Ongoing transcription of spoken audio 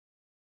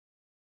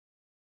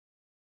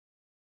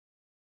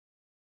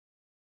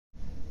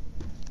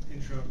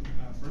intro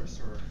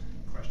first or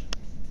question?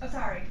 Oh,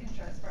 sorry,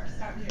 intros first.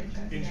 Start with your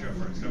intros. Intro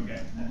first,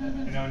 okay.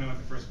 And now I know what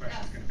the first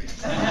question is going to be.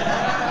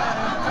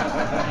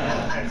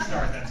 Head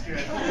start, that's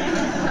good.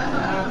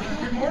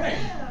 Good morning.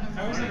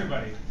 How is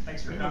everybody?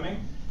 Thanks for coming.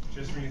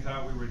 Just when you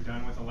thought we were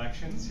done with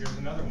elections, here's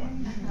another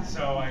one.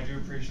 So I do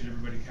appreciate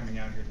everybody coming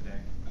out here today.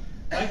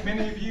 Like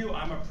many of you,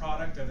 I'm a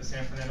product of the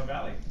San Fernando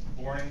Valley.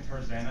 Born in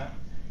Tarzana,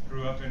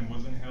 grew up in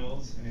Woodland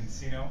Hills and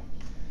Encino.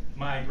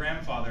 My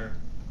grandfather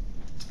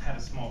had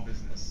a small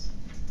business.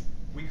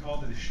 We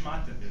called it a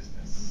schmata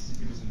business.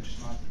 He was in the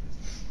schmata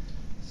business.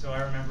 So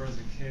I remember as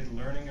a kid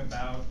learning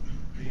about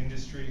the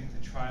industry,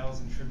 the trials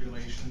and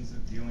tribulations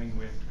of dealing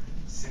with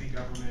city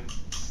government,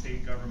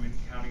 state government,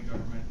 county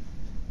government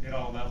at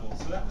all levels.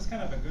 So that was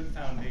kind of a good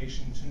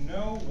foundation to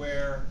know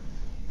where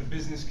the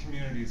business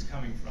community is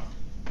coming from.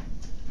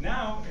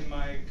 Now, in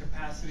my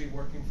capacity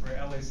working for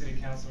LA City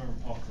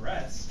Councilmember Paul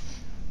Koretz,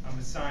 I'm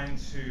assigned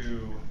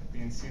to the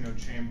Encino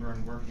Chamber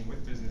and working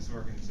with business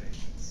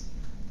organizations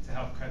to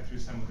help cut through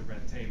some of the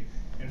red tape.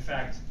 In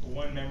fact,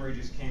 one memory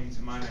just came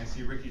to mind. I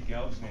see Ricky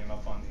Gelb's name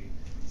up on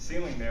the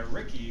ceiling there.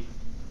 Ricky,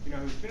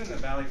 who's been in the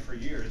Valley for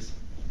years,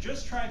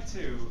 just tried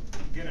to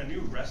get a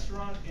new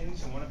restaurant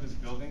into one of his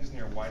buildings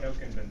near White Oak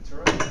and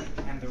Ventura,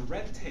 and the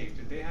red tape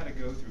that they had to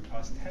go through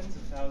cost tens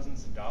of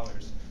thousands of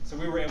dollars. So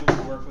we were able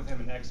to work with him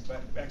and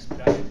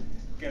expedite,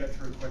 get it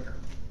through quicker.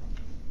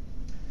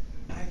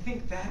 And I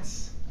think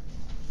that's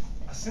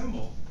a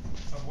symbol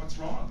of what's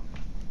wrong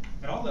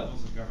at all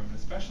levels of government,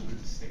 especially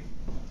the state.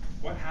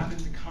 What happened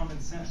to common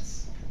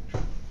sense?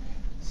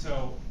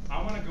 So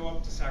I want to go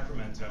up to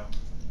Sacramento,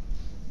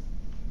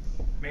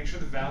 make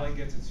sure the Valley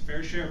gets its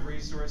fair share of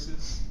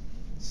resources,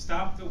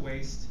 stop the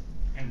waste,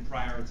 and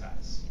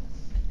prioritize.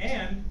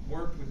 And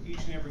work with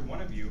each and every one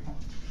of you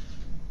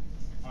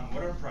on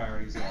what our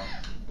priorities are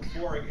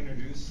before I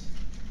introduce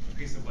a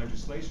piece of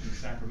legislation in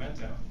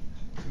Sacramento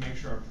to make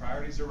sure our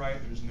priorities are right,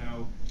 there's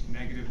no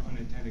negative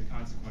unintended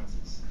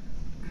consequences.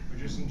 But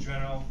just in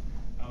general,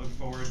 I look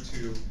forward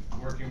to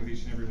working with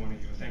each and every one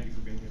of you, and thank you for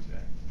being here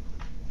today.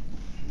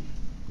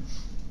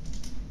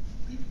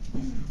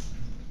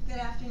 Good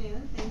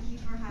afternoon. Thank you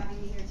for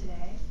having me here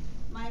today.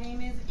 My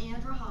name is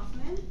Andra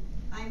Hoffman.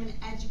 I'm an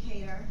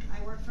educator.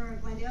 I work for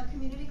Glendale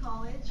Community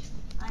College.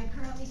 I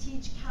currently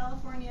teach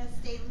California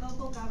state and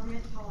local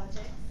government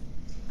politics.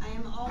 I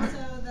am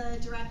also the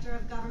Director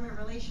of Government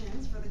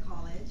Relations for the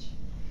college.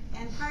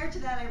 And prior to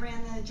that, I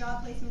ran the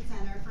Job Placement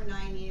Center for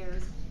 9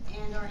 years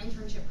and our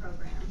internship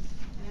program.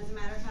 And as a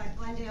matter of fact,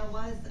 Glendale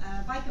was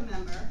a VICA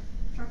member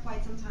for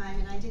quite some time,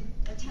 and I did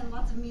attend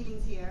lots of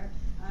meetings here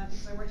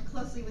because I worked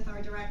closely with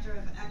our Director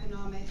of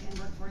Economic and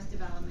Workforce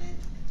Development.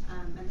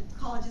 And the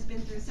college has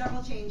been through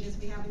several changes.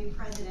 We have a new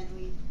president, and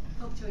we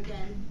hope to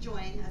again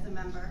join as a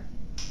member.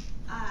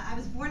 I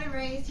was born and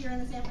raised here in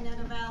the San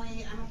Fernando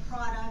Valley. I'm a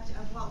product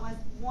of what was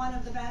one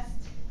of the best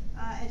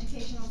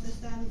educational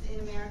systems in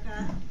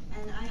America,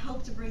 and I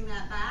hope to bring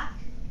that back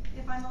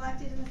if I'm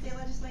elected in the state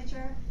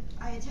legislature.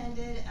 I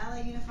attended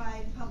LA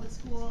Unified Public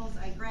Schools.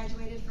 I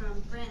graduated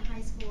from Grant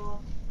High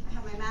School. I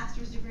have my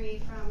master's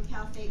degree from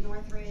Cal State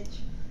Northridge.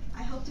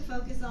 I hope to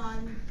focus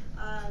on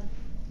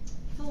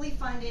fully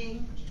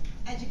funding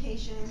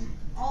education,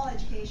 all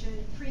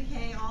education,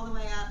 pre-K all the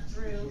way up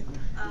through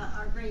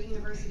our great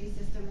university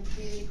system and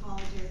community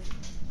colleges.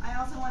 I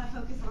also want to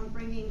focus on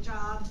bringing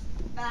jobs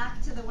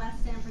back to the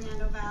West San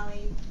Fernando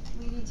Valley.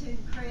 We need to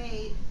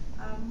create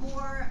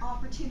more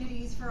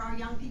opportunities for our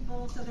young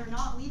people so they're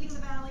not leaving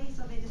the Valley,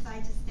 so they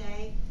decide to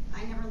stay.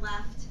 I never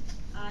left.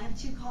 I have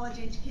 2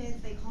 college-age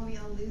kids. They call me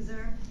a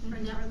loser for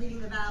never leaving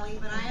the Valley,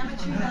 but I am a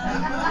true Valley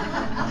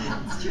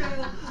girl. It's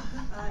true.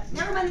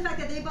 Never mind the fact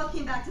that they both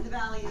came back to the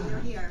Valley and they're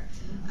here.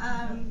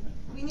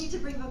 We need to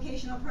bring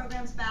vocational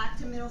programs back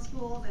to middle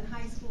schools and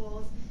high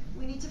schools.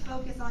 We need to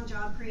focus on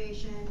job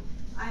creation.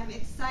 I'm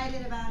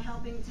excited about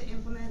helping to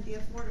implement the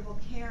Affordable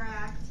Care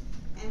Act,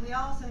 and we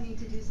also need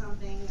to do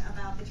something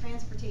about the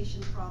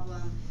transportation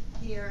problem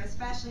here,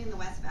 especially in the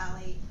West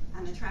Valley,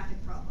 and the traffic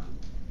problem.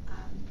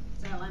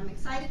 So I'm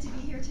excited to be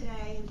here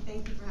today, and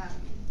thank you for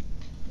having me.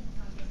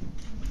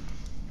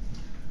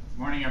 Good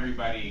morning,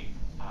 everybody.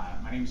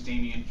 My name is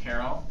Damian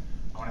Carroll.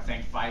 I want to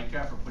thank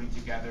VICA for putting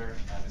together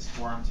this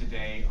forum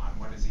today on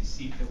what is a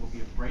seat that will be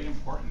of great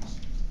importance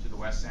to the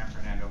West San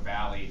Fernando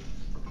Valley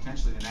for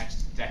potentially the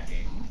next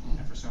decade.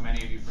 And for so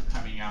many of you for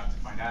coming out to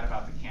find out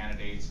about the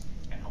candidates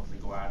and hopefully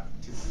go out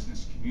to the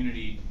business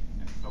community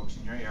and the folks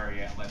in your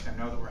area and let them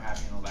know that we're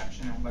having an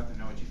election and let them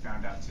know what you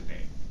found out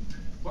today.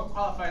 What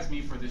qualifies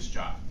me for this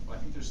job? Well, I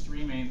think there's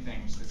 3 main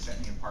things that set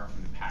me apart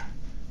from the pack.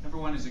 Number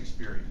 1 is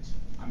experience.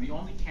 I'm the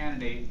only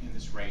candidate in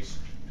this race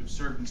to have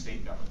served in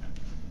state government.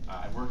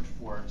 I worked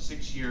for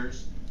 6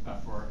 years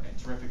for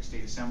a terrific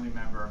state assembly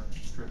member,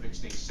 terrific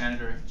state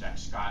senator, Jack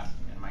Scott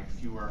and Mike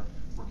Fewer,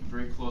 working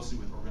very closely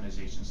with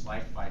organizations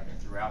like VICA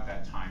throughout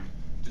that time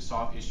to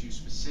solve issues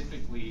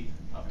specifically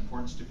of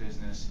importance to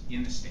business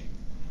in the state.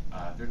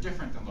 They're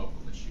different than local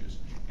issues,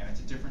 and it's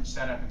a different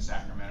setup in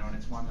Sacramento, and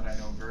it's one that I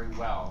know very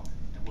well,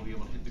 and will be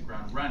able to hit the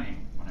ground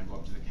running when I go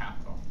up to the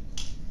Capitol.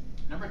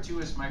 Number two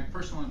is my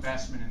personal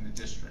investment in the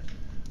district.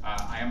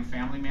 I am a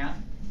family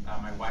man.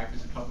 My wife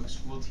is a public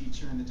school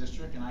teacher in the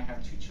district, and I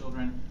have 2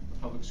 children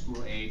of public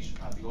school age,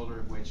 the older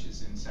of which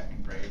is in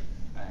 2nd grade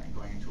and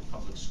going into a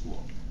public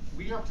school.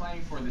 We are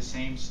playing for the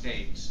same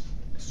stakes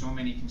as so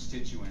many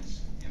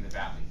constituents in the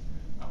Valley.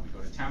 We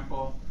go to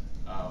Temple,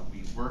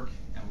 we work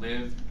and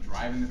live,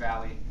 drive in the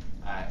Valley,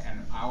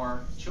 and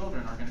our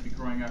children are going to be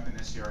growing up in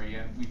this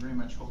area, and we very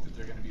much hope that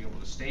they're going to be able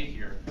to stay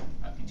here,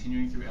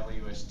 continuing through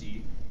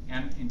LAUSD,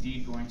 and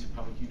indeed going to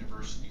public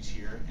universities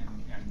here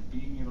and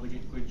being able to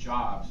get good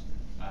jobs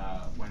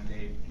when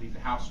they leave the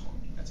household.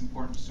 That's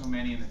important to so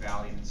many in the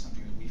Valley, and it's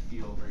something that we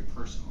feel very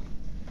personally.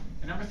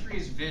 And number 3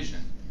 is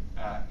vision.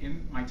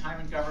 In my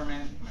time in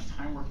government, my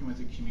time working with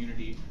the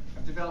community,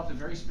 I've developed a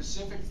very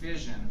specific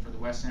vision for the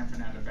West San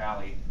Fernando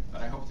Valley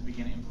that I hope to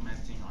begin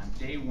implementing on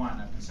day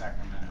 1 up in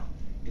Sacramento.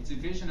 It's a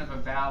vision of a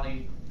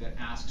valley that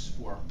asks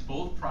for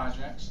bold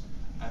projects,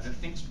 that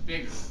thinks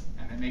bigger,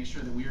 and that makes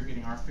sure that we are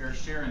getting our fair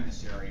share in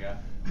this area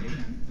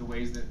in the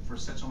ways that for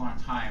such a long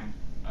time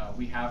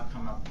we have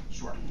come up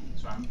short.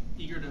 So I'm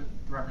eager to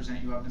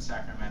represent you up in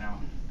Sacramento,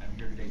 and I'm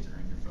here today to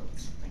earn your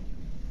votes. Thank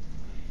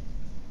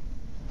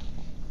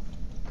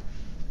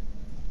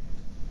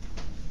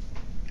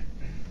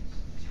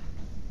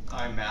you.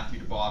 I'm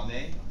Matthew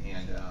Dababneh,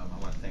 and I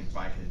want to thank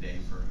VICA today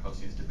for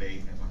hosting this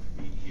debate, and everyone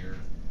for being here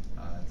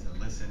to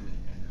listen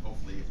and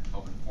hopefully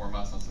help inform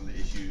us on some of the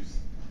issues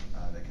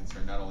that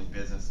concern not only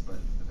business but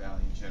the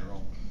Valley in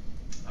general.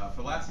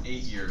 For the last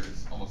 8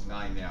 years, almost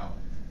 9 now,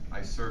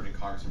 I've served in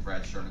Congressman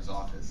Brad Sherman's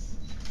office,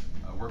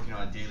 working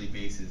on a daily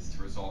basis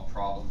to resolve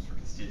problems for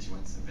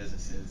constituents and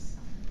businesses,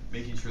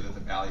 making sure that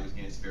the Valley was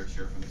getting its fair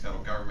share from the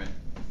federal government,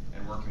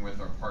 and working with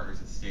our partners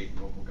at state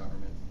and local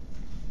government.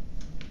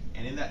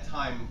 And in that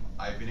time,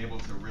 I've been able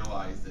to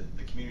realize that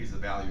the communities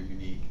of the Valley are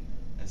unique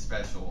and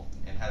special,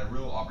 and had a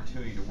real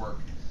opportunity to work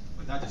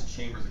with not just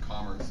chambers of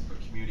commerce,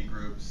 but community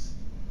groups,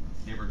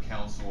 neighborhood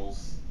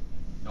councils,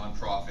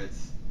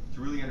 nonprofits,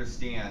 to really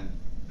understand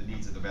the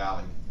needs of the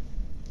Valley.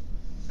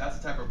 That's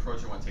the type of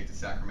approach I want to take to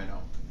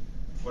Sacramento.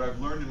 What I've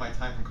learned in my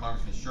time from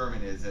Congressman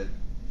Sherman is that,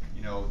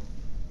 you know,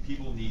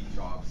 people need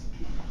jobs.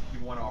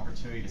 People want an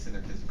opportunity to send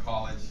their kids to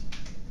college,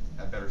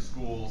 have better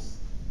schools,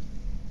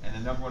 and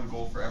the #1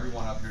 goal for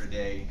everyone up here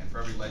today and for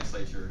every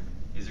legislature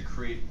is to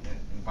create an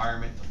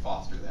environment to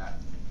foster that.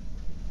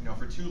 You know,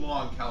 for too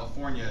long,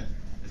 California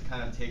has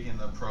kind of taken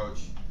the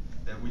approach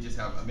that we just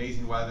have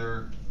amazing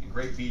weather and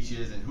great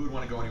beaches, and who would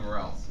want to go anywhere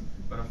else?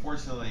 But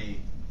unfortunately,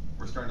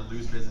 we're starting to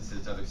lose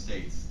businesses to other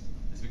states.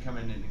 It's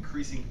becoming an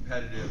increasing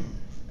competitive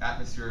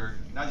atmosphere,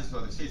 not just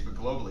with other states, but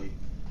globally.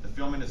 The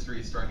film industry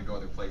is starting to go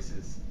other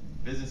places.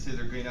 Businesses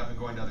are getting up and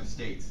going to other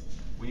states.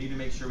 We need to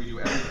make sure we do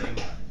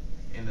everything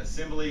in the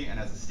assembly and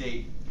as a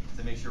state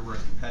to make sure we're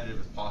as competitive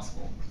as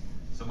possible.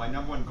 So my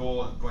 #1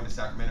 goal of going to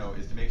Sacramento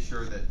is to make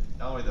sure that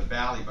not only the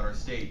Valley, but our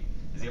state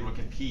is able to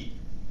compete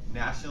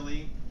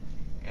nationally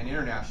and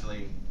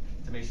internationally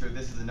to make sure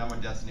this is the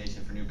 #1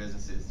 destination for new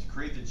businesses, to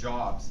create the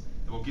jobs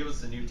that will give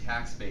us a new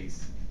tax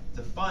base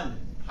to fund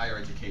higher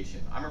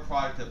education. I'm a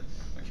product of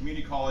a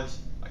community college,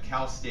 a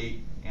Cal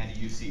State, and a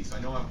UC, so I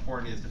know how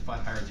important it is to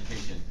fund higher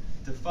education,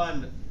 to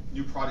fund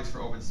new projects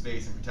for open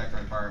space and protect our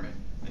environment,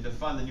 and to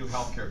fund the new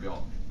healthcare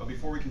bill. But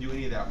before we can do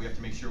any of that, we have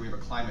to make sure we have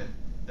a climate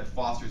that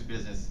fosters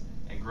business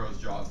and grows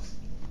jobs.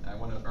 And I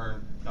want to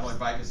earn not only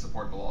VICA's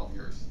support, but all of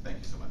yours. Thank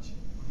you so much.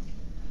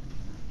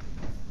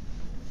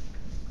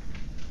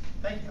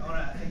 Thank you. I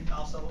want to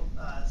also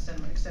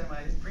extend my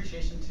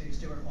appreciation to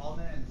Stuart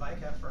Waldman and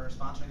VICA for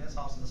sponsoring this.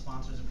 Also, the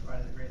sponsors have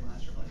provided a great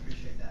lunch. I really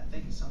appreciate that.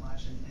 Thank you so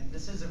much. And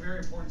this is a very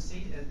important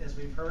seat, as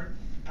we've heard.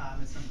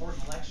 It's an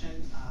important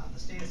election. The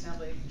State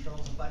Assembly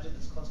controls a budget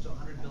that's close to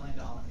 $100 billion.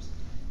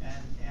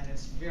 And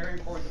it's very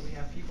important that we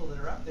have people that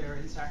are up there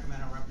in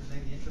Sacramento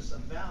representing the interests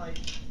of the Valley,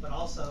 but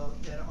also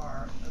that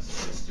are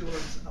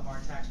stewards of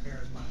our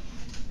taxpayers' money.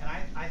 And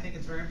I think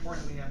it's very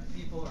important that we have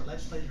people or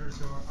legislators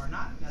who are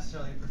not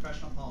necessarily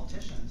professional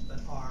politicians, but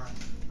are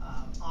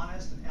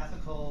honest and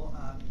ethical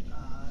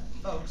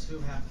folks who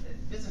have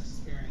business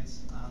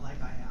experience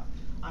like I have.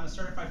 I'm a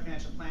certified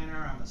financial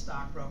planner, I'm a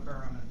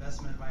stockbroker, I'm an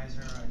investment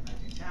advisor,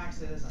 I do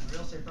taxes, I'm a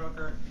real estate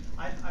broker.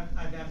 I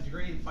have a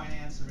degree in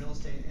finance and real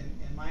estate,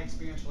 and my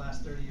experience for the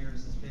last 30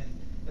 years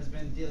has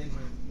been dealing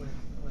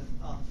with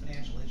all the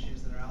financial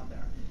issues that are out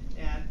there.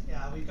 And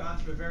we've gone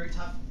through a very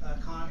tough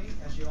economy,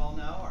 as you all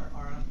know.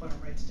 Our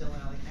unemployment rate still in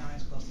LA County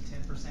is close to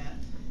 10%,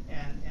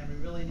 and we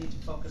really need to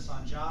focus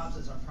on jobs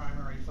as our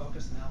primary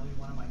focus, and that'll be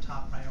one of my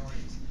top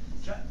priorities.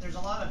 There's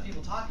a lot of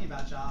people talking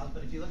about jobs,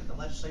 but if you look at the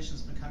legislation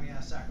that's been coming out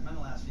of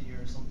Sacramento the last few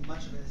years,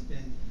 much of it has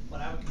been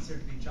what I would consider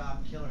to be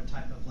job killer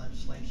type of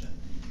legislation.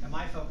 And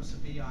my focus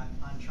would be on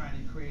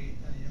trying to create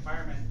an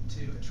environment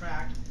to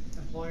attract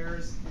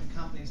employers and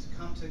companies to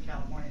come to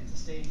California and to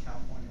stay in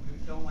California. We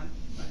don't want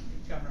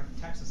Governor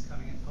of Texas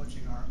coming and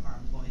poaching our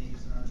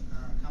employees and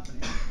our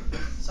companies.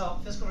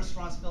 So fiscal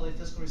responsibility,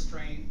 fiscal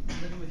restraint,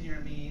 living within your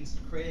means,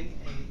 creating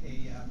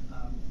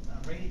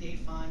a rainy day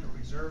fund or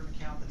reserve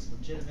account that's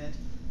legitimate,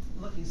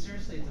 looking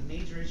seriously at the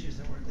major issues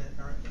that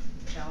are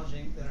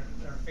challenging, that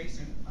are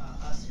facing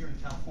us here in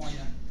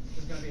California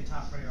is going to be a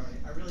top priority.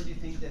 I really do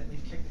think that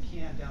we've kicked the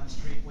can down the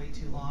street way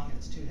too long, and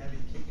it's too heavy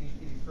to kick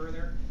any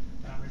further.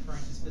 And I'm referring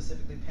to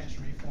specifically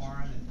pension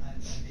reform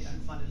and the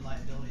unfunded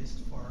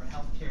liabilities for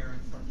health care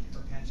and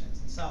for pensions.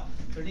 And so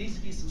there needs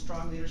to be some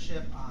strong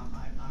leadership. I'm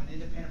an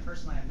independent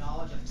person. I have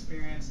knowledge, I have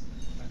experience.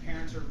 My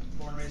parents are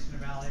born and raised in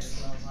the Valley as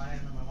well as I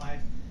am, and my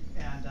wife.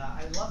 And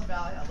I love the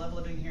Valley. I love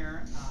living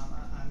here.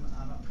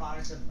 I'm a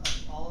product of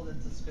all of the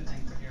good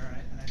things are here,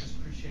 and I just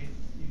appreciate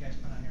you guys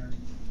coming out here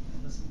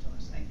and listening to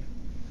us. Thank you.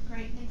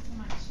 Great, thanks so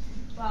much.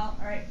 Well,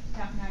 all right,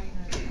 Doc, now you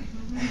know.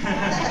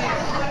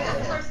 What is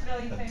the first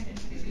bill you plan to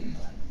introduce?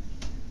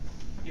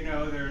 You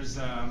know, there's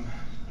a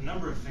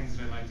number of things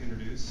that I'd like to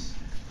introduce.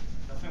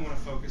 Definitely want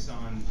to focus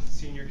on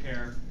senior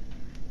care,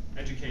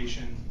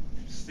 education,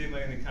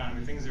 stimulating the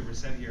economy, things that were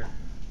said here.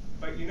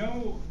 But you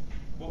know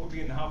what would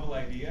be a novel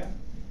idea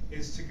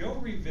is to go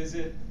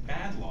revisit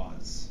bad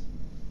laws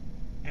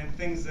and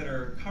things that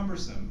are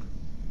cumbersome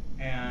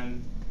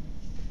and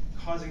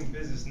causing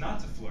business not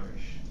to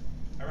flourish.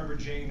 I remember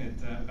Jane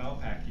at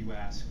Valpak, you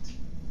asked,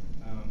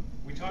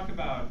 we talk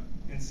about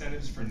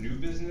incentives for new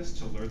business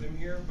to lure them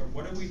here, but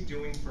what are we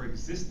doing for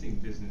existing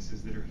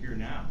businesses that are here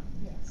now?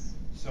 Yes.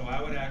 So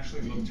I would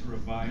actually look to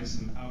revise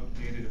some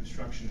outdated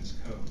obstructionist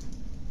code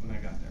when I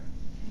got there.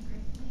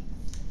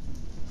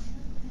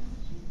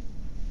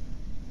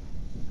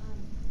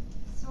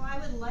 So I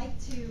would like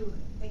to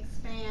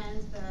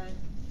expand the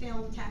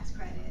film tax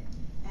credit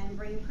and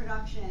bring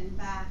production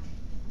back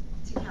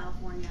to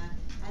California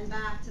and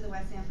back to the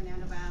West San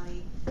Fernando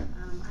Valley.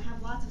 I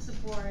have lots of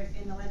support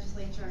in the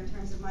legislature in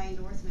terms of my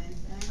endorsements,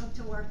 and I hope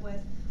to work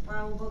with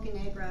Raul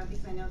Bocanegra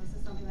because I know this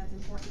is something that's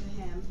important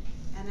to him,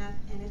 and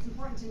it's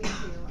important to me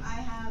too.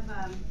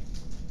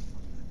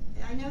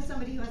 I know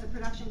somebody who has a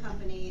production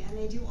company, and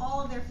they do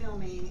all of their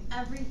filming,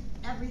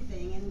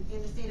 everything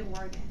in the state of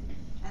Oregon.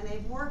 And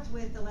they've worked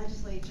with the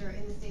legislature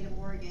in the state of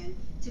Oregon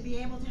to be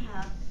able to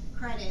have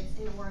credits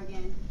in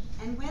Oregon.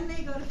 And when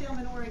they go to film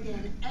in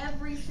Oregon,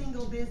 every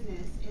single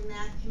business in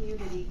that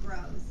community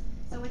grows.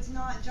 So it's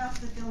not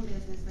just the film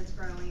business that's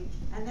growing.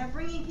 And they're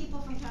bringing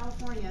people from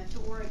California to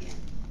Oregon.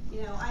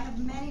 You know, I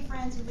have many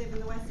friends who live in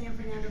the West San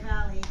Fernando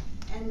Valley,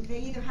 and they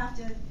either have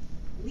to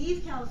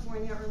leave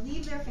California or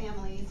leave their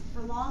families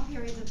for long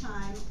periods of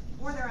time,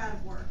 or they're out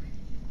of work.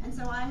 And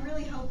so I'm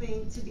really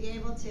hoping to be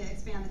able to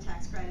expand the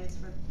tax credits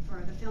for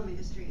the film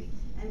industry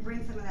and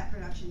bring some of that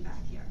production back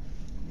here.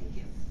 Thank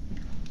you.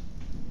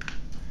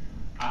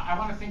 I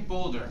want to think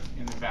bolder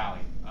in the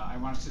Valley. I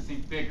want us to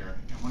think bigger,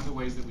 and one of the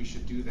ways that we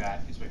should do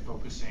that is by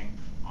focusing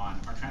on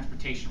our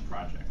transportation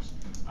projects.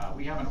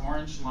 We have an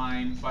Orange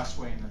Line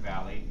busway in the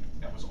Valley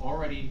that was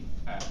already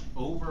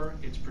over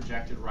its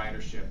projected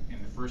ridership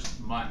in the first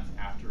month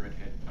after it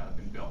had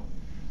been built.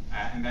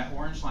 And that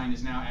Orange Line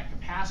is now at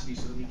capacity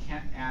so that we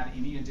can't add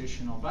any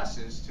additional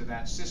buses to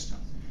that system.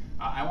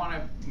 I want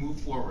to move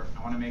forward.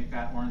 I want to make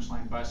that Orange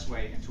Line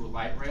busway into a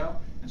light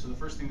rail. And so the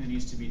first thing that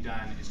needs to be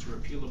done is to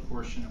repeal a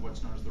portion of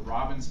what's known as the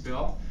Robbins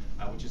Bill,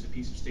 which is a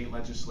piece of state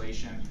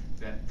legislation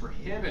that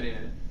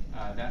prohibited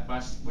that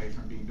busway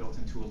from being built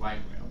into a light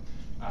rail.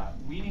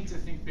 We need to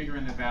think bigger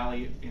in the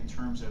Valley in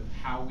terms of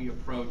how we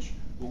approach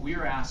what we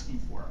are asking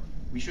for.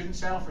 We shouldn't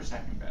settle for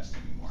second best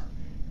anymore.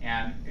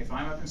 And if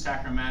I'm up in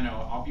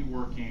Sacramento, I'll be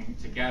working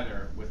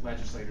together with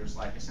legislators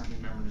like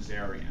Assemblymember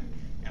Nazarian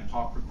and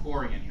Paul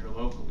Krikorian here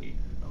locally,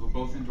 who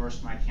both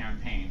endorsed my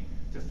campaign,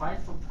 to fight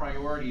for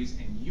priorities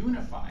and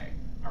unify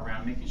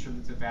around making sure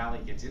that the Valley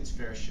gets its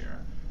fair share.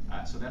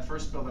 So that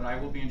first bill that I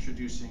will be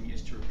introducing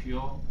is to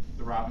repeal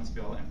the Robbins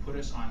Bill and put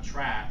us on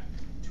track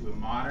to a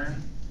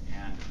modern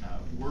and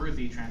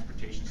worthy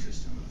transportation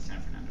system of the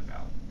San Fernando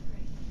Valley.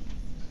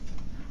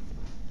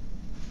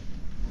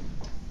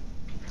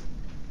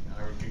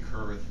 I would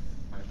concur with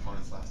my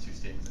opponent's last two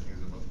statements. I think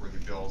those are both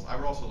worthy bills. I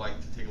would also like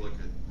to take a look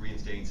at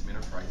reinstating some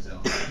enterprise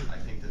zones. I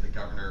think that the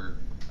governor,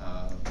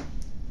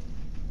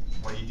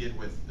 what he did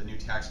with the new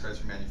tax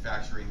credits for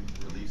manufacturing,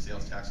 relief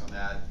sales tax on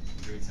that,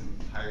 doing some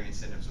hiring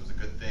incentives was a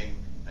good thing.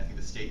 I think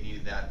the state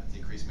needed that to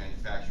increase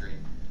manufacturing.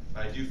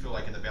 But I do feel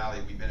like in the Valley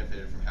we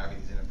benefited from having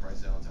these enterprise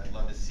zones. I'd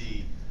love to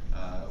see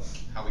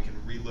how we can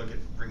relook at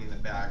bringing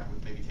them back,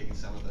 with maybe taking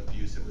some of the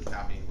abuse that was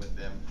happening with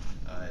them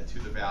to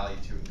the Valley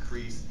to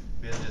increase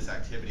business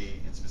activity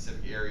in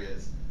specific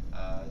areas,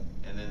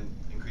 and then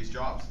increase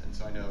jobs. And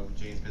so I know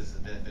Jane's business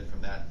has benefited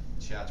from that.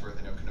 Chatsworth,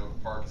 I know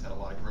Canoga Park has had a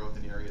lot of growth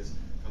in areas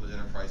from those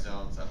enterprise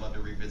zones. I'd love to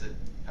revisit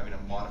having a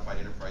modified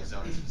enterprise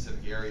zone in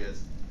specific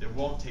areas that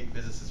won't take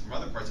businesses from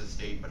other parts of the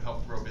state, but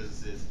help grow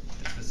businesses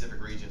in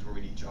specific regions where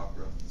we need job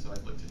growth. So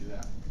I'd look to do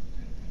that.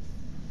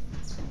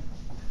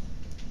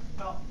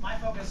 Well, my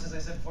focus, as I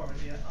said before,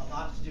 would be a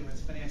lot to do with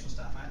financial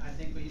stuff. I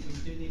think we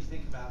do need to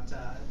think about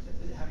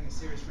having a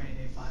serious rainy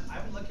day fund. I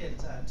would look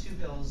at two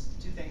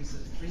things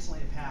that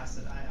recently have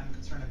passed that I'm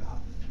concerned about.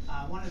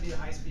 One would be the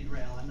high-speed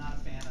rail. I'm not a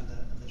fan of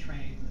the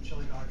train, the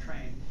chili dog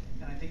train.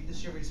 And I think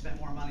this year we spent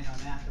more money on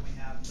that than we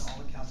have to all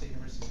the Cal State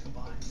universities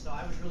combined. So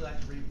I would really like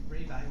to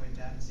reevaluate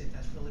that and see if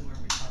that's really where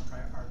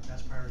our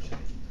best priority should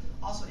be.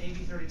 Also,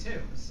 AB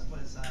 32 was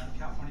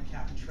California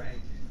Cap and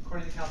Trade.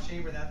 According to the Cal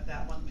Chamber,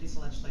 that one piece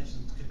of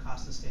legislation could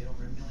cost the state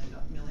over a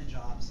million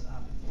jobs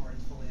before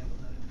it's fully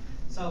implemented.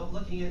 So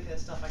looking at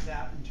stuff like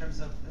that in terms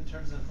of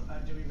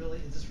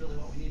is this really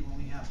what we need when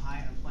we have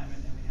high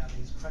unemployment and we have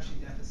these crushing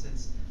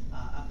deficits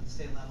up at the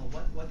state level?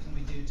 What can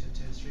we do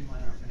to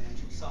streamline our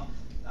financials? So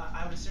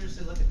I would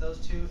seriously look at those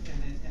two,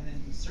 and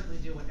then certainly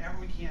do whatever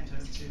we can to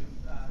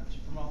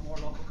promote more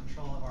local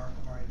control of our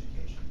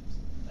education.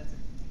 That's it.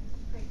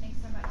 Great,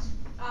 thanks so much.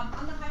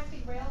 On the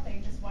high-speed rail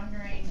thing, just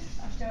wondering,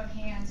 a show of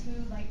hands, who,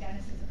 like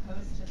Dennis, is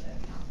opposed to the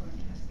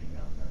California high-speed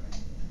rail program?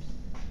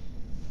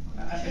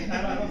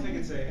 I don't think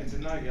it's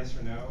not a yes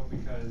or no,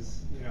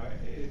 because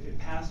it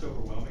passed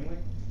overwhelmingly.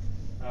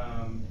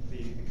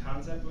 The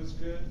concept was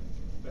good,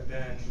 but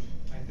then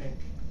I think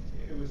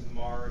it was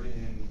marred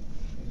in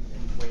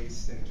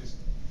waste and just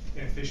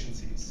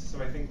inefficiencies.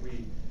 So I think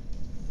we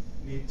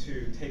need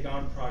to take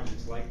on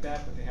projects like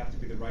that, but they have to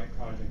be the right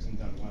projects and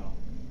done well.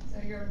 So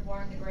you're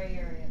more in the gray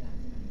area then.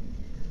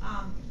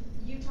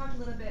 You talked a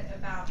little bit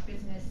about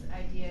business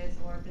ideas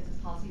or business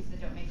policies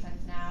that don't make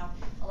sense now.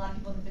 A lot of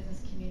people in the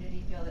business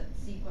community feel that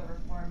CEQA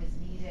reform is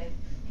needed.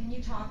 Can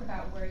you talk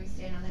about where you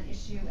stand on that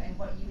issue and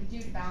what you would do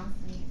to balance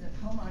the needs of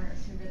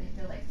homeowners who really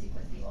feel like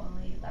CEQA is the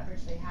only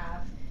leverage they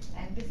have,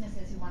 and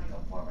businesses who want to go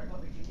forward? What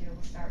would you do?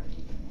 We'll start with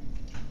you, Damian.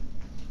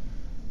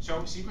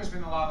 So CEQA has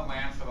been the law of the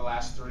land for the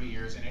last 30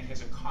 years, and it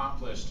has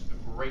accomplished a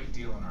great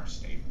deal in our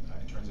state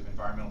in terms of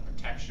environmental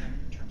protection,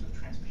 in terms of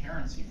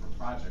transparency for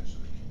projects, so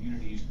that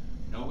communities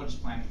know what is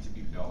planning to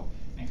be built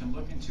and can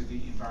look into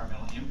the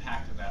environmental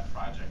impact of that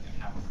project and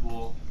have a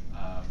full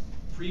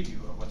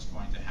preview of what's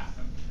going to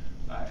happen.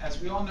 As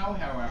we all know,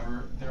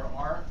 however, there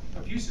are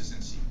abuses in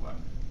CEQA.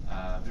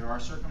 There are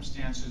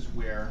circumstances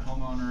where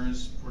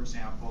homeowners, for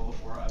example,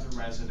 or other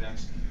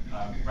residents,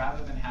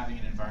 rather than having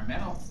an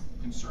environmental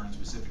concern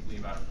specifically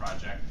about a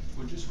project,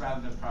 would just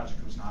rather the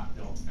project was not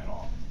built at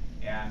all.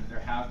 And there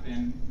have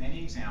been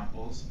many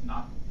examples,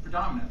 not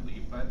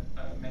predominantly, but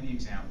many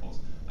examples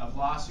of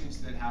lawsuits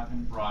that have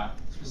been brought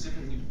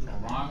specifically to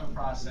prolong a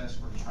process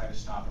or to try to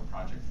stop a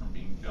project from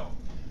being built.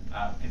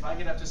 If I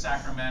get up to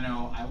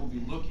Sacramento, I will be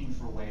looking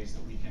for ways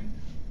that we can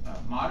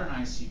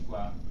modernize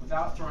CEQA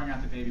without throwing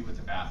out the baby with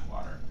the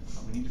bathwater.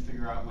 We need to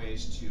figure out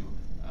ways to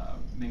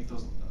make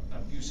those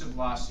abusive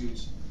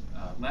lawsuits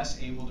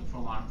less able to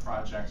prolong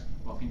projects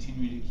while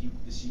continuing to keep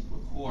the CEQA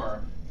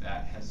core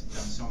that has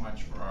done so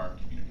much for our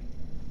community.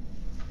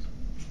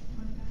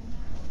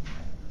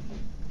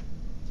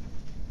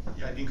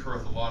 Yeah, I concur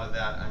with a lot of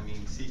that. I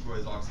mean, CEQA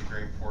is obviously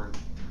very important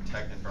to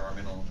protect the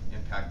environmental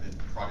impact that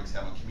projects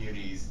have on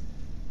communities,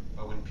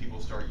 but when people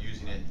start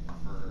using it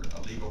for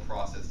a legal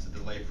process to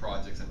delay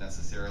projects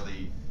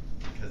unnecessarily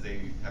because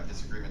they have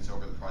disagreements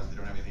over the project that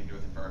don't have anything to do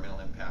with environmental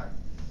impact,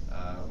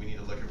 we need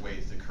to look at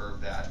ways to curb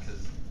that,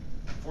 because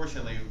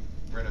unfortunately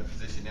we're in a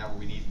position now where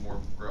we need more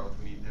growth.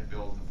 We need to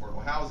build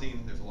affordable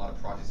housing. There's a lot of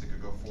projects that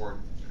could go forward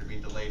that are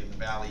being delayed in the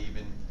valley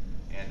even.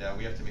 And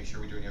we have to make sure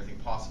we're doing everything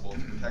possible to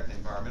protect the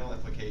environmental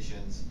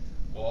implications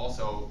while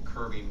also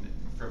curbing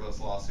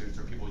frivolous lawsuits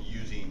or people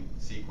using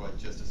CEQA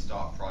just to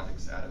stop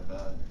projects out of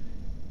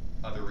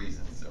other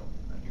reasons. So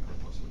I think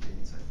that's what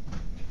Damian said.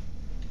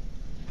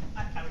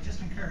 I would just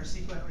concur.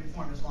 CEQA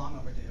reform is long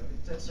overdue.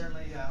 It's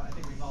certainly, I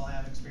think we've all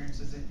had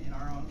experiences in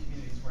our own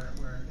communities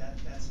where that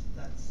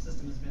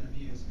system has been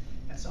abused.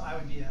 And so I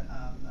would be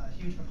a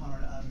huge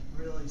proponent of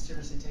really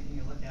seriously taking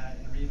a look at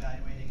it and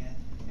reevaluating it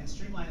and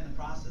streamlining the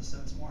process so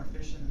it's more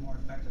efficient and more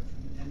effective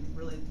and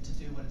really to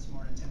do what it's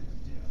more intended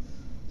to do.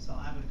 So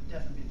I would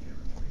definitely be in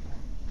favor of the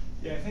reform.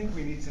 Yeah, I think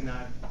we need to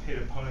not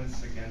pit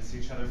opponents against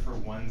each other for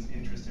one's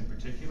interest in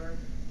particular.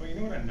 But you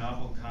know what a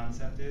novel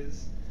concept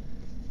is?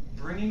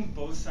 Bringing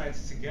both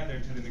sides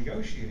together to the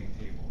negotiating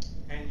table.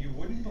 And you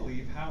wouldn't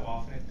believe how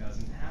often it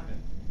doesn't happen.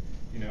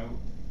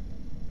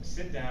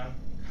 Sit down,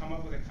 come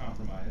up with a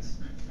compromise.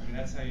 I mean,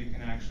 that's how you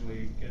can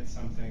actually get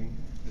something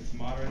that's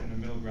moderate and a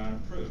middle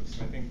ground approved.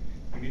 So I think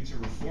we need to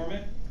reform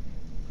it,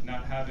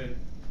 not have it,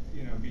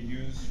 be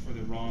used for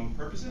the wrong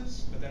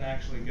purposes, but then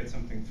actually get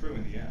something through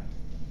in the end.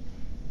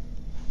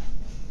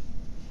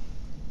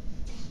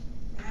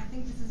 And I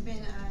think this has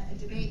been a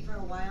debate for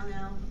a while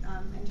now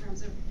in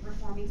terms of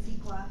reforming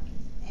CEQA,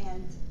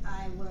 and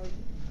I would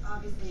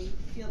obviously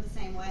feel the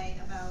same way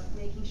about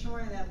making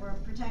sure that we're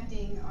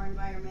protecting our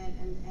environment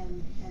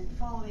and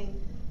following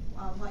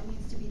what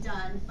needs to be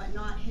done, but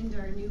not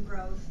hinder new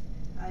growth,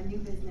 new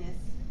business,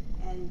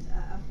 and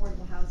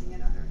affordable housing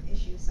and other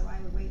issues. So I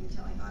would wait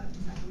until I got up to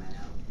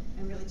Sacramento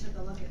and really took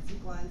a look at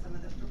CEQA and some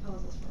of the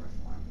proposals for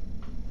reform.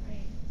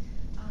 Great.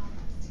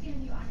 Sticking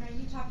with you, Andra,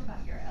 you talked about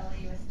your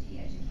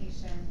LAUSD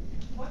education.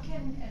 What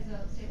can, as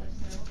a state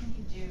legislator, what can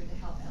you do to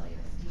help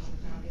LAUSD,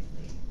 which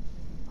obviously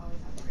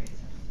always have the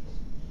greatest reputation?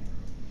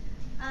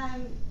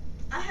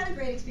 I had a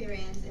great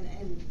experience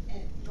in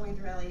going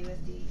through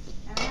LAUSD,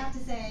 and I have to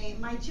say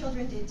my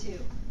children did too.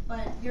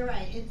 But you're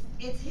right,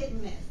 it's hit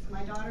and miss.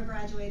 My daughter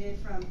graduated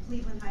from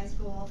Cleveland High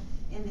School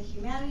in the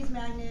Humanities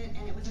Magnet,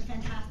 and it was a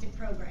fantastic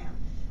program.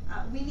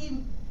 We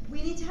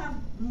need to have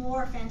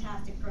more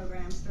fantastic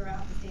programs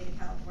throughout the state of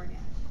California,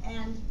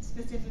 and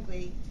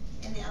specifically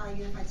in the LA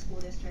Unified School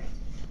District.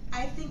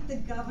 I think the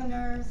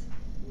governor's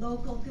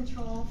local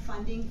control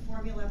funding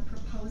formula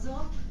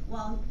proposal,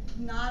 while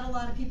not a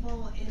lot of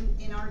people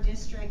in our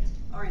district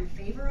are in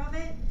favor of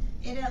it,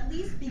 it at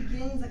least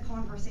begins a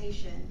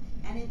conversation,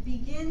 and it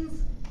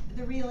begins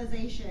the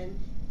realization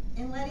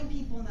in letting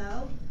people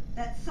know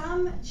that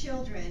some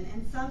children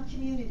and some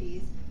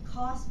communities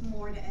cost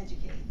more to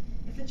educate.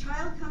 If a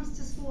child comes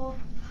to school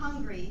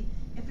hungry,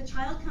 if a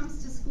child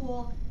comes to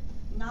school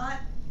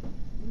not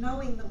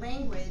knowing the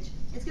language,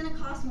 it's going to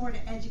cost more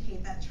to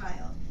educate that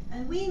child.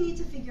 And we need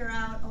to figure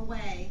out a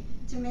way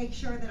to make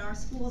sure that our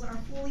schools are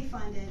fully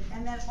funded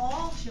and that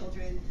all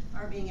children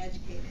are being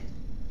educated.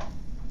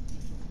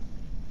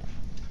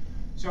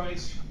 So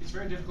it's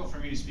very difficult for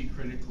me to speak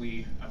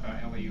critically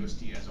about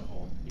LAUSD as a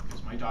whole,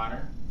 because my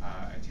daughter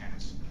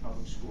attends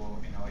public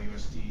school in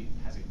LAUSD,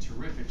 has a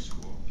terrific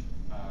school,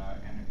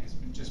 and has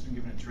just been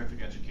given a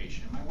terrific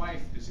education. My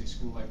wife is a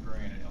school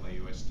librarian at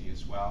LAUSD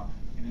as well,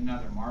 in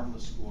another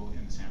marvelous school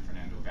in the San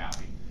Fernando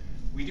Valley.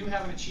 We do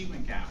have an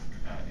achievement gap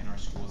in our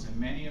schools, and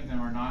many of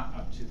them are not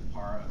up to the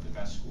par of the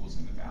best schools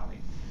in the valley.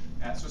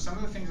 So some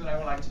of the things that I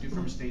would like to do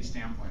from a state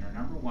standpoint are,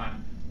 number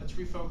one, let's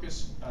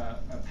refocus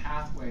a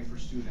pathway for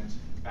students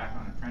back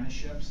on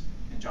apprenticeships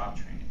and job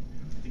training.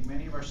 I think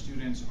many of our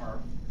students are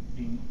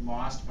being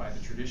lost by the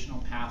traditional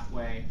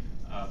pathway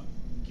of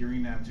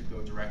gearing them to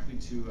go directly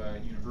to a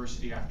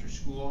university after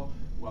school.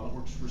 While it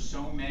works for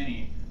so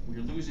many,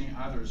 we're losing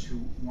others who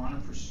want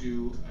to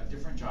pursue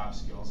different job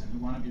skills and who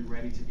want to be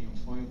ready to be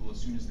employable as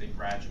soon as they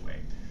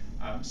graduate.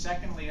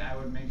 Secondly, I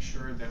would make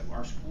sure that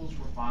our schools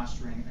were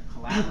fostering a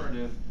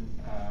collaborative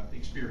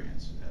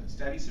experience.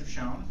 Studies have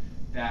shown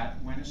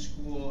that when a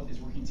school is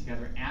working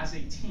together as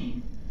a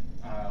team,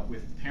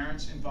 with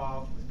parents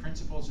involved, with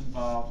principals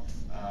involved,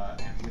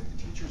 and with the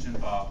teachers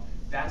involved,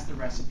 that's the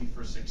recipe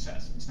for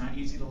success. It's not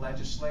easy to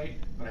legislate,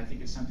 but I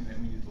think it's something that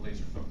we need to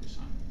laser focus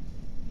on.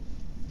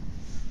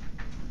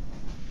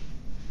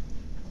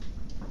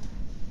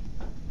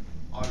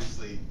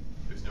 Obviously,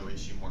 there's no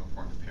issue more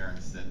important to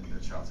parents than their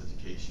child's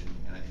education,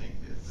 and I think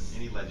as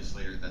any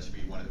legislator, that should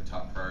be one of their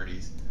top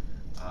priorities.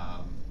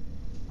 I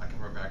come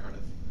from a background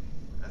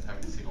as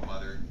having a single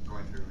mother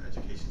going through an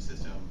education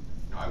system.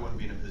 You know, I wouldn't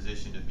be in a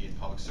position to be in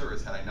public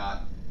service had I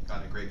not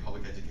gotten a great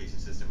public education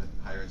system at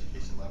the higher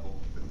education level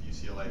with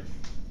UCLA.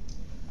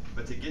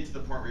 But to get to the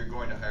point where you're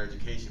going to higher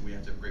education, we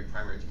have to have a great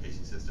primary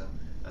education system.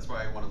 That's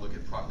why I want to look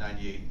at Prop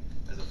 98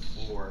 as a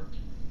floor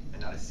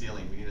and not a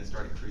ceiling. We need to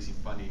start increasing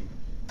funding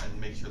and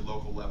make sure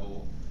local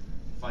level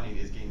funding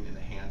is getting in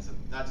the hands of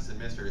not just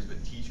administrators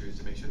but teachers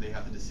to make sure they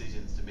have the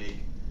decisions to make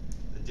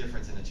the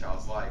difference in a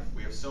child's life.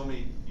 We have so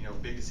many,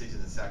 big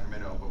decisions in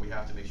Sacramento, but we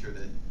have to make sure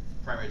that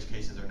primary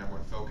education is our number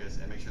one focus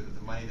and make sure that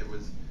the money that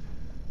was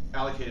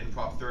allocated in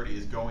Prop 30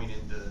 is going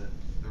into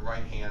the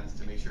right hands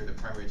to make sure that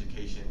primary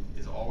education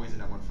is always the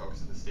number one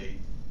focus of the state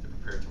to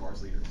prepare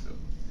tomorrow's leaders. So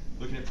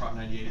looking at Prop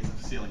 98, it's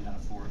a ceiling, not a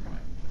floor.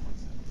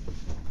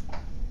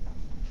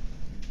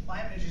 Well, I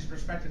have an interesting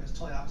perspective that's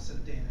totally opposite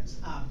of Damon's.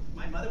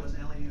 My mother was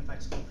an LA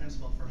Unified School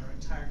principal for her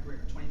entire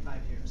career, 25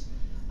 years.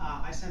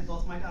 I sent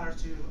both my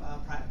daughters to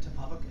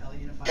public LA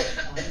Unified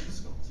elementary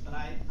schools, but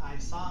I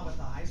saw what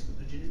the high school,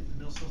 the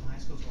middle schools and high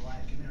schools were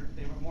like, and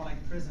they were more like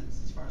prisons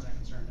as far as I'm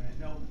concerned.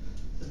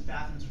 The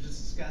bathrooms were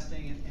just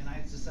disgusting, and I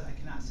just said I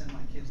cannot send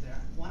my kids there.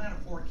 1 out of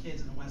 4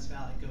 kids in the West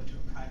Valley go to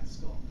a private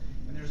school,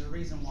 and there's a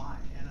reason why.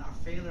 And our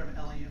failure of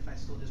LA Unified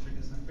School District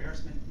is an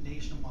embarrassment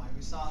nationwide.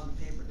 We saw in the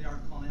paper, the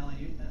article in LA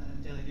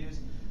Daily News.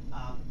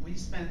 We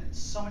spend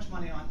so much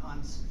money on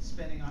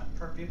spending on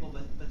per pupil,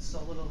 but so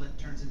little that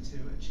turns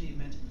into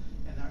achievement.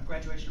 And our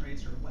graduation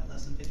rates are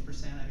less than 50%.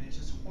 I mean, it's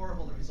just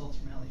horrible, the results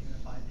from LA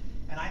Unified.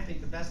 And I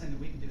think the best thing that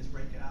we can do is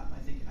break it up.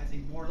 I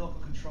think more local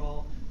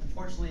control.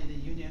 Unfortunately,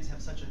 the unions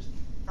have such a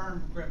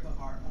firm grip of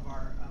our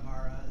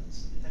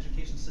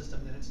education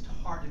system that it's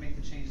hard to make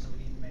the changes that we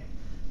need to make.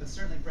 But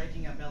certainly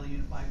breaking up LA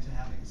Unified to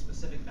having a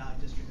specific value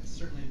district, it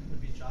certainly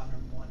would be job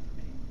number 1 for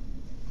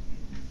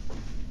me.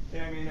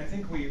 Yeah, I mean, I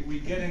think we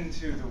get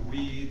into the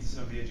weeds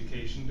of the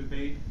education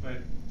debate, but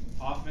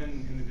often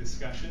in the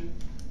discussion,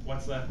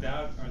 what's left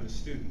out are the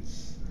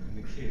students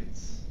and the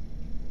kids.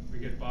 We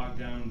get bogged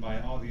down by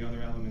all the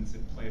other elements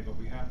at play, but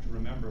we have to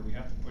remember we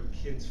have to put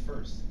kids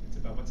first. It's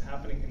about what's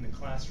happening in the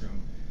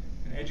classroom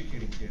and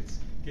educating kids,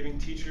 giving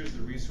teachers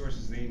the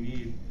resources they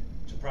need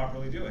to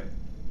properly do it.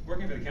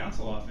 Working for the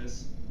council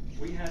office,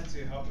 we had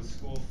to help a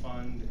school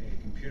fund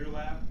a computer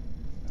lab,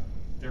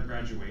 their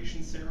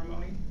graduation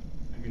ceremony.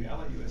 I mean,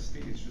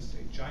 LAUSD is just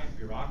a giant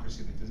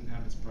bureaucracy that doesn't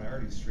have its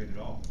priorities straight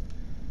at all.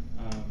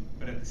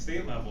 But at the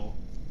state level,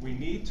 we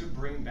need to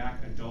bring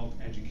back adult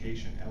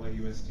education.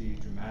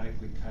 LAUSD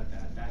dramatically cut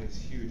that. That is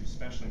huge,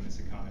 especially in this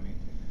economy.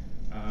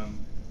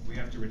 We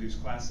have to reduce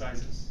class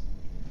sizes,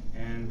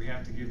 and we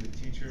have to give the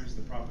teachers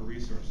the proper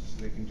resources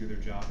so they can do their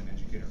job and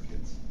educate our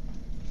kids.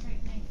 Great,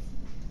 thanks.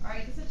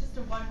 Alright, this is just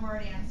a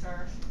one-word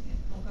answer.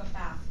 We'll go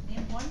fast.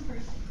 Name one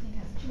person who think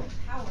has too much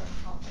power in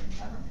California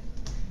government.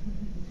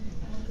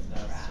 And we'll just go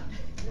around.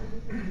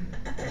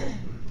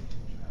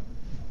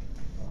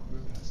 Who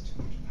has too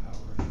much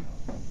power in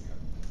California?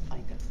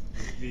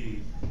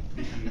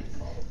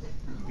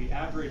 The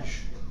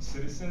average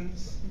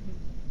citizens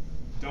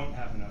don't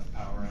have enough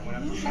power. I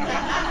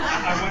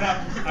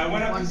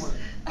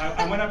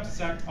went up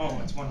to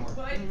oh, it's one word.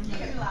 Well, you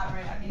can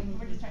elaborate. I mean,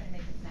 we're just trying to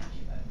make it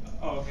snappy, but.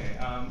 Oh, okay.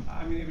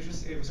 I mean,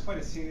 it was quite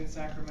a scene in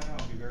Sacramento.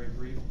 I'll be very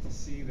brief to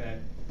see that,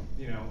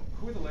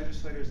 who are the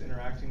legislators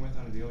interacting with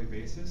on a daily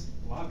basis?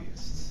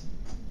 Lobbyists,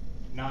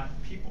 not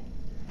people.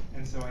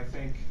 And so I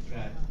think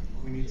that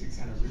we need to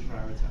kind of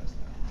reprioritize that.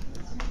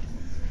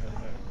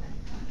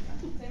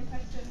 Same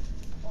question.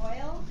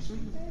 Oil,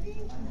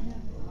 maybe?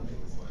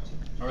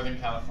 Northern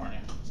California.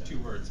 It's 2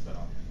 words, but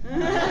I'll.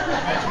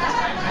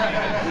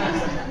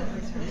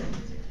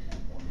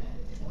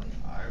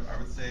 I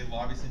would say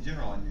lobbyists in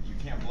general, and you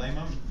can't blame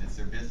them. It's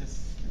their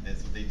business.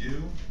 That's what they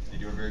do. They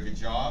do a very good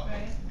job.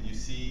 Right. When you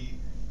see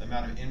the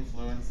amount of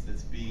influence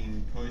that's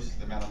being pushed,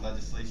 the amount of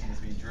legislation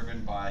that's being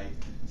driven by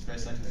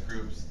special interest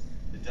groups,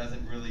 it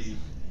doesn't really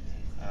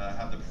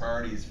have the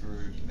priorities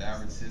for the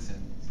average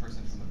citizen,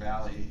 person from the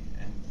valley.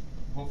 And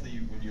hopefully,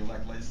 when you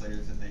elect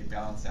legislators, that they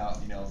balance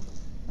out,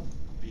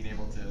 being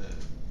able to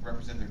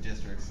represent their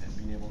districts and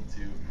being able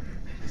to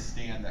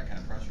withstand that kind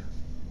of pressure.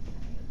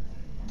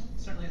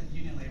 Certainly, the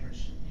union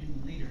leaders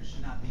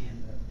should not be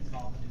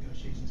involved in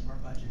negotiations for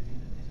our budget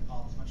and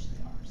involved as much as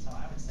they are. So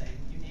I would say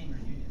you name your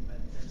union, but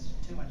there's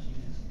too much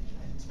union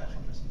and special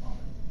interest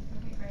involvement.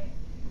 Okay, great.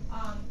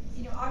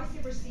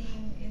 Obviously we're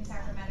seeing in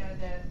Sacramento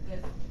the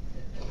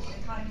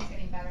economy is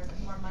getting better,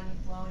 with more money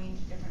flowing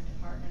to different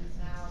departments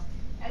now.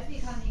 As the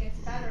economy gets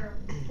better,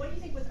 what do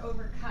you think was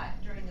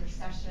overcut during the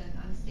recession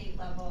on the state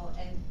level,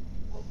 and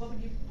what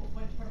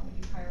department would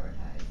you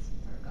prioritize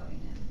for going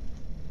in?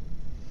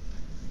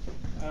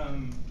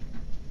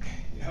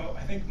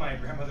 I think my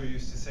grandmother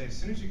used to say, as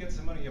soon as you get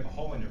some money, you have a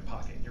hole in your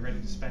pocket. You're ready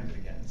to spend it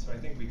again. So I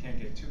think we can't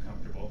get too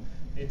comfortable.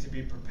 Need to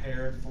be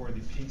prepared for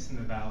the peaks and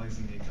the valleys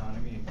in the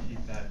economy and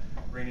keep that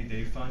rainy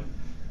day fund.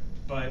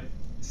 But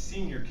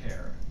senior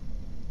care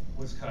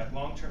was cut.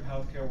 Long-term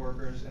health care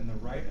workers and the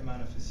right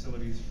amount of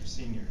facilities for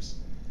seniors.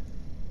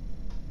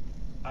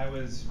 I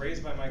was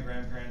raised by my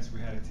grandparents. We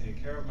had to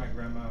take care of my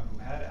grandma who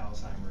had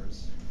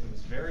Alzheimer's. It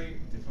was very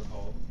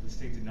difficult. The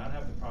state did not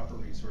have the proper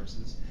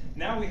resources.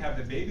 Now we have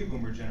the baby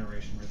boomer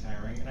generation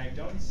retiring, and I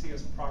don't see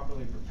us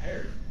properly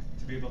prepared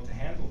to be able to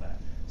handle that.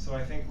 So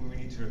I think we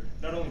need to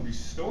not only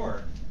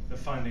restore the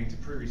funding to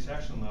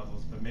pre-recession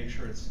levels, but make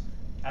sure it's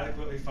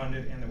adequately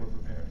funded and that we're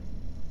prepared.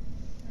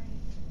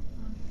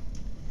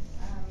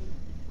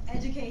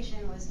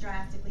 Education was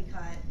drastically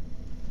cut.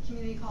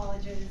 Community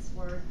colleges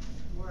were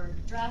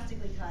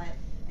drastically cut.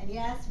 And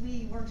yes,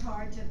 we worked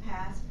hard to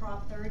pass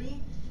Prop 30,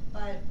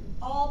 but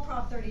all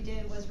Prop 30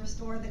 did was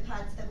restore the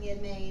cuts that we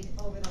had made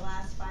over the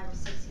last 5 or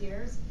 6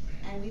 years,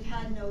 and we've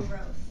had no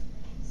growth.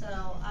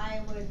 So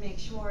I would make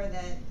sure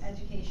that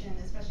education,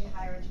 especially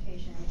higher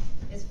education,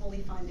 is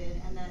fully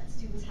funded and that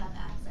students have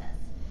access.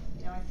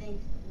 I think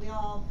we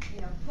all,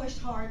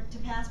 pushed hard to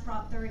pass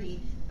Prop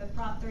 30, but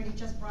Prop 30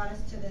 just brought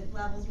us to the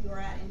levels we were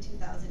at in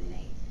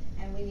 2008.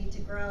 And we need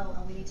to grow,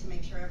 and we need to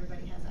make sure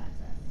everybody has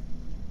access.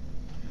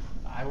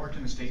 I worked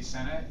in the state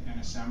senate and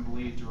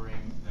assembly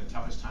during the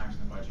toughest times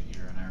in the budget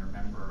year, and I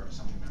remember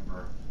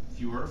Assemblymember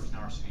Feuer,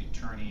 our city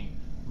attorney,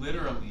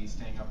 literally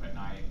staying up at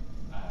night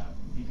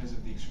because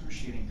of the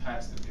excruciating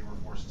cuts that they were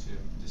forced to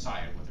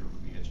decide, whether it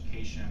would be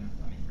education,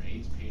 funding for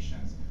AIDS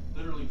patients,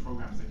 literally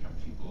programs that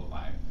kept people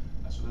alive.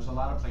 So there's a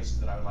lot of places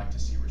that I would like to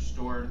see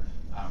restored.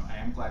 I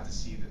am glad to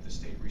see that the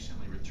state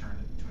recently returned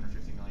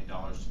 $250 million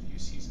to the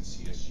UCs and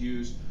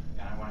CSUs,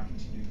 and I want to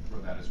continue to grow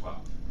that as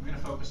well. I'm going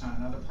to focus on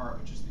another part,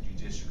 which is the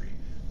judiciary.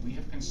 We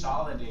have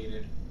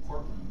consolidated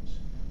courtrooms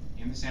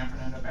in the San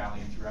Fernando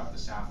Valley and throughout the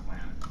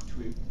Southland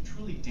to a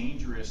truly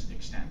dangerous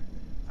extent.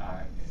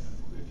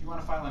 If you want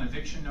to file an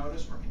eviction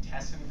notice or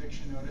contest an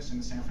eviction notice in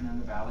the San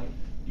Fernando Valley,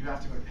 you have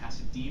to go to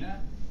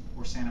Pasadena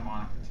or Santa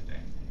Monica today.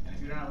 And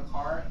if you don't have a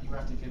car, you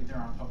have to get there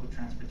on public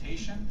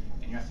transportation,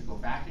 and you have to go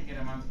back again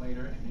a month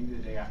later, and maybe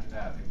the day after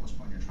that, they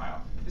postpone your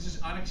trial. This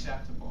is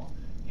unacceptable,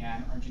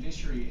 and our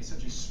judiciary is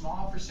such a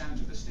small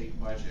percentage of the state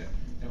budget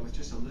that with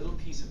just a little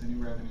piece of the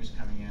new revenues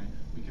coming in,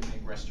 we can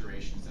make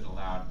restorations that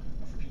allow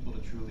for people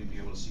to truly be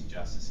able to seek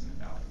justice in the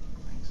valley.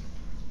 Thanks.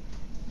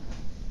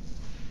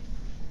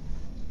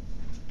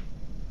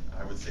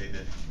 I would say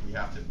that we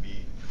have to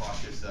be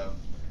cautious of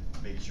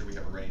making sure we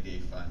have a rainy day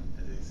fund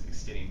that is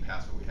extending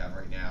past what we have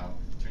right now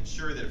to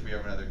ensure that if we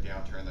have another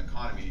downturn in the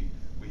economy,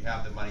 we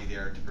have the money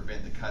there to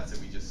prevent the cuts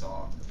that we just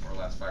saw over the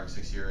last 5 or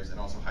 6 years, and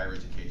also higher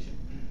education.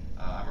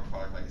 I'm a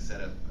product, like I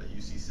said, of a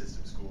UC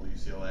system school,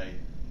 UCLA,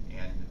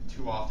 and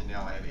too often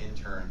now I have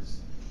interns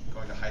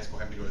going to high school,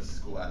 having to go to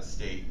school out of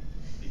state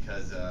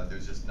because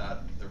there's just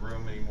not the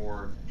room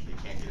anymore. They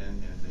can't get in,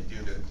 and if they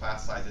do, the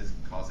class sizes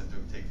cause them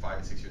to take 5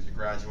 and 6 years to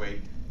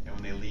graduate, and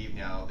when they leave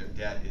now, their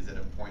debt is at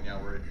a point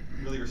now where it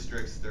really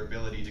restricts their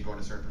ability to go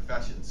into certain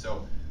professions.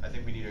 So I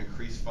think we need to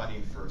increase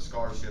funding for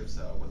scholarships.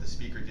 What the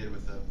speaker did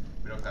with the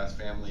middle class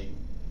family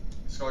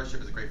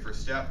scholarship is a great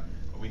first step,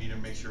 but we need to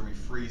make sure we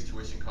freeze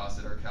tuition costs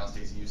at our Cal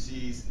States and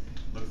UCs,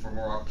 look for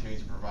more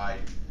opportunities to provide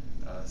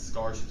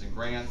scholarships and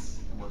grants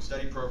and work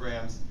study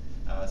programs.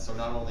 So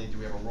not only do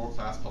we have a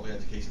world-class public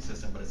education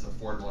system, but it's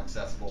affordable and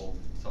accessible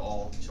to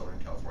all children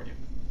in California.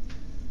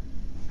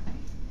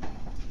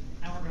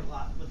 I work a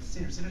lot with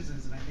senior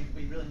citizens, and I think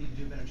we really need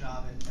to do a better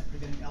job at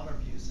preventing elder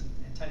abuse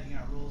and tightening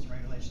our rules and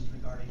regulations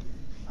regarding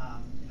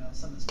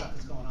some of the stuff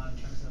that's going on in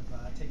terms of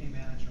taking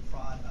advantage or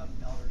fraud of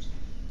elders.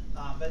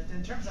 But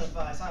in terms of,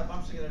 I saw a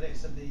bump sticker the other day,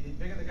 so the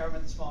bigger the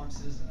government, the smaller the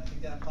citizen. I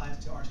think that applies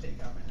to our state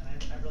government.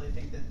 And I really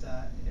think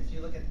that if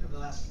you look at over the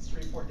last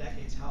 3-4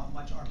 decades, how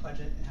much our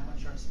budget and how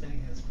much our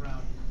spending has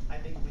grown, I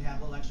think if we have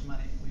a little extra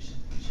money, we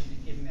should be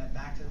giving that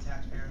back to the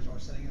taxpayers or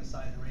setting it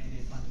aside in the rainy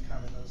day fund to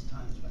cover those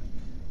times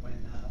when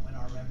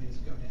our revenues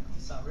go down.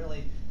 So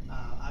really,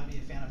 I'd be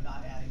a fan of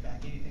not adding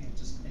back anything, and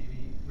just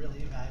maybe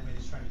really evaluate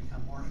to try to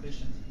become more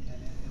efficient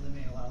and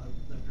eliminate a lot of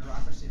the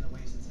bureaucracy and the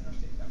waste that's in our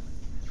state government.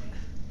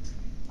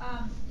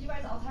 You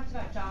guys all talked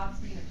about jobs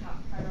being a top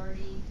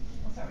priority.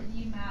 We'll start with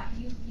you, Matt.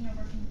 You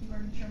work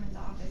in Sherman's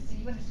office, so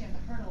you understand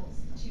the hurdles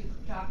to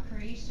job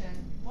creation.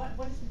 What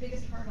is the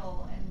biggest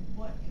hurdle, and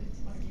what is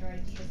one of your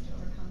ideas to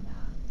overcome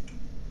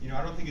that?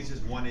 I don't think it's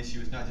just one issue.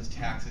 It's not just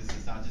taxes.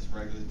 It's not just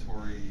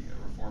regulatory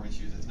reform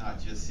issues. It's not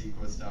just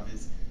CEQA stuff.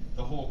 It's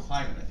the whole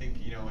climate. I think,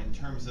 in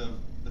terms of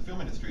the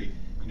film industry,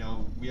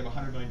 we have a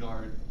 $100 million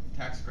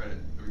tax credit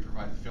that we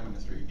provide to the film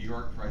industry. New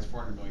York provides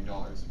 $400 million.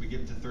 We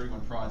give it to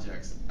 31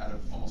 projects out of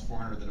almost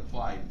 400 that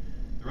applied.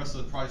 The rest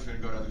of the projects are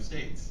going to go to other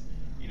states.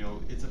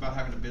 It's about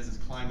having a business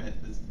climate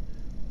that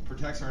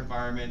protects our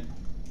environment,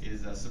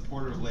 is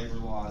supportive of labor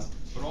laws,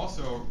 but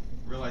also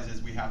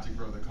realizes we have to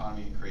grow the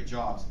economy and create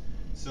jobs.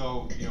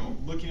 So,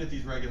 looking at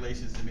these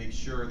regulations to make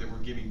sure that we're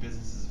giving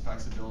businesses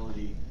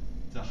flexibility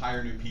to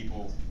hire new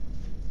people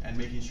and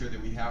making sure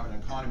that we have an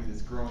economy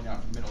that's growing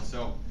out from the middle.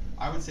 So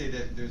I would say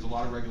that there's a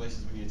lot of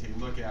regulations we need to take a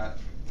look at.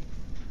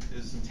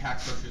 There's some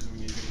tax structures we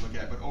need to take a look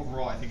at, but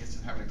overall I think it's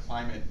just having a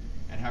climate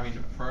and having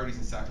priorities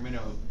in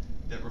Sacramento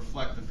that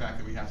reflect the fact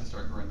that we have to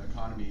start growing the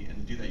economy, and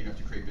to do that you have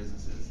to create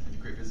businesses. And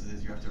to create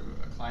businesses you have to have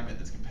a climate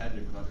that's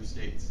competitive with other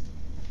states.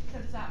 So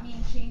does that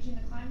mean changing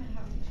the climate?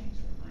 How would you change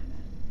the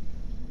climate?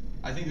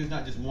 I think there's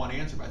not just one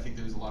answer, but I think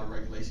there's a lot of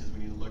regulations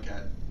we need to look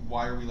at.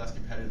 Why are we less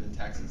competitive in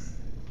Texas?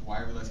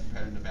 Why are we less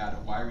competitive in Nevada?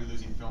 Why are we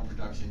losing film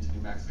production to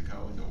New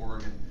Mexico and to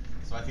Oregon?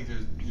 So I think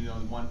there's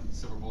one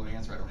silver bullet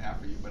answer I don't have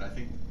for you, but I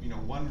think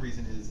one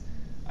reason is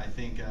I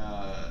think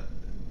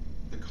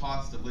the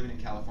cost of living in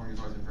California has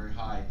always been very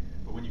high,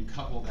 but when you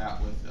couple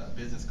that with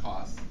business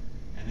costs,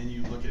 and then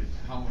you look at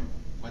how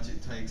much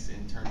it takes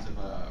in terms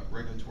of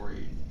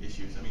regulatory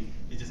issues, I mean,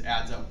 it just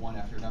adds up one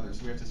after another.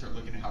 So we have to start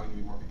looking at how we can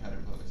be more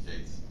competitive with other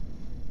states.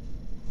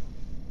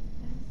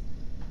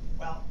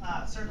 Well,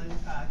 certainly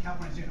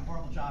California's doing a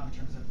horrible job in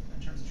terms of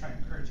trying to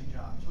encouraging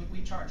jobs.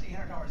 We charge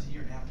 $800 a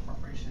year to have a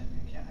corporation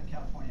in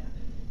California.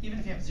 Even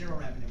if you have zero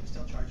revenue, we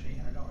still charge you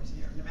 $800 a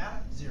year.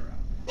 Nevada, zero.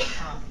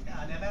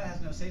 Nevada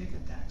has no state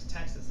income tax.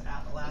 Texas,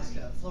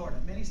 Alaska, Florida,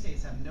 many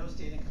states have no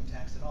state income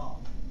tax at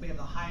all. We have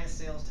the highest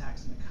sales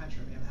tax in the country.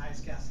 We have the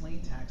highest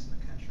gasoline tax in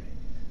the country.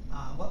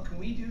 What can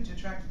we do to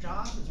attract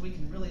jobs is we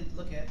can really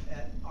look at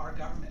our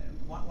government.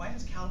 Why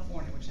does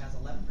California, which has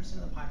 11%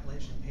 of the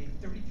population, pay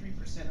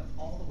 33% of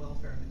all the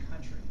welfare in the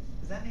country?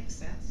 Does that make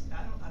sense?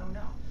 I don't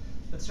know.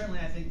 But certainly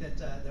I think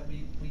that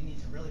we need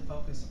to really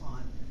focus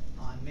on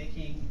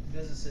making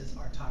businesses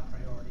our top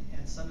priority.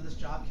 And some of this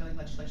job killing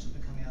legislation that's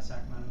been coming out of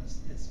Sacramento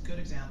is good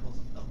examples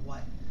of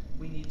what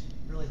we need to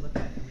really look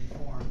at and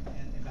reform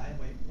and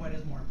evaluate what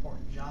is more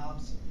important,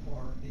 jobs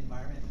or the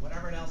environment,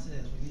 whatever else it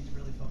is, we need to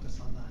really focus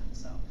on that.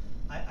 So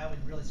I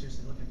would really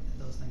seriously look at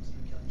those things that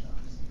are killing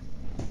jobs.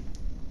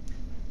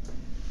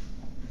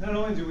 Not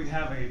only do we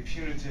have a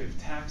punitive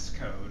tax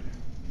code,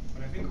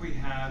 but I think we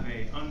have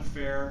an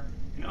unfair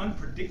and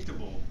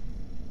unpredictable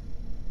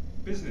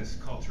business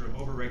culture of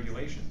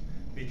overregulation.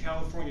 The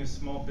California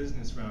Small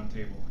Business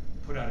Roundtable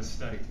put out a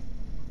study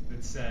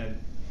that said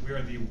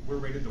we're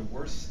rated the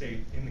worst state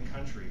in the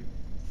country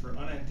for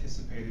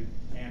unanticipated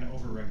and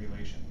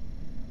overregulation.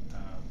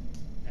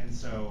 And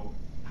so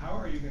how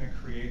are you going to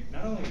create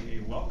not only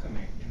a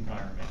welcoming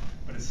environment,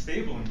 but a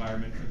stable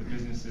environment for the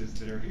businesses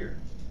that are here?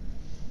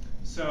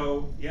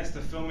 So yes,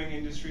 the filming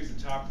industry is a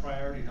top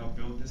priority to help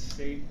build this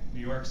state.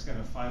 New York's got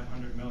a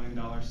 $500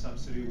 million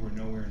subsidy. We're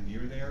nowhere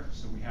near there.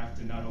 So we have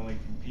to not only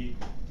compete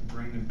to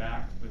bring them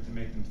back, but to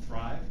make them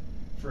thrive.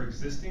 For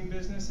existing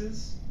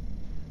businesses,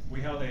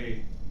 we held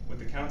with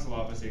the council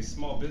office, a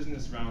small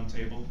business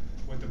roundtable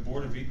with the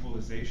Board of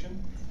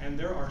Equalization. And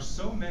there are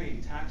so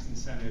many tax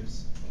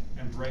incentives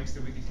and breaks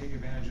that we can take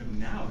advantage of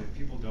now that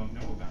people don't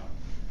know about.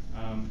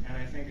 And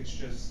I think it's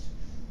just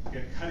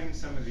cutting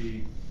some of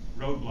the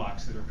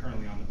roadblocks that are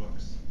currently on the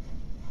books.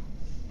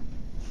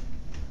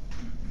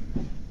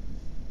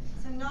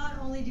 So not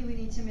only do we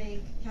need to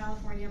make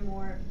California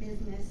more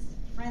business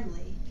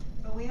friendly,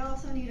 but we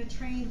also need a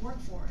trained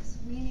workforce.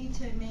 We need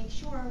to make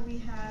sure we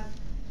have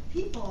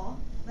people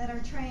that are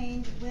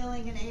trained,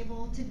 willing, and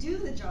able to do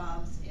the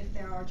jobs if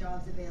there are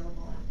jobs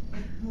available,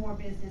 if more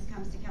business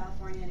comes to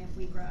California and if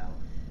we grow.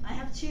 I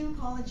have 2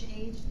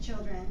 college-age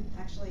children.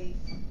 Actually,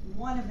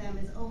 one of them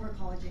is over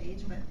college age,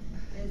 but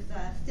is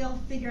still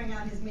figuring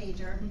out his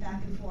major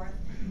back and forth.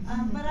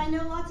 But I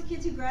know lots of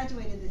kids who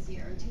graduated this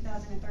year in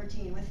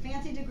 2013 with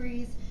fancy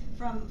degrees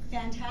from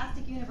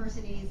fantastic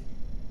universities,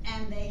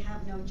 and they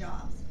have no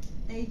jobs.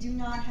 They do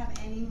not have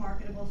any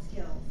marketable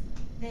skills.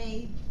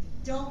 They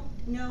don't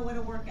know what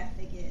a work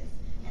ethic is.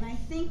 And I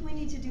think we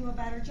need to do a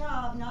better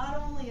job not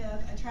only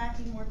of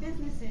attracting more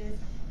businesses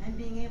and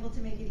being able to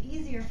make it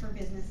easier for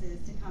businesses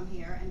to come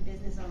here and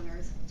business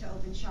owners to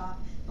open shop,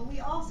 but we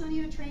also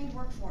need a trained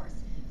workforce.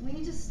 We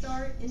need to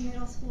start in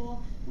middle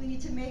school. We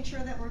need to make sure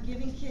that we're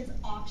giving kids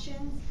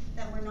options,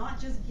 that we're not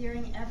just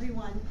gearing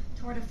everyone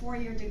toward a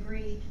 4-year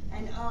degree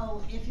and,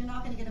 oh, if you're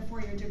not gonna get a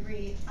 4-year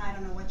degree, I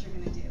don't know what you're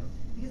gonna do.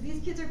 Because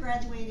these kids are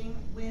graduating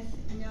with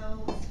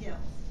no skills.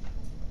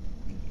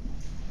 Thank you.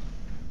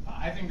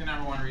 I think the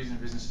 #1 reason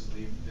businesses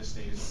leave this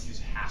state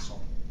is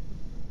hassle.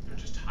 They're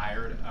just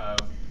tired of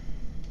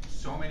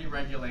so many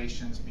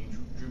regulations being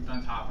drooped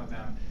on top of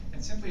them,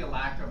 and simply a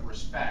lack of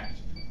respect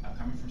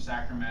coming from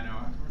Sacramento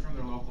and coming from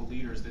their local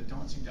leaders that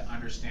don't seem to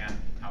understand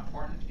how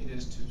important it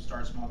is to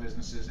start small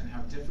businesses and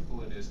how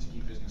difficult it is to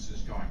keep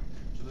businesses going.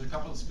 So there's a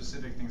couple of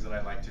specific things that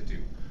I'd like to do.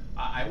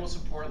 I will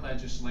support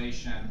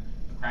legislation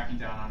cracking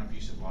down on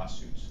abusive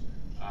lawsuits.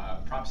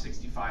 Prop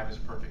 65 is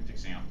a perfect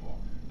example.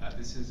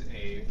 This is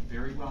a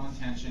very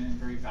well-intentioned and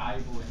very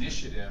valuable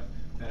initiative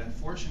that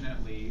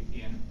unfortunately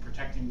in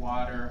protecting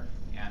water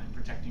and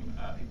protecting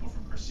people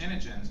from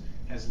carcinogens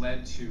has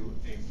led to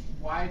a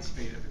wide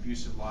spate of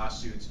abusive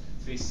lawsuits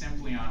based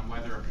simply on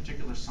whether a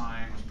particular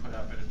sign was put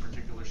up at a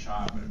particular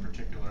shop at a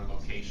particular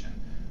location.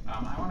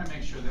 I want to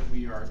make sure that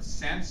we are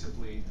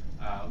sensibly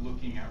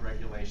looking at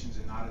regulations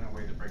and not in a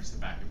way that breaks the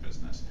back of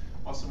business.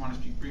 Also want to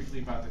speak briefly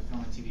about the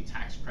film and TV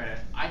tax credit.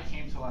 I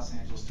came to Los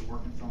Angeles to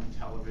work in film and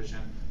television.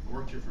 I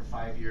worked here for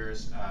 5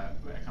 years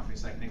at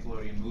companies like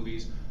Nickelodeon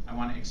Movies. I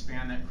want to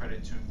expand that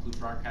credit to include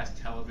broadcast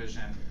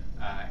television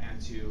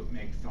and to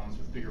make films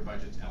with bigger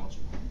budgets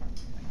eligible.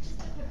 Just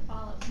a quick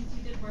follow-up, since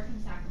you did work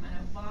in Sacramento,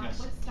 Yes.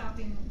 what's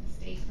stopping the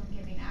state from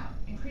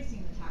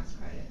increasing the tax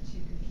credit to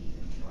compete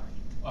in New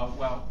York?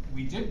 Well,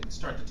 we did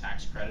start the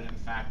tax credit. In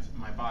fact,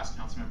 my boss,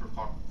 Councilmember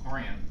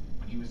Corian,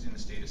 when he was in the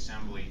state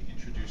assembly,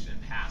 introduced and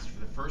passed for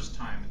the first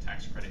time the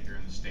tax credit here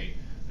in the state.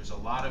 There's a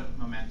lot of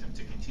momentum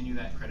to continue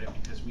that credit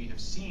because we have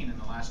seen in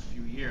the last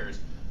few years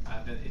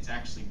that it's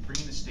actually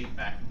bringing the state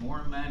back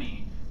more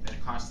money than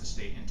it costs the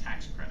state in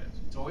tax credits.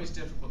 It's always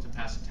difficult to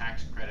pass a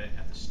tax credit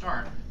at the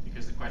start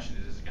because the question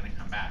is it going to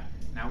come back?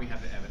 Now we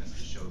have the evidence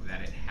to show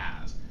that it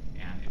has.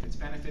 And if it's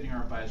benefiting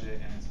our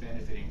budget and it's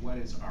benefiting what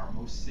is our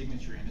most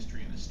signature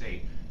industry in the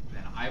state,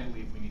 then I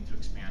believe we need to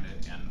expand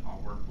it, and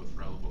I'll work with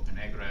Raul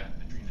Bocanegra,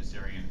 Adrina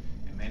Zarian,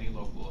 and many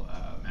local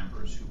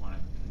members who want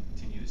to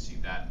continue to see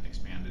that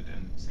expanded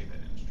and save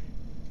that industry.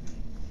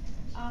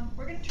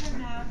 We're going to turn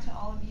now to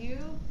all of you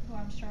who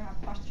I'm sure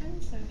have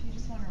questions, so if you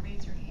just want to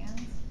raise your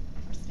hands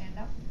or stand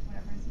up,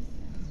 whatever is easiest.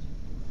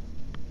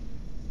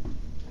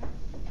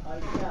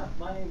 Yeah,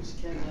 my name is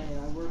Ken May,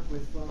 and I work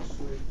with folks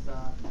with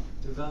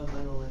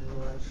developmental and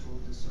intellectual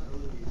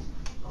disabilities.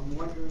 I'm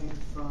wondering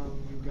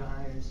from you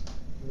guys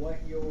what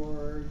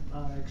your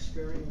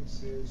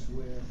experience is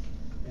with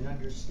and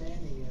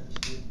understanding is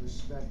with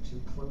respect to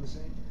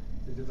closing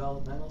the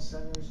developmental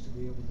centers to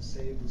be able to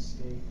save the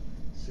state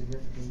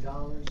significant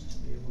dollars, to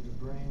be able to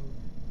bring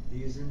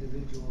these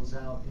individuals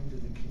out into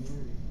the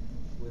community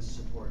with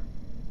support.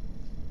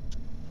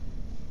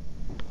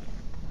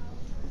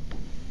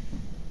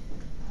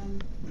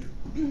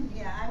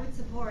 Yeah, I would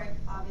support,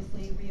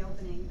 obviously,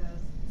 reopening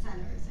those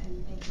centers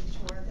and making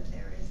sure that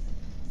there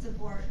is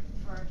support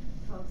for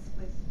folks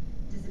with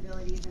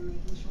disabilities and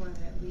making sure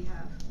that you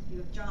have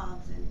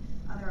jobs and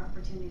other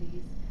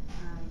opportunities.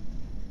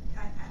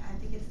 I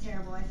think it's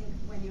terrible. I think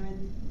when you're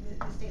in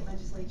the state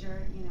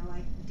legislature, you know,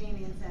 like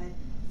Damian said,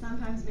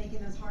 sometimes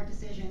making those hard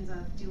decisions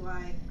of, do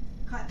I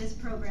cut this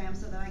program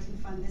so that I can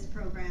fund this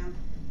program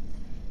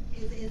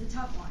is a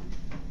tough one.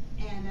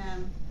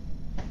 And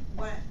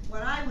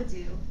what I would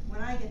do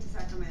when I get to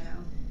Sacramento,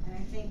 and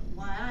I think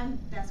why I'm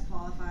best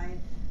qualified,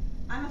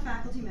 I'm a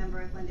faculty member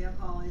at Glendale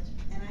College,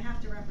 and I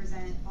have to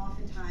represent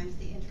oftentimes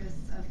the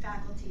interests of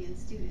faculty and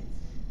students.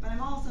 But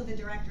I'm also the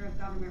director of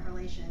government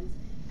relations,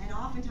 and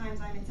oftentimes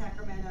I'm in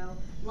Sacramento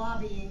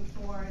lobbying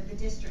for the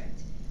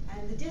district.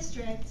 And the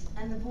district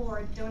and the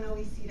board don't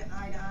always see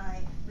eye to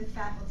eye with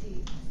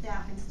faculty,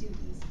 staff, and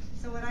students.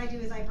 So what I do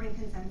is I bring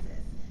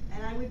consensus,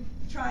 and I would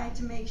try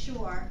to make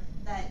sure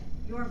that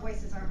your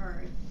voices are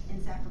heard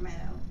in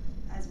Sacramento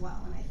as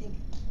well. And I think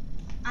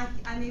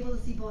I'm able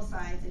to see both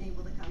sides and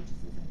able to come to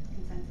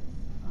consensus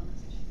on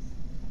those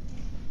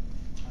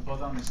issues.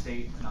 Both on the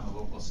state and on the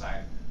local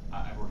side,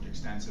 I've worked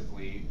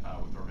extensively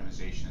with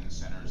organizations,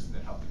 centers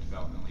that help the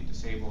developmentally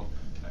disabled,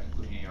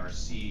 including ARC,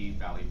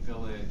 Valley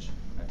Village,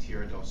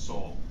 Tierra del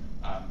Sol.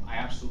 I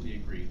absolutely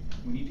agree.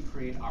 We need to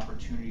create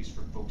opportunities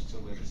for folks to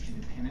live as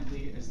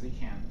independently as they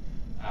can.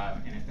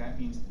 And if that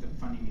means the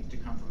funding needs to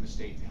come from the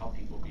state to help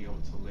people be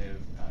able to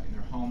live in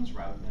their homes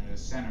rather than at a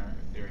center,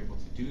 if they're able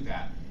to do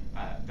that,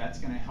 that's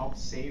going to help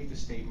save the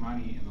state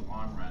money in the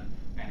long run,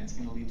 and it's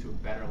going to lead to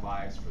better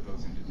lives for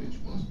those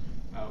individuals.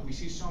 We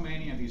see so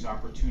many of these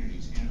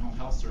opportunities. In-home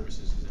health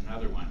services is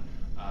another one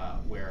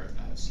where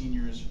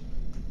seniors,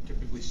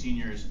 typically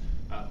seniors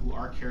who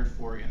are cared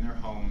for in their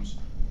homes,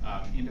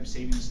 end up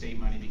saving the state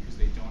money because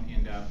they don't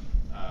end up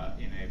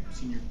in a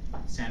senior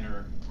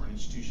center or an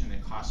institution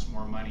that costs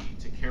more money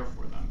to care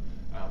for them.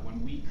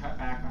 When we cut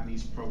back on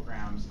these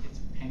programs, it's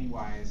penny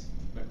wise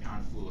but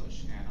pound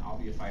foolish, and I'll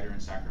be a fighter in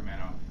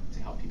Sacramento to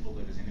help people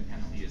live as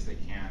independently as they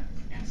can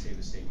and save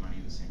the state money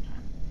at the same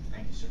time.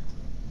 Thank you, sir.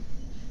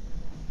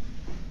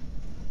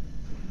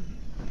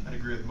 I'd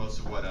agree with most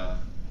of what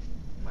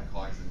my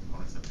colleagues and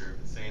opponents up here have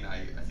been saying.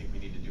 I think we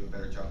need to do a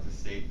better job as a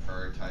state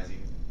prioritizing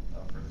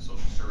for the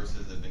social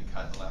services that have been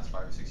cut in the last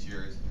 5 or 6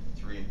 years,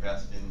 to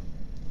reinvest in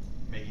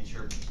making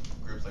sure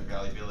groups like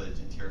Valley Village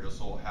and Tierra del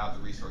Sol have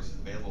the resources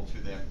available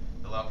to them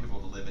that allow people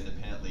to live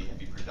independently and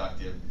be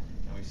productive.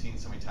 And we've seen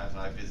so many times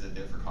when I visited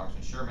there for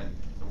Congressman Sherman,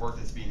 the work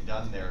that's being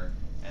done there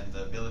and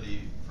the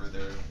ability for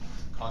their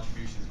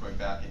contributions going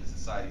back into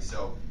society.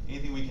 So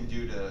anything we can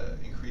do to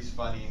increase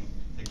funding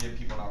to give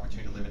people an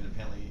opportunity to live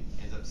independently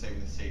ends up saving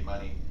the state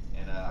money,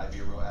 and I'd be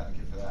a real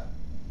advocate for that.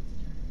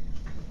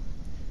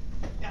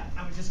 Yeah,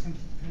 I would just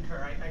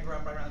concur. I grew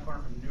up right around the corner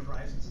from New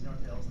Horizons and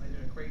North Hills, and they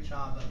do a great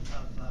job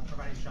of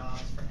providing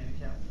jobs for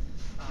handicapped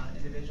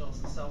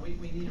individuals. And so we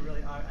need to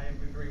really, I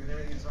agree with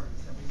everything that's already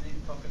said. We need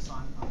to focus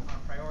on our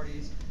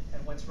priorities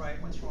and what's right,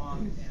 what's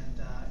wrong,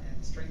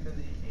 and strengthen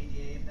the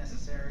ADA if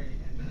necessary,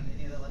 and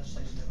any other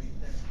legislation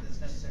that's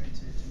necessary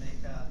to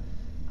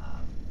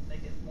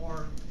make it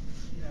more,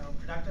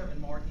 productive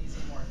and more easy,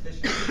 more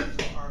efficient in terms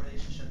of our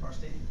relationship, our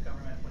state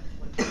government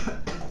with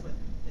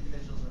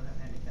individuals who have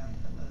handicap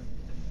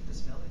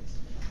disabilities.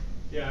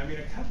 Yeah, I mean,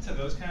 a cut to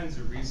those kinds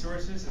of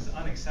resources is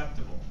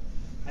unacceptable.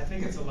 I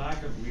think it's a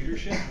lack of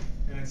leadership,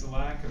 and it's a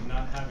lack of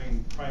not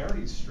having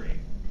priorities straight.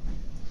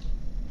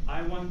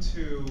 I want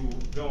to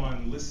go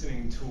on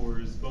listening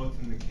tours both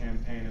in the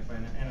campaign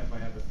and if I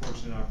have the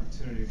fortunate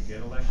opportunity to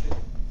get elected,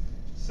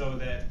 so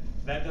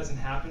that doesn't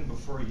happen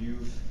before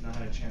you've not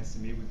had a chance to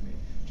meet with me.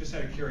 Just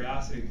out of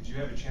curiosity, did you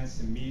have a chance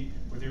to meet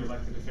with your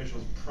elected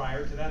officials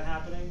prior to that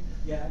happening?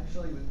 Yeah,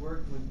 actually we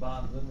worked with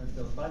Bob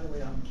Blumenfield. By the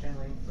way, I'm Ken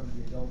Lane from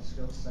the Adult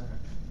Skills Center.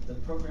 The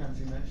programs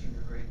you mentioned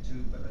are great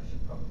too, but I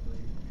should probably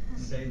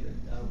say that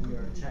we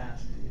are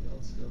tasked at the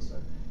Adult Skills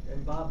Center.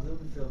 And Bob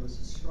Blumenfield is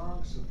a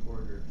strong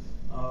supporter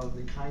of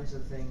the kinds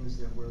of things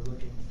that we're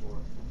looking for.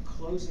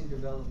 Closing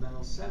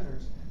developmental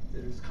centers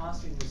that is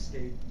costing the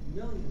state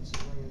millions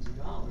and millions of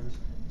dollars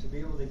to be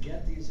able to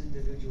get these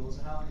individuals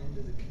out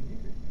into the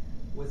community,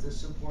 with the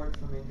support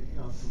from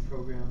from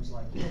programs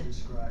like you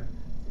described,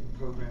 and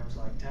programs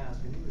like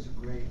TASK, and he was a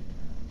great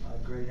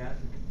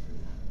advocate for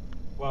that.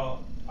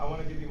 Well, I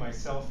want to give you my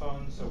cell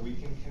phone so we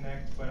can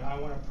connect, but I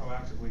want to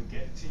proactively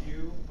get to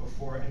you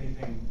before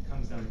anything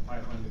comes down the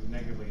pipeline that would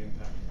negatively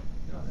impact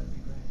you. No, that'd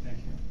be great. Thank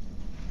you.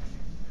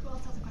 Who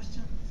else has a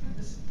question?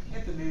 This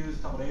hit the news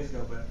a couple days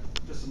ago, but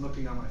just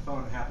looking on my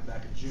phone, it happened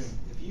back in June.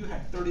 If you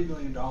had $30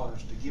 million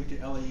to give to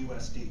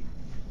LAUSD,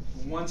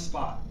 one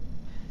spot,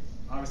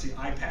 obviously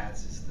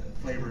iPads is the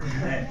flavor of the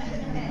day,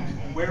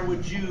 where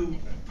would you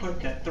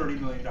put that $30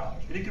 million?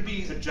 And it could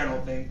be a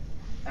general thing,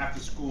 after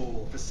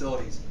school,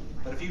 facilities,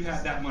 but if you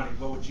had that money,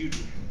 what would you do?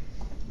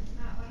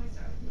 Why don't we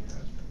start with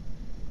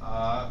you?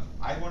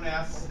 I want to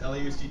ask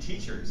LAUSD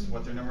teachers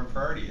what their number one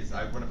priority is.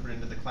 I want to put it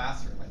into the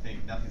classroom. I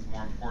think nothing's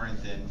more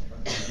important than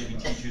giving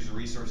teachers the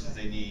resources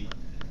they need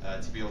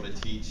to be able to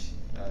teach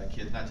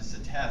kids not just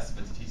a test,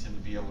 but to teach them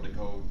to be able to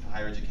go to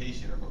higher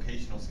education or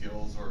vocational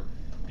skills or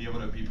be able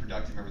to be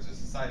productive members of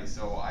society.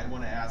 So I'd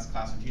want to ask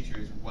classroom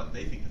teachers what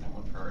they think the number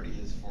one priority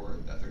is for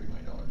that $30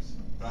 million.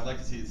 But I'd like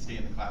to see it stay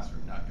in the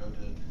classroom, not go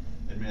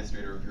to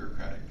administrator or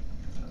bureaucratic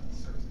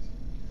services.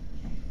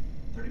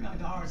 $30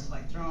 million is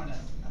like throwing a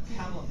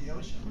pebble in the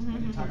ocean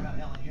when you talk about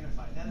LA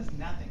Unified. That is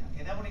nothing.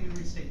 Okay, that wouldn't even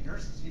reach state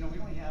nurses. We don't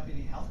have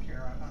any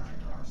healthcare on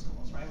our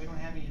schools, right? We don't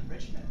have any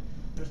enrichment.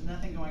 There's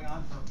nothing going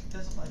on for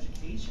physical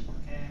education.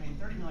 Okay, I mean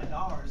 $30 million.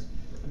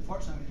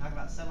 Unfortunately, when you talk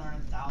about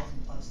 700,000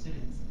 plus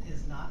students,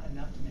 is not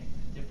enough to make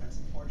a difference.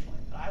 Unfortunately,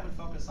 but I would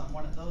focus on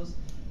one of those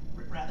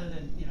rather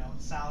than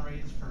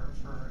salaries for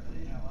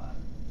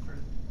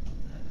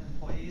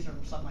employees or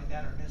something like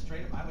that, or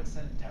administrative. I would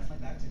send it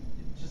definitely back to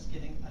just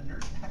getting a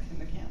nurse back in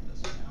the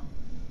campus.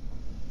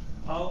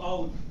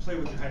 I'll play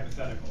with your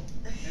hypothetical,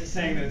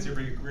 saying that it's a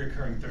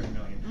recurring $30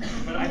 million.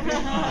 But I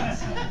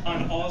think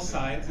on all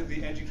sides of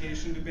the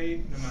education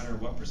debate, no matter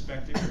what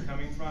perspective you're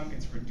coming from,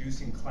 it's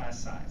reducing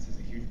class size is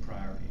a huge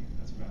priority.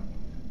 That's what I want to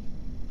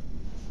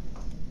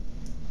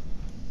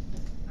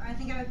do. I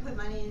think I would put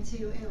money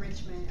into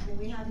enrichment. I mean,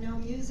 we have no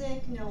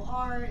music, no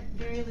art,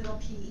 very little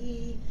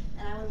PE,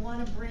 and I would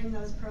want to bring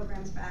those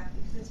programs back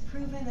because it's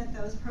proven that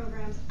those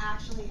programs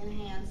actually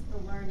enhance the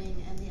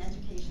learning and the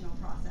educational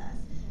process.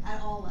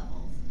 at all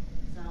levels.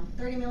 So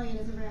 30 million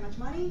isn't very much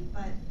money,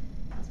 but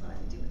that's what I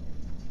would do with it.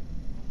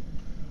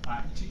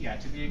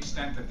 To the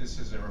extent that this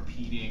is a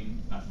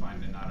repeating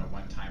fund and not a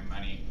one-time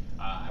money,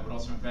 I would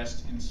also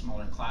invest in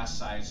smaller class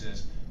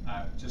sizes.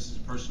 Just as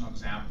a personal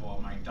example,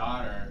 my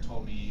daughter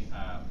told me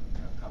a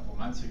couple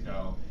months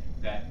ago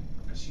that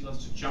she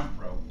loves to jump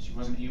rope. She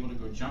wasn't able to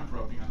go jump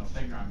roping on the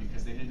playground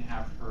because they didn't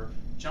have her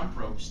jump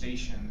rope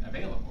station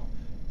available.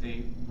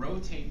 They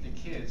rotate the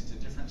kids to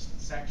different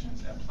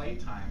sections at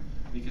playtime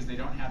because they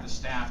don't have the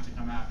staff to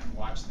come out and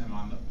watch them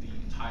on the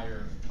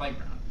entire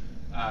playground.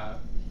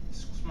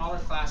 Smaller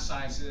class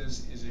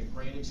sizes is a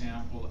great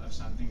example of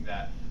something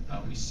that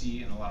we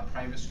see in a lot of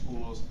private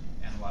schools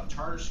and a lot of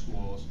charter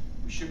schools.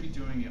 We should be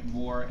doing it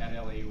more at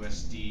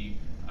LAUSD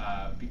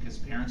because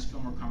parents feel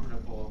more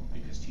comfortable,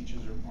 because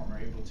teachers are more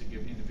able to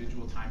give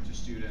individual time to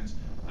students,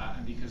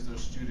 and because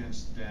those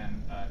students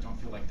then don't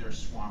feel like they're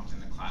swamped in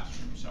the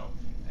classroom. So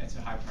it's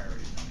a high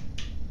priority for me.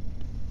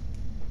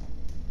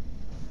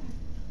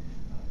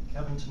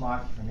 Kevin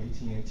Tamaki from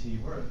AT&T.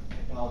 We're a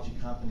technology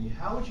company.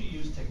 How would you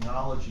use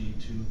technology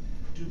to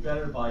do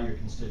better by your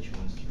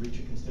constituents, to reach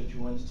your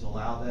constituents, to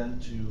allow them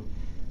to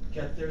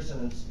get their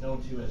sentence known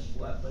to you as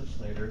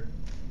legislator?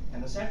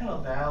 And the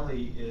Sacramento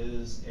Valley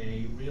is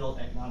a real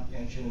economic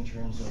engine in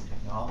terms of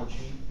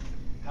technology.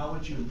 How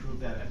would you improve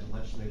that as a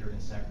legislator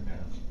in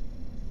Sacramento?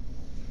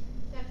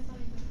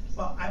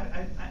 Well,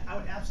 I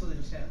would absolutely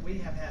understand. We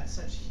have had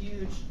such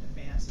huge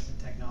advances in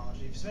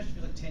technology, especially if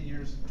you look 10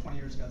 years, 20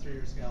 years ago, 3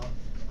 years ago.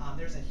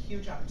 There's a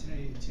huge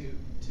opportunity to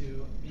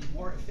be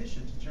more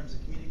efficient in terms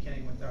of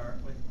communicating with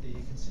the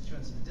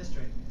constituents in the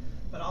district,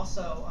 but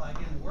also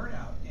getting the word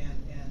out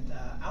and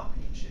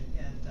outreach.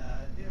 And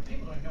you know,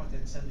 people don't even know what the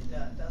Assembly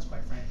does,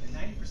 quite frankly.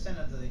 90%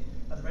 of the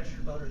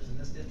registered voters in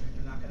this district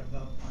are not going to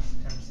vote on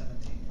September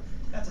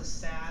 17th. That's a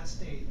sad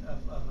state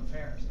of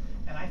affairs.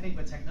 And I think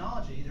with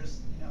technology,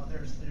 there's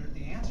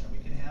the answer. We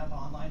can have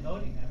online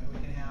voting. I mean, we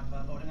can have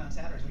voting on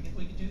Saturdays. We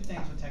can do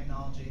things with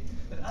technology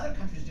that other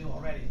countries do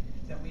already,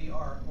 that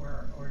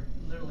we're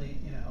literally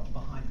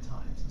behind the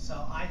times. And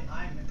so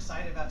I'm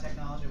excited about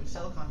technology.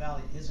 Silicon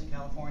Valley is in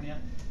California,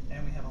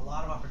 and we have a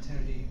lot of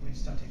opportunity. We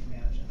just don't take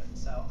advantage of it.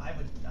 So I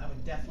would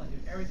definitely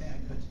do everything I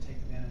could to take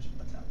advantage of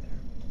what's out there.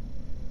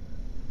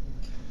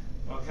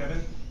 Well,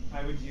 Kevin,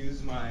 I would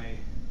use my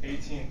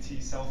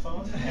AT&T cell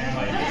phone and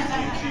my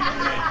AT&T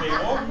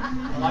cable.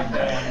 I like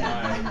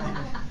that.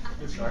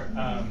 Good start.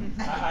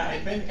 I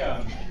think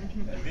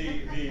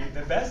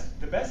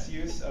the best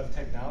use of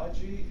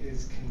technology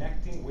is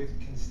connecting with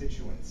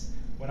constituents.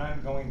 When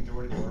I'm going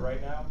door to door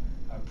right now,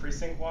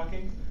 precinct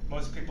walking,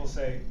 most people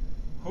say,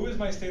 "Who is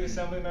my state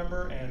assembly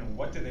member and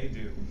what do they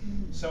do?"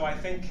 So I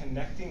think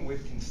connecting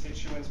with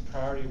constituents,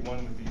 priority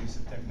one with the use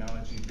of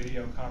technology,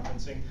 video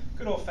conferencing,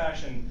 good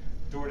old-fashioned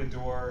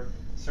door-to-door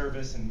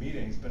service and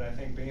meetings, but I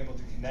think being able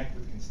to connect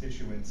with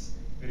constituents,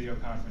 video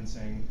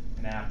conferencing,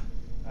 an app,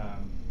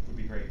 would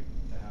be great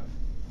to have.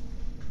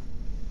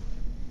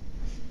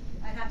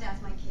 I'd have to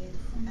ask my kids,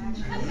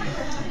 actually.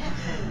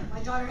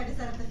 My daughter had to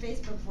set up the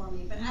Facebook for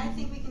me, but I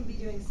think we can be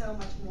doing so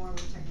much more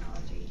with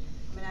technology.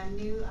 I mean,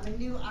 I'm a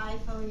new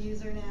iPhone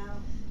user now.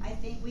 I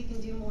think we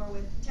can do more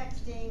with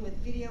texting, with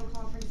video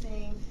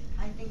conferencing.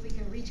 I think we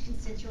can reach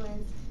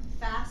constituents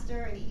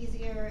faster and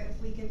easier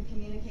if we can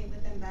communicate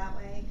with them that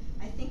way.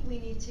 I think we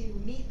need to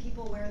meet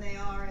people where they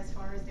are as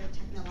far as their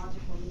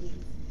technological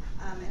needs.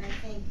 And I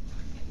think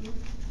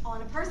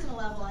on a personal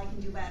level I can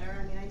do better.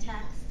 I mean, I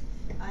text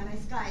and I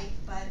Skype,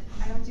 but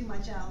I don't do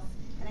much else.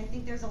 And I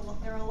think there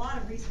are a lot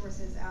of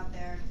resources out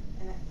there,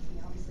 and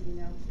obviously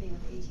being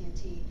with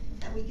AT&T,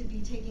 that we could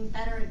be taking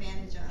better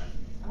advantage of.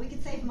 And we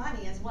could save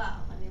money as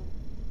well. I mean,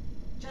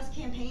 just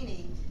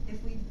campaigning,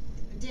 if we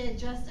did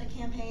just a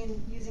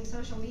campaign using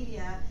social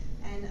media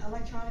and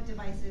electronic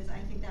devices, I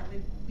think that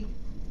we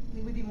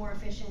would be more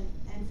efficient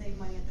and save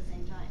money at the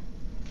same time.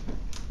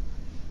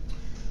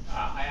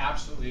 I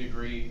absolutely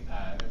agree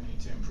that we need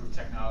to improve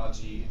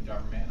technology in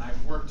government, and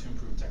I've worked to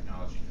improve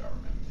technology in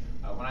government.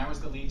 When I was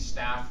the lead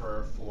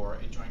staffer for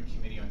a joint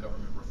committee on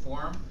government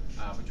reform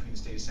between the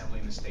State Assembly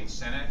and the State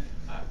Senate,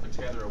 put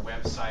together a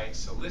website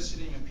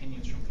soliciting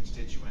opinions from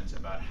constituents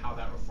about how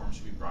that reform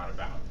should be brought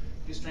about.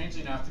 Because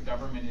strangely enough, the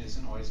government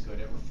isn't always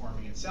good at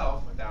reforming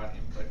itself without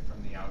input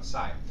from the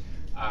outside.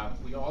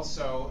 We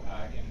also,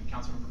 in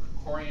Councilmember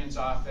Krikorian's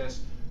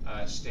office,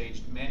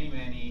 staged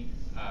many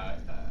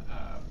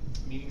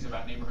meetings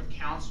about neighborhood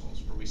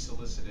councils where we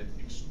solicited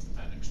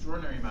an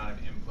extraordinary amount of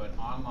input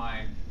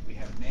online. We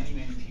had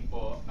many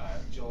people,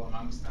 Jill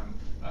amongst them,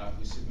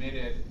 who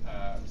submitted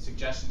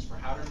suggestions for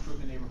how to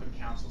improve the neighborhood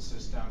council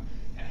system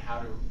and how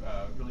to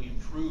really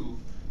improve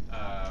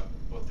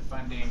both the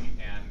funding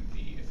and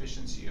the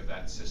efficiency of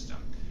that system.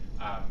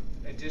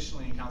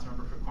 Additionally, in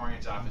Councilmember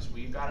Krikorian's office,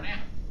 we've got an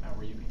app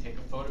where you can take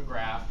a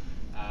photograph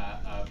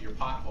of your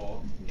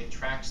pothole. It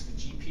tracks the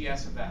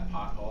GPS of that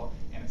pothole,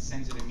 and it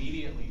sends it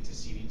immediately to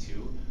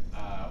CD2,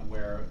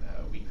 where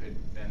we could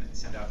then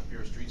send out the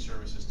Bureau of Street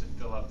Services to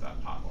fill up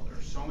that pothole. There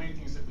are so many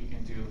things that we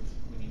can do.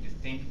 We need to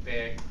think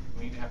big.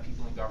 We need to have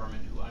people in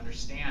government who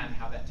understand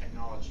how that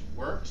technology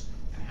works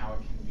and how it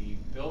can be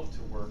built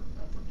to work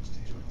for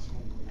constituents.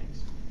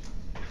 Thanks.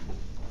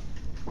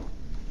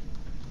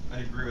 I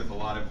agree with a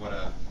lot of what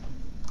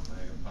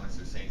my opponents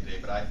are saying today,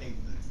 but I think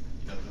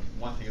that, the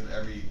one thing is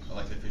every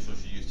elected official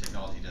should use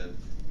technology to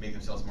make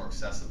themselves more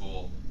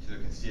accessible to their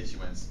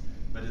constituents.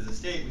 But as a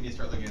state, we need to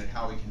start looking at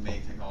how we can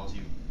make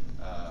technology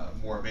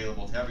more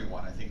available to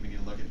everyone. I think we need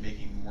to look at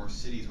making more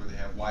cities where they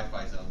have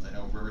Wi-Fi zones. I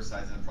know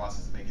Riverside's in the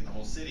process of making the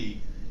whole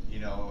city,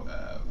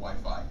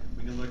 Wi-Fi.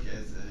 We need to look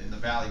in the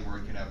valley where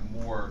we can have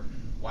more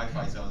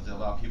Wi-Fi zones to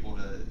allow people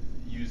to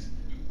use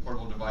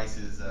portable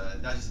devices,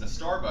 not just in a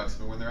Starbucks,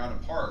 but when they're out in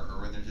a park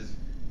or when they're just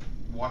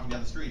walking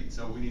down the street.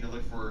 So we need to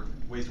look for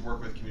ways to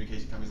work with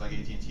communication companies like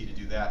AT&T to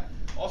do that.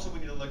 Also, we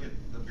need to look at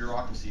the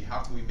bureaucracy. How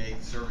can we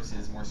make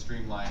services more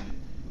streamlined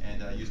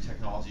and use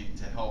technology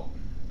to help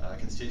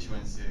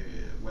constituents,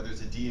 whether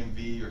it's a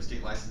DMV or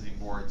state licensing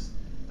boards,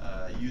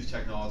 use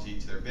technology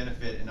to their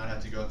benefit and not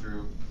have to go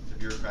through the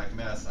bureaucratic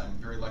mess. I'm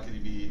very lucky to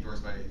be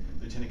endorsed by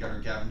Lieutenant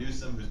Governor Gavin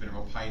Newsom, who's been a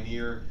real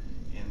pioneer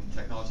in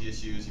technology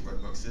issues. He wrote a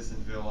book,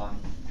 Citizenville, on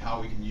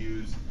how we can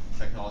use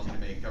technology to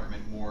make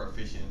government more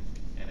efficient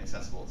and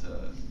accessible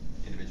to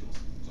individuals.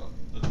 So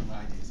those are my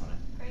ideas on it.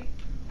 Great.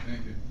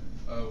 Thank you.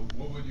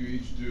 What would you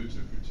each do to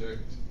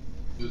protect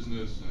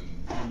business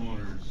and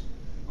homeowners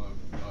of,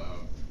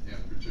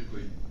 and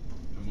particularly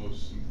the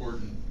most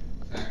important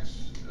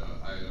tax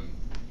item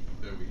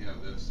that we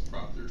have, that's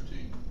Prop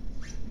 13?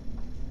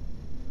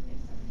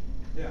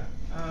 Yeah,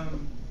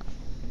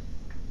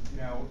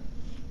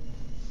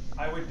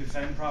 I would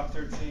defend Prop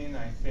 13.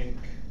 I think,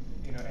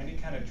 any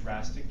kind of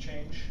drastic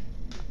change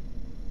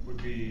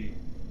would be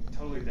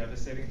totally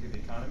devastating to the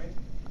economy.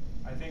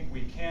 I think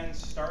we can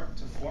start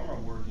to form a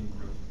working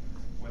group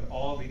with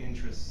all the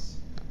interests,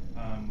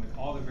 with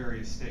all the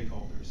various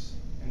stakeholders,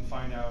 and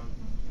find out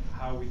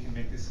how we can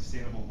make this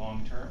sustainable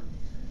long term.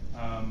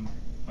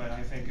 But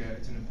I think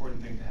it's an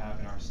important thing to have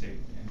in our state,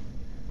 and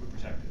we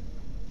protect it.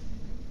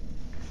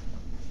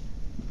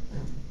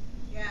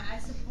 Yeah, I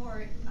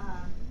support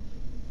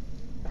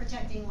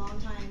protecting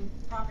longtime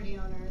property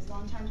owners,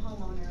 longtime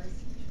homeowners,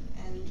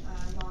 and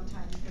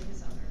longtime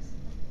business owners.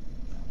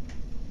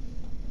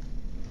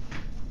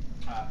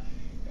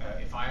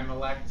 If I am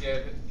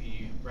elected,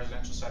 the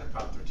residential side of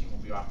Prop 13 will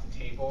be off the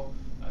table.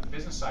 The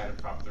business side of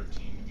Prop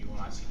 13, you will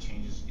not see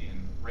changes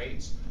in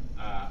rates.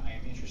 I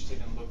am interested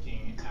in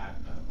looking at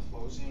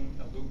closing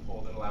a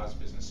loophole that allows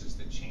businesses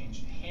that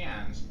change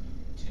hands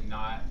to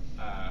not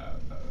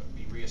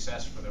be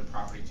reassessed for their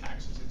property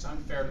taxes. It's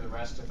unfair to the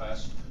rest of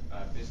us,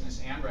 business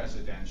and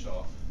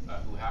residential,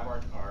 who have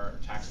our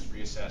taxes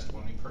reassessed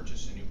when we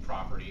purchase a new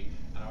property,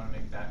 and I want to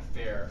make that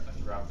fair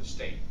throughout the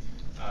state.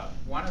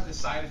 One of the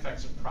side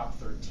effects of Prop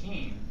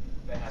 13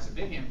 that has a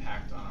big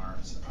impact on our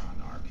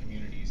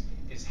communities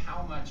is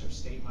how much of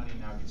state money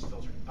now gets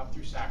filtered up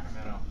through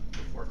Sacramento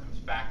before it comes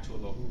back to a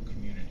local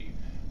community.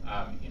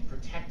 In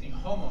protecting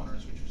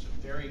homeowners, which was a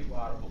very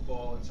laudable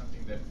goal and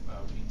something that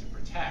we need to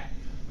protect,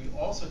 we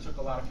also took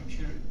a lot of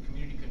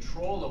community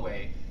control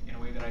away in a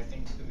way that I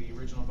think the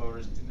original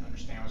voters didn't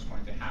understand was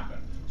going to happen.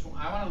 So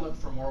I want to look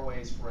for more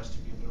ways for us to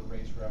be able to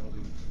raise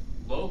revenue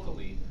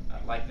locally,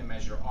 like the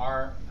Measure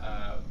R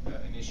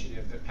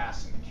initiative that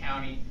passed in the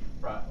county,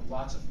 brought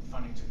lots of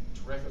funding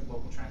to terrific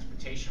local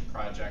transportation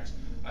projects,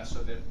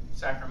 so that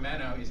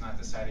Sacramento is not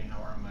deciding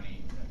how our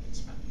money gets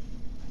spent.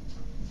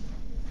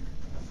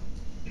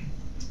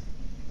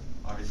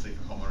 Obviously,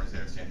 for homeowners, they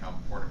understand how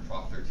important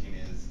Prop 13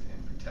 is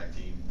in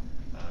protecting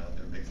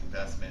their big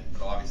investment,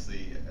 but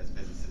obviously, as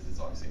businesses, it's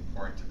obviously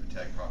important to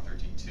protect Prop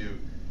 13 too,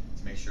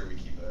 to make sure we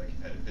keep a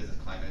competitive business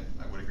climate.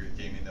 I would agree with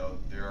Damian, though,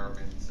 there have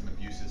been some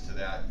abuses to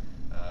that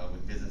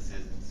with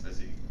businesses, and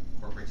especially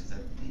corporations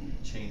that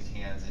changed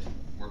hands and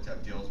worked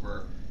out deals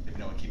where they've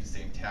been able to keep the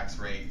same tax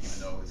rate, even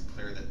though it's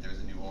clear that there's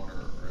a new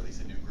owner or at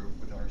least a new group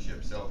with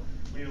ownership. So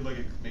we need to look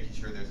at making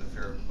sure there's a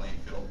fair playing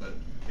field, but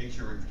making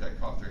sure we protect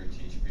Prop 13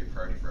 should be a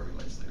priority for every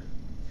legislator.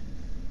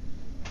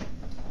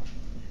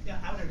 Yeah,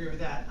 I would agree with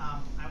that. I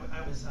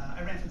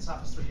ran for this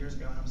office 3 years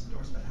ago, and I was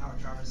endorsed by the Howard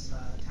Jarvis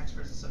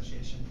Taxpayers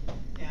Association,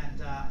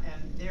 and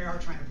they are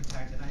trying to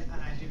protect it.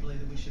 And I do believe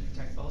that we should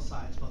protect both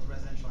sides, both the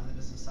residential and the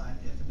business side.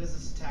 If the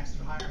business taxes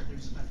are higher, they're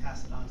just going to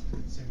pass it on to the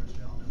consumers.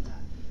 We all know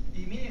that.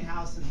 The median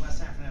house in West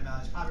San Fernando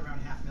Valley is probably around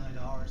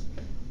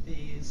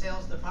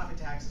 $500,000. The property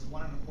tax is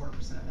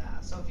 1.25% of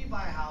that. So if you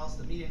buy a house,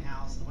 the median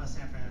house in West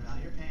San Fernando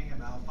Valley, you're paying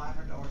about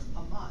 $500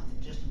 a month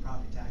just in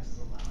property taxes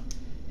alone.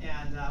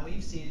 And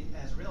we've seen,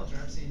 as a realtor,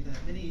 I've seen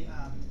that many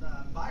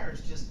buyers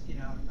just,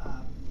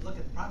 look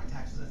at the property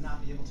taxes and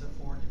not be able to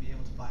afford to be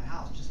able to buy a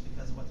house just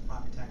because of what the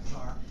property taxes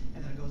are,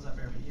 and then it goes up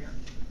every year.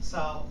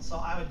 So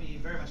I would be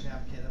very much an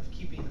advocate of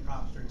keeping the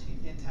Prop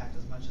 13 intact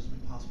as much as we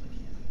possibly can.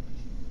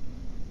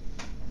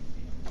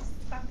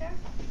 Back there?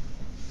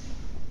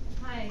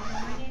 Hi,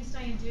 my name's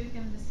Diane Duke.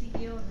 I'm the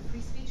CEO of the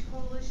Free Speech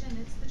Coalition.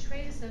 It's the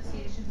trade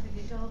association for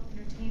the Adult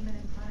Entertainment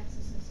and Products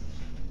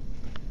Association.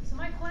 So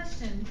my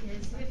question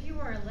is, if you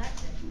are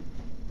elected,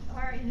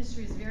 our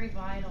industry is very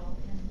vital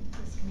in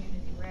this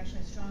community. We're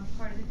actually a strong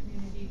part of the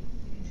community.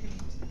 We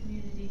contribute to the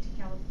community, to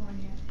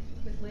California,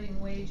 with living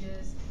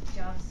wages,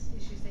 jobs,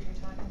 issues that you're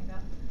talking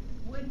about.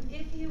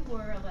 If you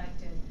were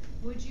elected,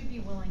 would you be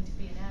willing to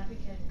be an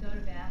advocate and go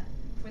to bat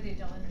for the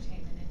adult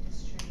entertainment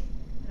industry?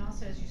 And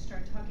also, as you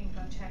start talking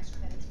about tax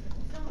credits for the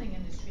filming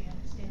industry,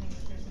 understanding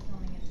that there's a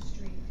filming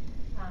industry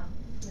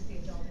with the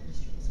adult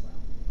industry as well.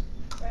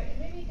 Right, and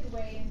maybe you could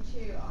weigh in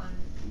too on,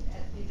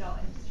 the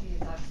adult industry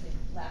has obviously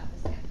left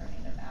the San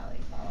Fernando Valley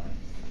following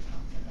the city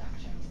council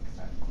actions and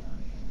started their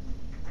own.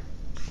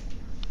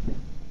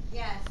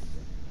 Yes,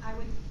 I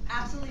would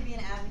absolutely be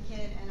an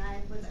advocate, and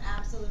I was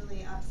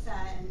absolutely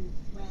upset, and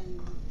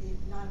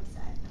not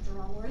upset, that's the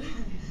wrong word,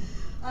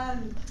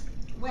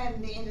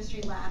 when the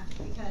industry left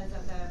because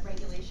of the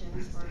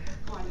regulations for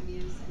condom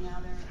use, and now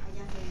they're, I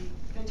guess, in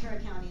Ventura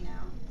County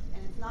now,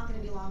 and it's not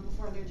gonna be long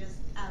before they're just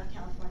out of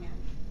California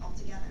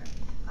altogether.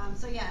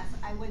 So yes,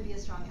 I would be a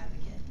strong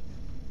advocate.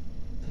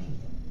 Thank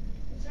you.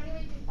 Is there any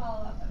way you can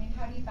follow up? I mean,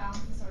 how do you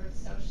balance the sort of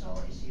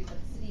social issue that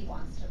the city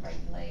wants to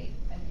regulate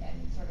and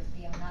sort of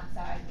be on that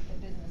side with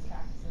the business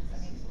practices? I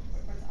mean,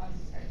 we're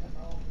obviously very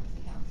liberal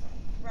city council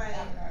in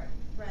that regard.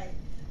 Right.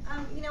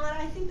 You know what,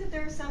 I think that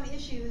there are some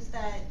issues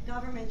that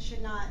government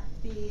should not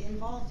be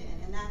involved in,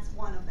 and that's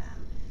one of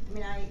them. I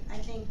mean, I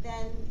think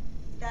then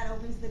that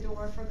opens the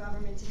door for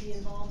government to be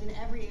involved in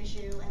every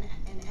issue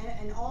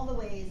and all the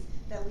ways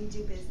that we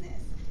do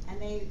business.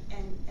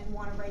 And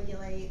want to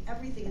regulate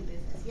everything in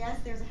business. Yes,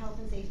 there's a health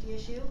and safety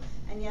issue,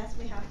 and yes,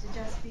 we have to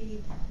just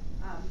be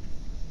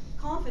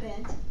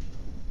confident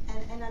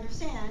and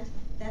understand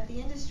that the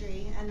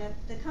industry and that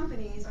the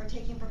companies are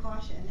taking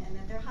precaution and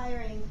that they're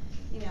hiring,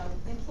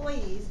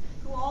 employees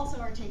who also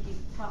are taking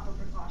proper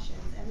precautions.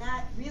 And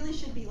that really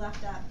should be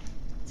left up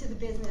to the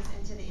business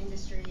and to the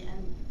industry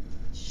and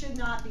should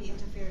not be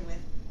interfered with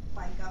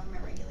by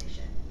government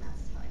regulation. And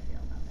that's how I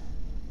feel about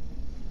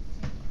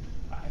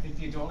that. I think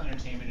the adult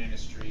entertainment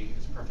industry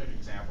is a perfect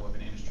example of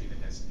an industry that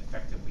has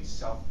effectively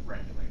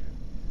self-regulated.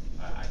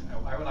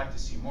 I would like to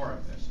see more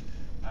of this.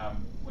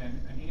 When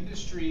an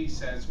industry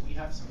says we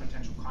have some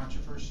potential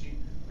controversy,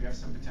 we have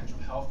some potential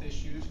health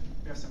issues,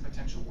 we have some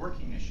potential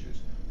working issues,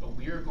 but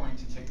we are going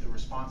to take the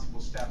responsible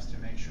steps to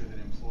make sure that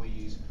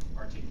employees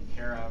are taken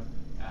care of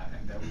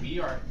and that we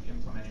are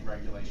implementing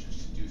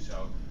regulations to do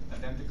so,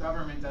 then the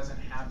government doesn't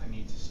have the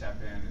need to step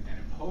in and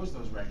impose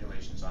those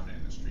regulations on the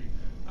industry.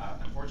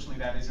 Unfortunately,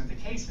 that isn't the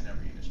case in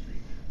every industry.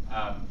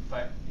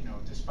 But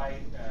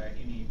despite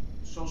any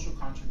social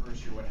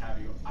controversy or what have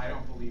you, I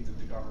don't believe that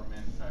the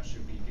government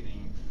should be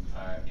getting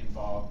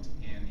involved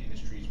in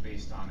industries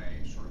based on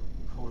a sort of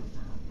code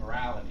of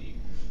morality.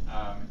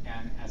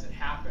 And as it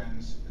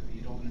happens, the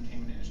adult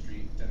entertainment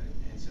industry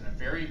has done a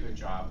very good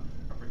job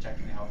of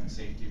protecting the health and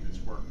safety of its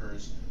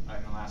workers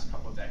in the last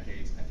couple of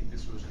decades. I think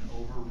this was an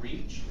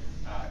overreach.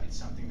 It's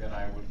something that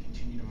I would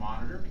continue to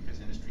monitor because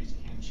industries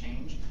can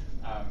change.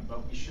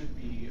 But we should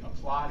be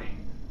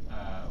applauding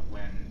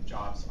when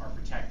jobs are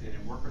protected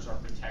and workers are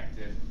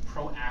protected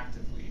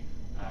proactively,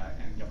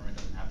 and government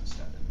doesn't have to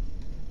step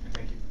in. And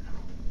thank you for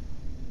coming.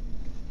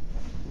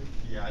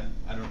 Yeah,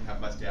 I don't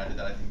have much to add to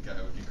that. I think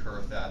I would concur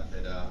with that.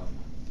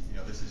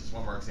 This is just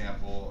one more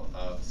example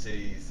of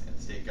cities and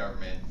state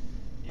government,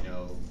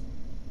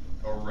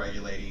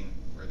 over-regulating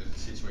where there's a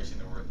situation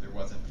where there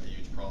wasn't a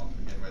huge problem to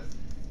begin with,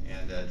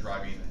 and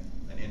driving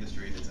an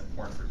industry that's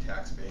important for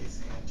tax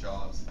base and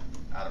jobs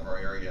out of our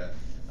area.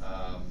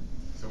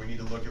 So we need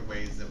to look at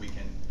ways that we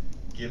can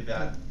give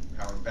that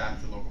power back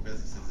to local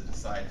businesses to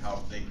decide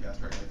how they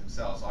best regulate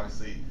themselves.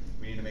 Obviously,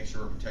 we need to make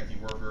sure we're protecting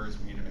workers.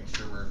 We need to make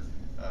sure we're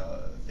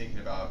thinking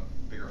about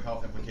bigger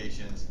health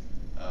implications.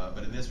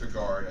 But in this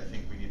regard, I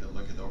think we need to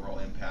look at the overall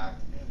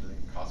impact and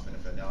the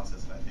cost-benefit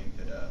analysis. And I think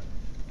that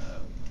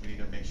we need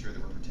to make sure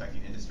that we're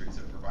protecting industries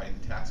that are providing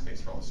the tax base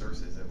for all the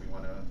services that we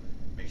want to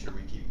make sure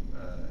we keep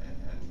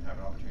and have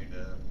an opportunity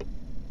to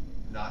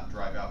not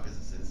drive out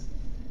businesses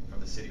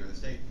from the city or the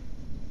state.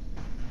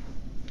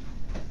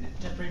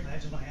 Just briefly, I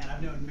just want to add,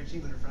 I've known Mitch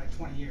Englander for like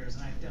 20 years,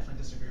 and I definitely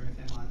disagree with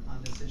him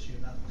on this issue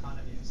about the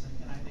condom use,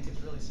 and I think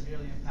it's really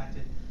severely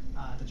impacted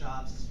the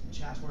jobs,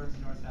 Chatsworth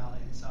and North Valley,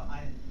 and so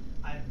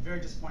I'm very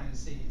disappointed to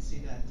see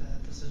that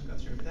decision go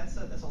through. But that's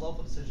a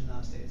local decision,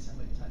 not a state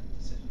assembly type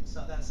decision.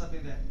 So that's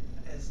something that,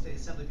 as state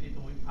assembly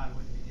people, we probably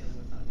wouldn't be dealing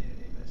with on a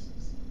day-to-day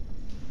basis.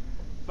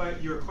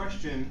 But your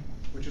question,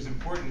 which is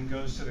important,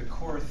 goes to the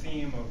core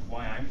theme of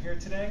why I'm here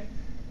today.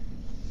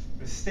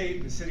 The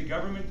city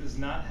government does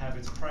not have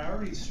its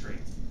priorities straight.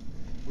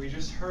 We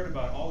just heard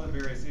about all the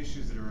various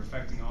issues that are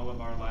affecting all of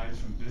our lives,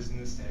 from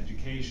business to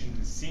education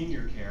to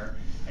senior care,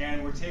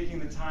 and we're taking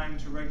the time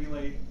to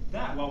regulate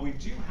that. While we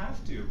do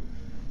have to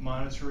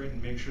monitor it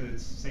and make sure that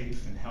it's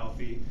safe and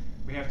healthy,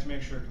 we have to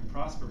make sure it can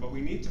prosper, but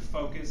we need to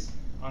focus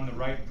on the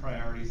right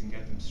priorities and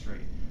get them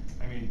straight.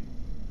 I mean,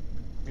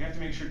 We have to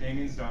make sure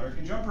Damian's daughter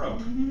can jump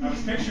rope. I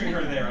was picturing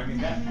her there. I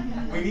mean,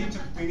 we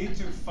need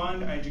to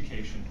fund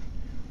education.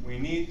 We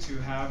need to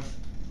have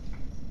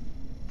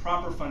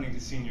proper funding to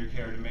senior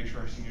care to make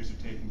sure our seniors are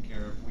taken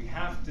care of. We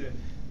have to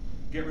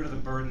get rid of the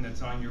burden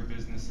that's on your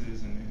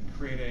businesses and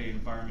create an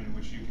environment in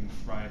which you can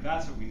thrive.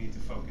 That's what we need to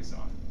focus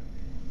on.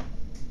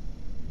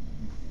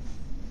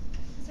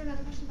 Is there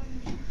another question back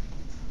here?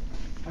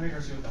 I'm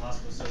Garcia with the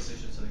Hospital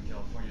Association of Southern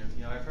California.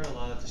 I've heard a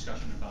lot of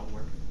discussion about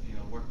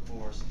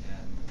workforce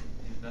and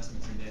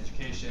investments in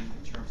education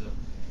in terms of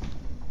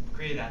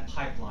creating that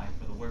pipeline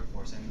for the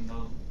workforce. And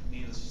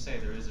needless to say,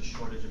 there is a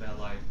shortage of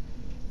allied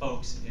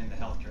folks in the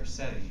healthcare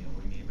setting.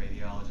 We need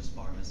radiologists,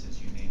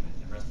 pharmacists, you name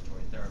it, and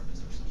respiratory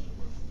therapists are some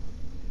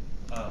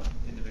of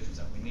the individuals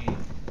that we need.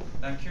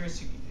 And I'm curious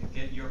to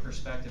get your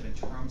perspective in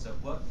terms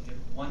of what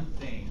one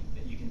thing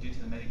that you can do to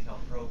the Medi-Cal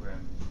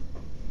program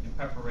in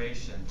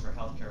preparation for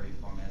healthcare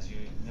reform. As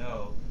you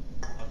know,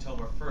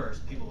 October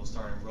 1st, people will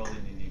start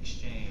enrolling in the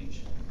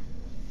exchange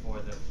for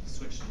the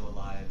switch to a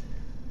live,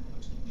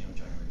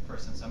 January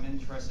 1st. And so I'm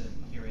interested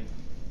in hearing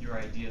your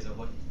ideas of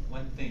what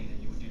one thing that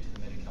you would do to the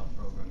Medi-Cal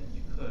program that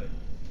you could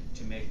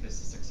to make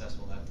this a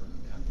successful effort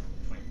come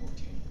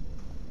 2014.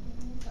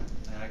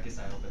 And I guess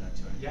I open that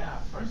to it. Yeah,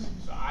 of course.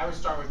 So I would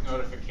start with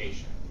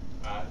notification.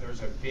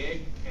 There's a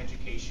big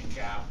education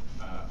gap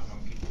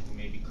among people who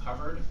may be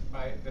covered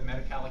by the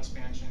Medi-Cal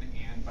expansion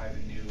and by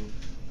the new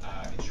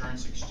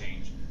insurance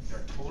exchange.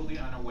 They're totally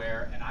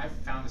unaware, and I've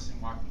found this in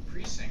walking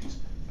precincts,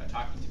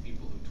 talking to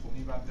people who told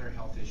me about their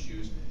health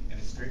issues, and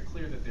it's very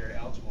clear that they're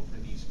eligible for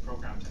these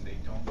programs and they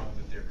don't know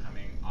that they're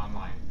coming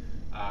online.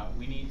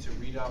 We need to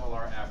redouble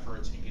our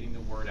efforts in getting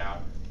the word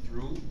out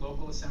through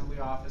local assembly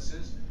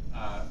offices,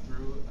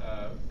 through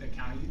the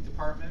county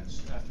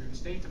departments, through the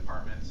state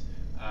departments,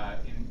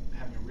 in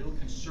having a real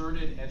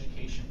concerted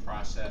education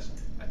process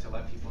to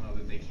let people know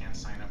that they can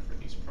sign up for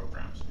these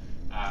programs.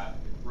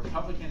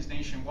 Republicans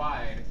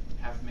nationwide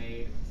have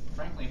made,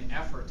 frankly, an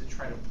effort to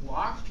try to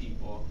block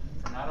people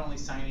from not only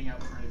signing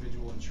up for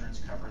individual insurance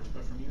coverage,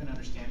 but from even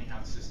understanding how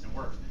the system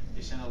works.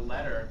 They sent a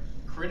letter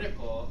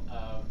critical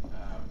of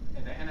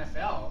the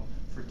NFL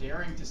for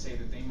daring to say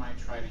that they might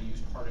try to use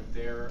part of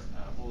their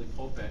holy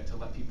pulpit to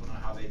let people know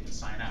how they can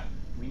sign up.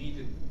 We need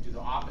to do the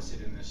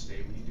opposite in this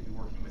state. We need to be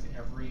working with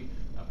every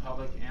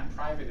public and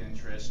private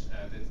interest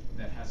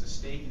that has a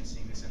stake in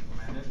seeing this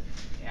implemented,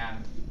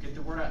 and get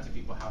the word out to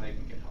people how they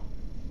can get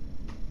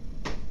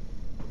help.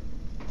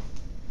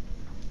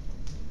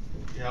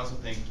 Yeah, I also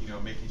think,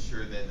 making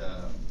sure that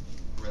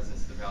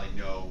residents of the Valley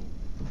know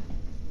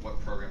what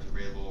programs are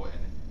available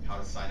and how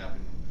to sign up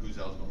and who's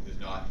eligible and who's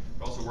not.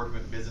 But also working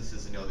with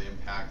businesses to know the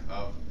impact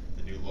of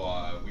the new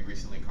law. We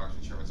recently in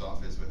Congressman Sherman's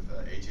office with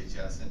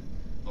HHS and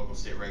local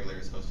state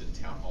regulators hosted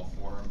a town hall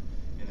forum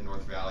in the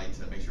North Valley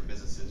to make sure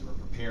businesses were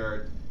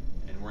prepared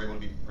and were able to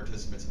be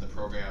participants in the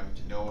program,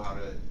 to know how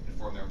to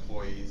inform their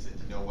employees and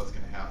to know what's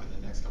going to happen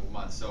in the next couple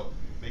months. So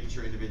making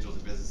sure individuals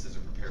and businesses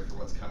are prepared for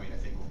what's coming, I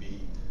think, will be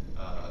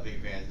a big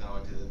advantage not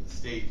only to the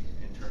state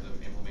in terms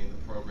of implementing the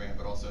program,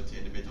 but also to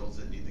individuals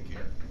that need the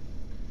care.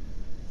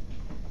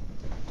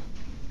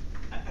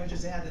 I would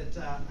just add that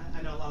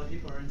I know a lot of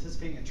people are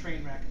anticipating a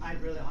train wreck. I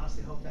really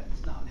honestly hope that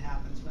does not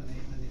happen when the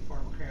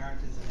Affordable Care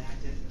Act is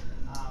enacted.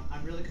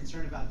 I'm really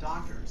concerned about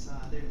doctors.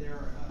 There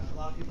are a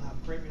lot of people have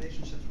great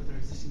relationships with their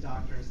existing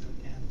doctors,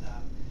 and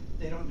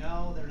they don't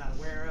know, they're not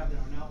aware of, they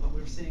don't know, but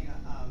we're seeing,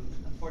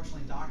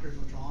 unfortunately, doctors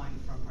withdrawing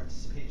from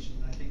participation.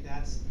 And I think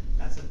that's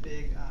a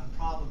big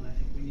problem. I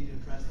think we need to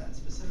address that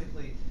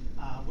specifically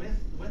with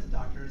the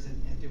doctors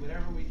and do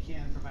whatever we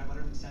can, provide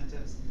whatever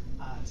incentives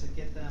to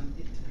get them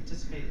to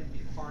participate and be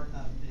part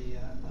of the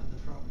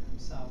program.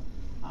 So,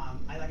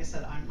 like I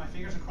said, my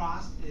fingers are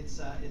crossed. It's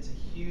a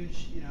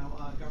huge,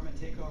 government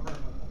takeover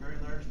of a very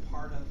large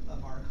part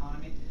of our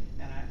economy,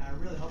 and I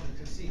really hope it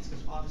succeeds,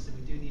 because obviously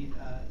we do need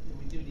to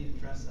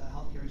address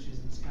healthcare issues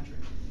in this country.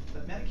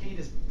 But Medicaid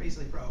is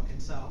basically broke,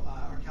 and so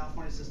our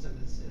California system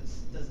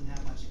doesn't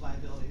have much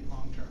viability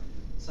long term.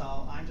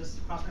 So I'm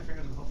just crossing my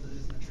fingers and hope that it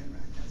isn't a train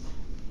wreck. That's all.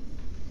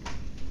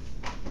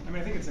 I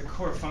mean, I think it's a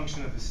core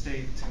function of the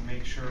state to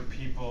make sure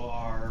people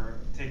are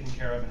taken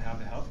care of and have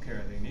the health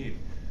care they need.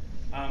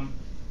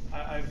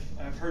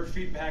 I've heard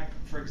feedback,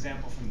 for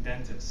example, from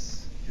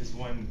dentists is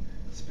one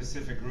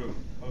specific group.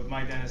 Both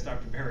my dentist,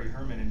 Dr. Barry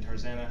Herman in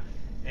Tarzana,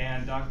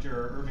 and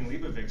Dr. Irving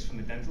Leibovics from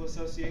the Dental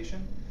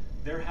Association,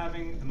 they're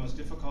having the most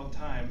difficult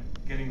time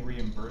getting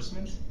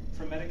reimbursement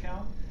from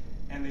Medi-Cal,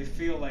 and they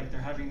feel like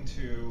they're having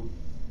to,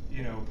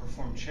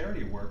 perform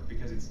charity work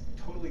because it's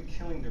totally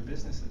killing their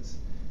businesses.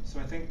 So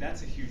I think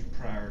that's a huge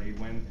priority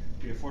when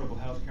the Affordable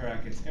Health Care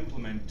Act gets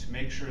implemented, to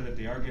make sure that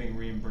they are getting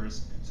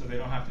reimbursed so they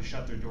don't have to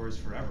shut their doors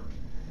forever.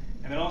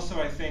 And then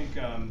also I think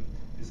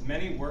as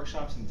many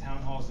workshops and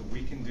town halls that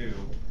we can do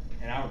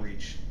and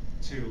outreach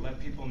to let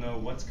people know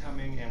what's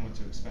coming and what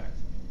to expect.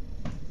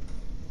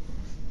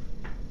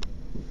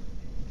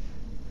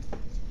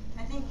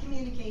 I think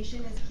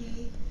communication is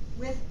key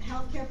with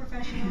healthcare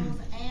professionals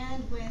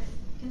and with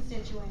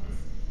constituents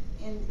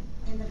in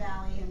the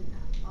Valley and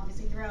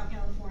obviously throughout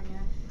California.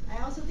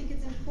 I also think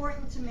it's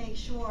important to make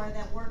sure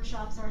that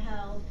workshops are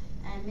held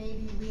and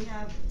maybe we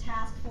have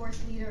task force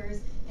leaders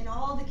in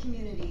all the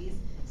communities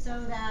so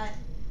that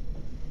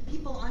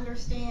people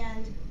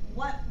understand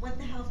what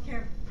the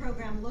healthcare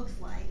program looks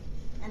like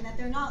and that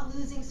they're not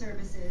losing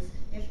services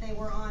if they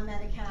were on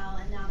Medi-Cal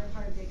and now they're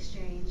part of the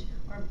exchange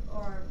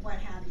or what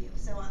have you.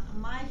 So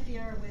my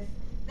fear with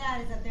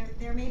that is that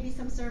there may be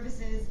some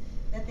services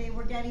that they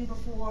were getting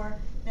before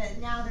that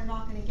now they're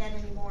not going to get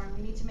anymore, and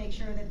we need to make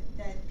sure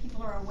that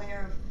people are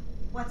aware of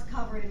what's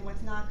covered and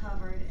what's not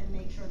covered and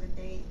make sure that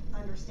they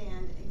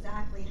understand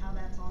exactly how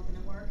that's all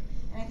going to work.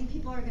 And I think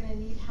people are going to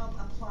need help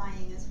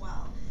applying as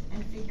well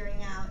and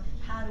figuring out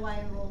how do I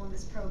enroll in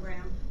this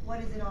program, what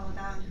is it all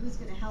about, and who's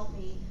going to help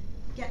me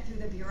get through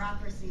the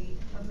bureaucracy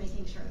of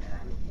making sure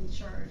that I'm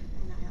insured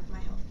and I have my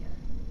health care.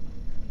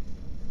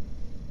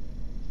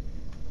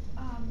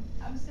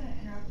 I'm just going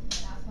to interrupt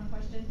and ask one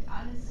question.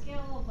 On a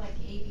scale of like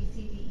A, B,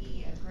 C, D,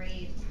 E, a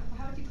grade,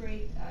 how would you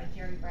grade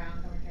Jerry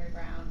Brown, Governor Jerry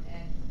Brown,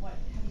 and what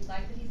have you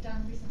liked that he's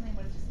done recently?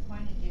 What has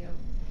disappointed you?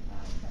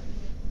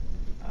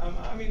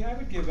 I mean, I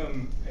would give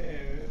him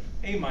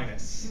A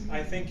minus.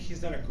 I think he's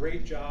done a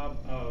great job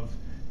of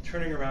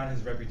turning around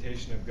his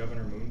reputation of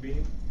Governor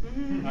Moonbeam.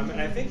 And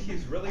I think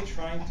he's really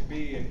trying to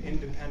be an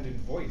independent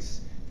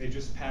voice. They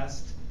just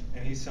passed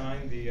and he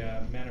signed the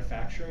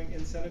manufacturing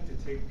incentive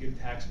to give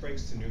tax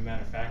breaks to new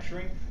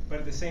manufacturing, but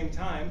at the same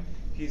time,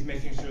 he's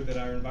making sure that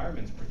our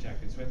environment's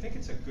protected. So I think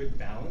it's a good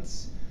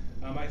balance.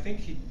 I think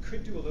he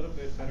could do a little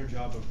bit better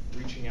job of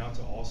reaching out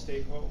to all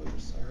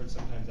stakeholders. I heard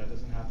sometimes that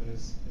doesn't happen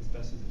as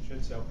best as it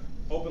should. So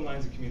open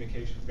lines of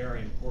communication is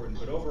very important,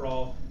 but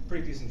overall,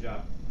 pretty decent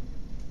job.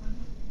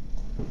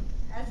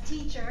 As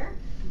teacher,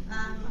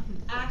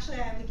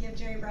 actually I would give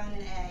Jerry Brown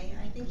an A.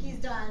 I think he's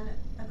done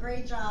a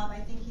great job.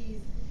 I think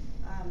he's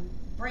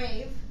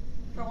brave,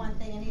 for one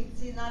thing, and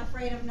he's not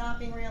afraid of not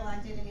being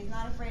reelected, and he's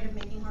not afraid of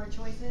making hard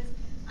choices.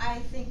 I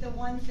think the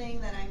one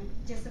thing that I'm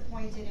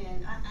disappointed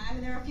in, I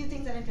mean there are a few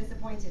things that I'm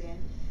disappointed in,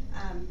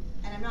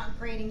 and I'm not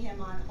grading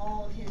him on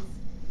all of his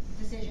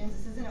decisions.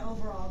 This is an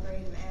overall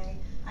grade of A.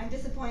 I'm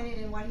disappointed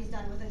in what he's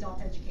done with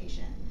adult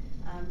education,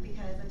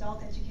 because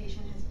adult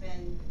education has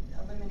been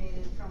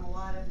eliminated from a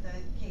lot of the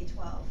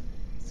K-12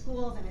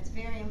 schools, and it's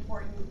very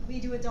important. We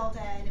do adult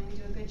ed and we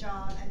do a good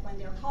job at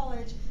Glendale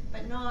College,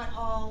 but not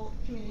all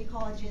community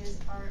colleges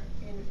are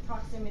in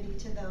proximity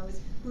to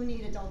those who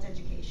need adult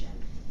education.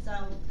 So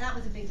that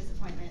was a big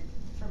disappointment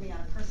for me on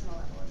a personal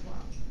level as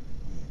well.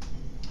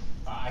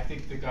 I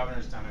think the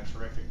governor's done a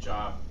terrific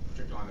job,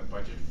 particularly on the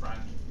budget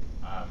front.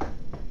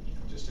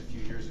 Just a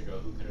few years ago,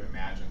 who could have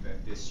imagined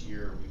that this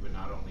year we would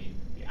not only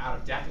be out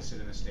of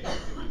deficit in the state, but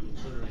that we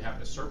would literally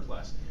have a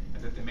surplus,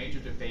 and that the major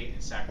debate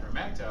in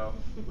Sacramento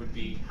would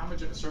be how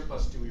much of a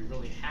surplus do we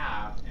really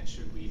have, and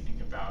should we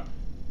think about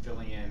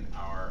filling in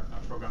our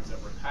programs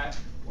that were cut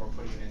or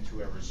putting it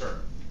into a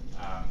reserve.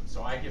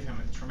 So I give him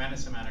a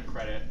tremendous amount of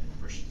credit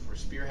for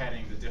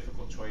spearheading the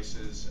difficult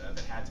choices that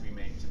had to be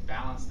made to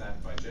balance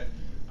that budget.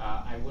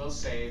 I will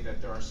say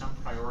that there are some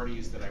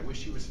priorities that I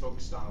wish he was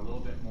focused on a little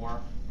bit more.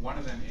 One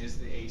of them is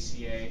the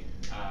ACA.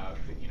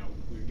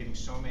 We're getting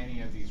so many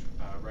of these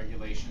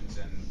regulations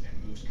and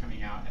moves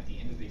coming out at the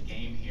end of the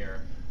game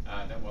here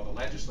that while the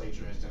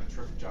legislature has done a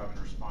terrific job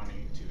in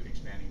responding to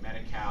expanding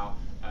Medi-Cal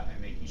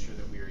and making sure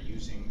that we are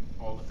using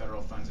all the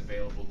federal funds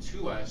available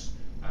to us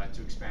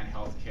to expand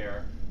health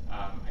care,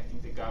 I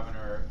think the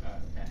governor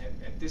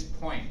at this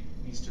point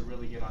needs to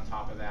really get on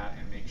top of that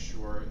and make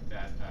sure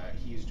that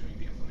he is doing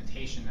the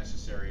implementation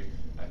necessary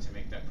to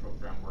make that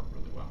program work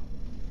really well.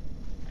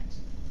 Thanks.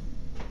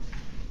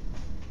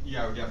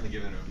 Yeah, we're definitely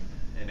giving him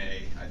an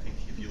A. I think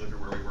if you look at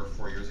where we were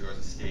 4 years ago as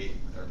a state,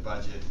 with our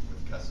budget,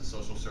 with cuts to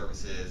social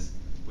services,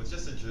 with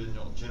just a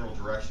general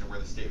direction of where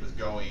the state was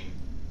going,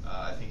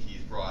 I think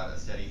he's brought a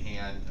steady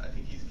hand. I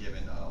think he's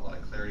given a lot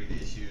of clarity to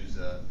issues.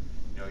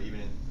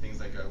 Even in things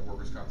like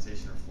workers'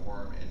 compensation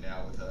reform and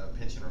now with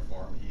pension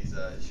reform, he's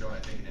shown, I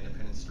think, an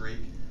independent streak.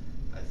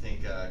 I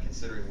think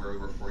considering where we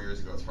were 4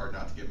 years ago, it's hard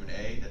not to give him an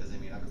A. That doesn't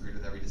mean I've agreed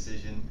with every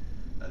decision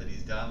that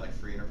he's done, like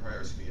free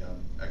enterprise,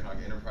 or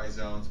economic enterprise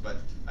zones, but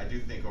I do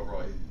think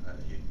overall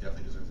he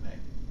definitely deserves an A.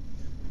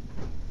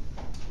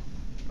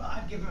 Well,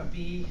 I'd give him a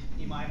B,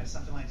 B minus,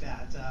 something like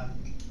that.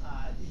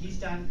 He's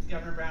done,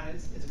 Governor Brown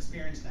is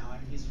experienced now. I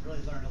mean, he's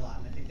really learned a lot,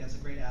 and I think that's a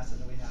great asset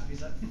that we have.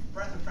 He's a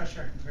breath of fresh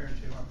air compared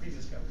to our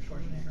previous governor,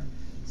 Schwarzenegger.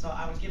 So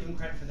I would give him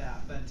credit for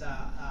that. But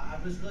I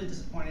was really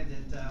disappointed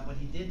that what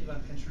he did do on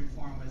pension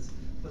reform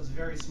was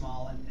very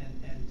small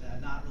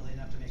and not really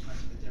enough to make much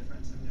of a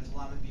difference. I mean, there's a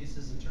lot of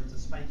abuses in terms of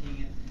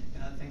spiking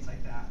and other things like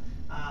that.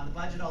 The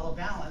budget, although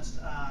balanced,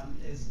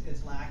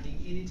 is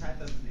lacking any type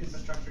of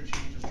infrastructure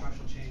change or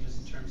structural changes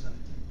in terms of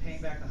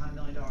paying back the $100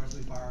 million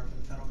we borrowed from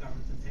the federal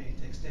government to pay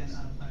to extend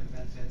unemployment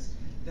benefits.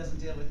 It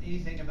doesn't deal with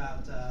anything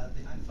about the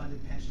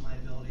unfunded pension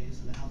liabilities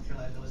and the healthcare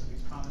liabilities that we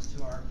promised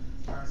to our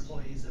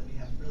employees that we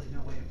have really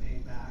no way of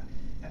paying back.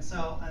 And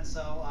so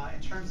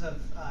in terms of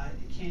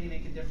can he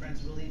make a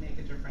difference, will he make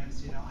a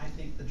difference? I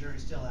think the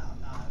jury's still out.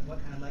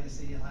 What kind of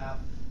legacy he'll have,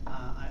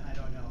 I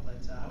don't know.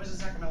 But I was in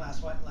Sacramento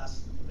last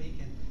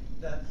week, and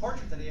that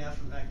portrait that he has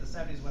from back in the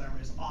 70s, whatever,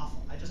 is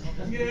awful. I just hope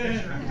this new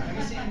picture, have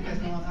you seen it? You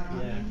guys know what I'm talking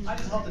about? Yeah. I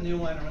just hope the new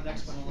one or the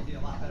next one will be a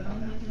lot better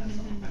than that, that's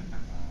all.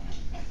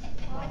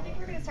 Well, I think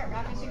we're gonna start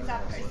wrapping things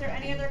up. Is there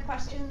any other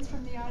questions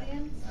from the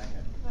audience?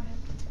 Go ahead.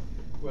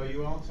 Well,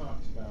 you all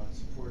talked about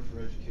support for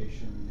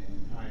education and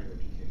higher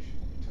education.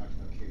 You talked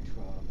about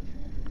K-12, and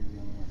Andrew, you're the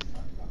only one who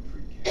talked about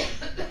pre-K.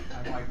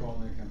 I'm Mike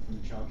Olnick, I'm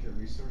from the Child Care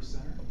Resource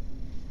Center.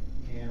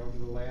 And over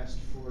the last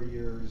 4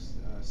 years,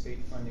 state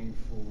funding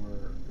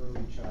for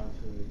early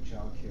childhood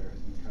child care has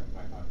been cut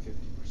by about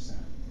 50%.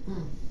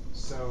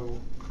 So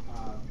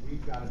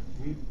we've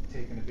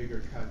taken a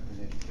bigger cut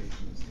than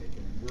education has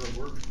taken. And we're a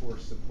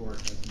workforce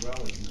support as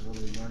well as an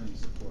early learning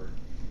support.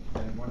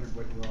 And I wondered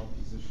what your all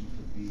positions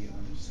would be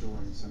on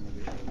restoring some of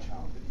the early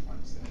childhood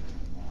funds that have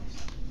been lost.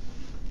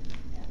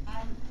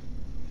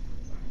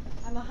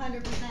 I'm 100%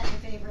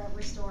 in favor of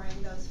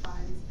restoring those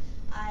funds.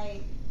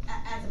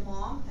 As a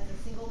mom, as a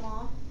single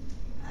mom,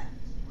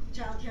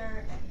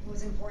 childcare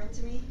was important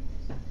to me.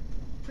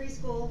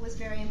 Preschool was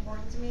very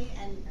important to me,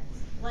 and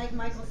like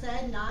Michael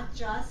said, not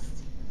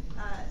just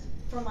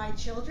for my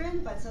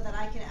children, but so that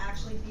I can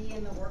actually be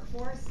in the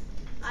workforce.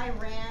 I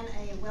ran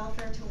a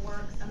Welfare to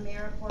Work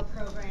AmeriCorps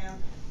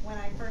program when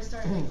I first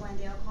started at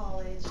Glendale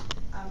College,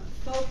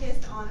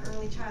 focused on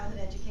early childhood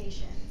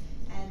education.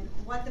 And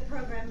what the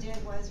program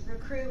did was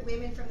recruit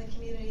women from the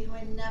community who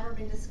had never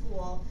been to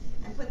school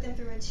and put them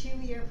through a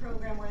 2-year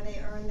program where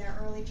they earned their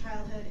early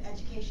childhood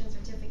education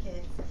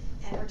certificates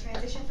and were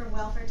transitioned from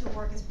welfare to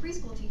work as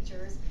preschool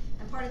teachers.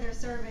 And part of their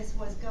service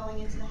was going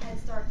into the Head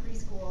Start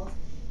preschools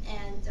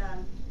and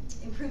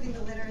improving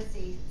the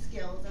literacy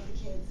skills of the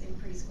kids in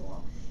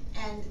preschool.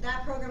 And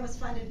that program was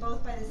funded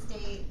both by the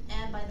state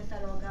and by the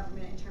federal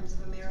government in terms of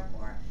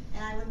AmeriCorps.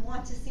 And I would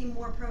want to see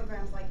more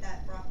programs like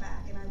that brought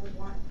back, and I would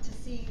want to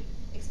see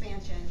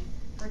expansion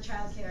for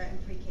childcare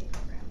and pre-K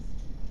programs.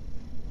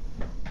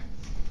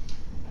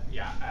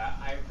 Yeah,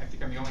 I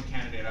think I'm the only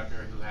candidate up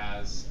here who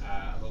has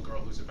a little girl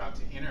who's about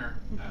to enter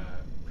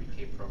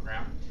pre-K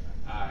program,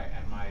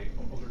 and my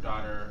older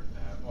daughter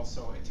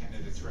also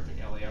attended a terrific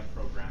LAF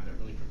program that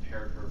really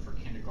prepared her for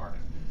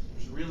kindergarten.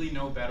 There's really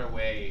no better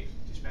way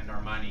to spend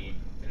our money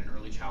than in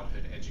early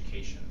childhood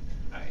education.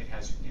 It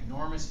has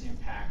enormous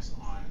impacts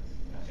on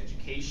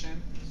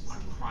education,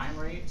 on crime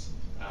rates,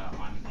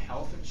 on the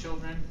health of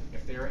children,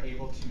 if they're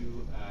able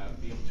to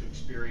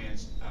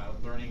experience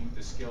learning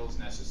the skills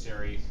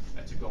necessary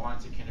to go on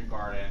to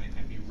kindergarten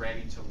and be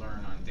ready to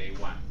learn on day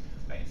one.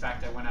 In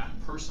fact, I went out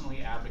and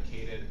personally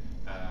advocated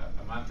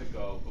a month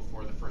ago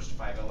before the first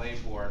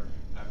 5LA board,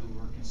 who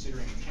were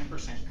considering a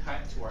 10%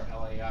 cut to our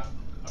LAF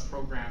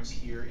programs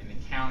here in the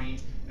county,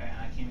 and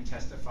I came and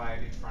testified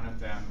in front of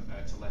them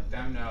to let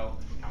them know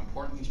how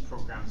important these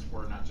programs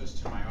were, not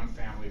just to my own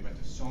family, but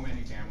to so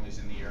many families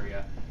in the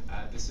area.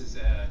 This is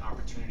an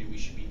opportunity we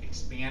should be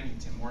expanding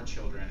to more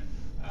children,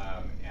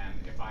 and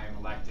if I am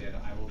elected,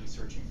 I will be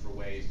searching for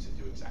ways to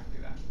do exactly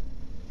that.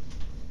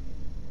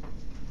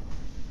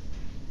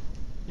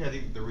 Yeah, I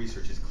think the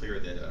research is clear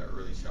that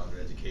early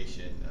childhood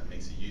education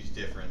makes a huge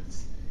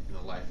difference in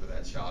the life of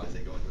that child as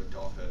they go into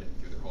adulthood and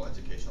through their whole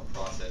educational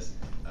process.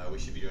 We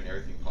should be doing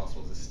everything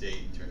possible as a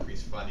state to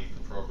increase funding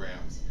for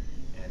programs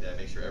and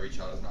make sure every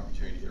child has an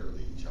opportunity to get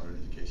early childhood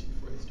education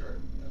before they start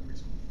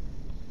preschool.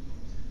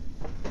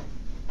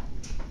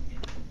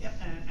 Yep,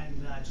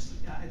 and just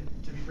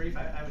to be brief,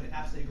 I would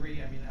absolutely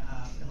agree. I mean,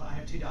 I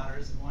have 2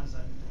 daughters, and one's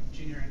a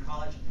junior in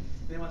college,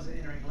 and the one's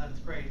entering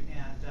 11th grade,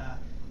 and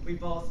we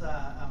both,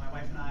 my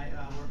wife and I,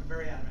 were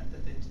very adamant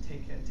that they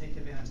take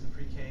advantage of the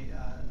pre-K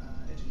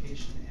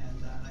education,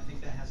 and I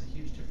think that has a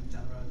huge difference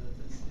down the road.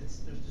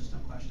 There's just no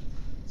question.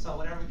 So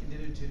whatever we can do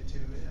to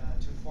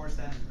enforce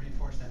that and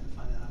reinforce that and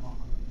fund that, I'm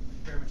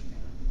very much a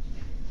fan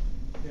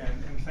of. Yeah,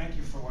 and thank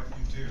you for what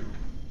you do.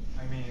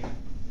 I mean,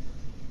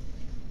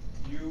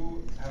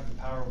 you have the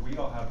power, we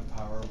all have the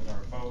power with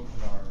our vote,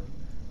 with our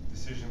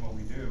decision, what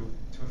we do,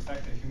 to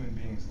affect a human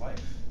being's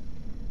life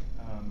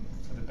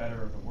for the better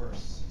or the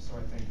worse. So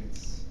I think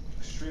it's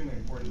extremely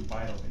important and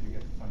vital that you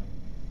get the funding.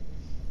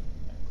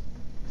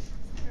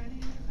 Is there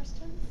any other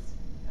questions?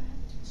 Go ahead.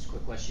 Just a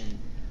quick question.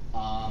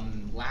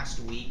 Last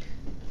week,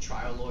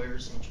 trial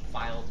lawyers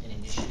filed an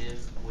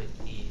initiative with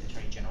the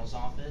Attorney General's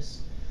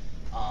office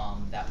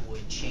that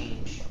would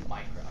change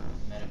MICRA,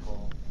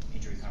 Medical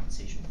Injury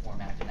Compensation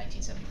Reform Act of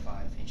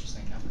 1975.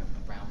 Interestingly enough,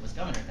 Governor Brown was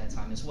governor at that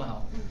time as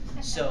well.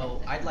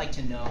 So I'd like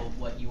to know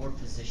what your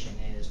position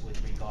is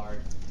with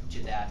regard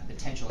to that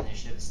potential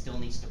initiative. It still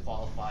needs to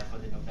qualify for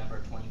the November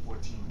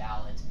 2014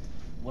 ballot.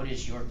 What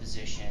is your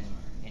position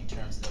in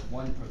terms of the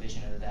one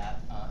provision of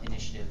that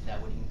initiative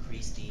that would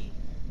increase the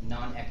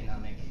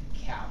non-economic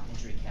cap,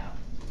 injury cap,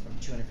 from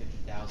 $250,000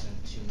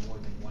 to more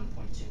than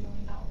 $1.2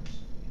 million?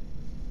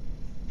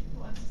 Who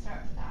wants to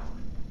start with that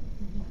one?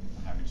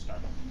 I'm happy to start.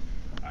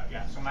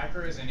 Yeah, so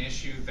MICRA is an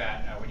issue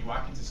that when you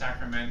walk into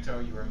Sacramento,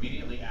 you are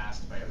immediately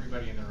asked by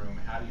everybody in the room,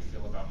 how do you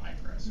feel about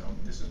MICRA? So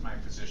this is my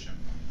position.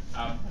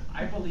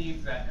 I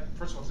believe that,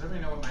 first of all, does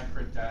everybody know what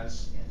MICRA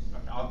does? Yes.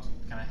 Okay, I'll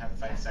kind of have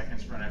 5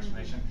 seconds for an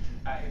explanation.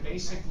 It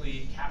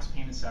basically caps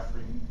pain and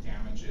suffering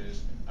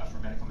damages for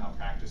medical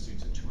malpractice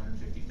suits at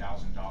 $250,000,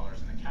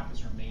 and the cap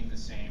has remained the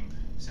same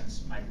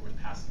since MICRA was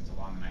passed into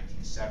law in the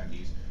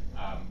 1970s.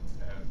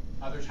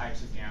 Other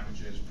types of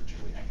damages,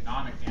 particularly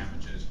economic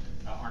damages,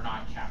 are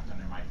not capped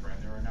under MICRA,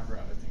 and there are a number of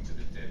other things that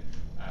it did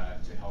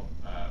to help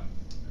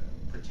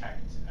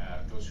protect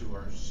those who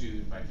are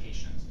sued by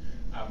patients.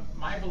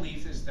 My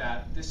belief is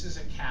that this is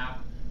a cap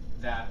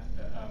that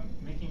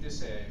making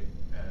this a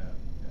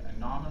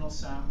nominal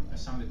sum, a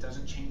sum that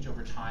doesn't change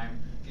over time,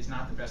 is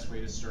not the best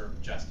way to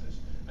serve justice.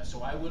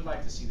 So I would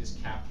like to see this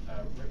cap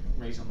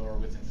raise and lower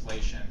with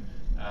inflation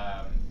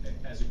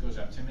as it goes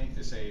up, to make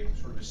this a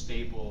sort of a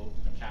stable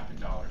cap in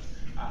dollars.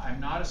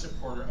 I'm not a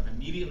supporter of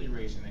immediately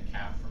raising the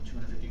cap from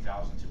 $250,000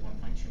 to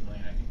 $1.2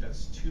 million. I think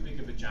that's too big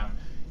of a jump,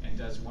 and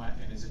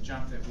is a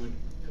jump that would,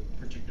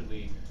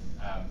 particularly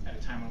at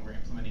a time when we're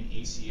implementing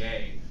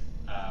ACA,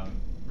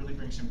 really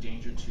bring some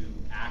danger to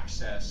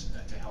access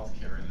to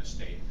healthcare in the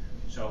state.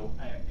 So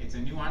it's a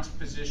nuanced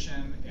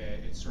position.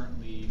 It's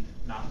certainly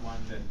not one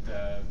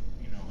that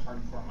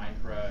hardcore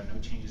MICRA,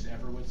 no changes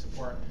ever would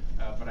support,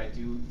 but I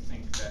do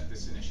think that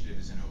this initiative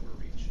is an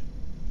overreach.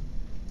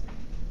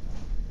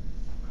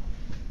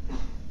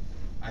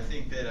 I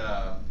think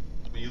that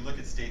when you look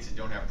at states that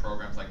don't have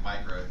programs like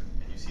MICRA,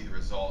 and you see the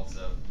results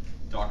of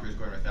doctors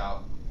going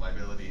without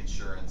liability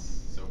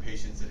insurance, so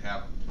patients that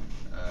have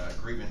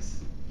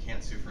grievance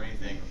can't sue for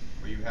anything,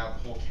 or you have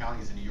whole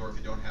counties in New York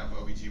that don't have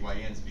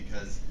OBGYNs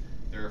because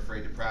they're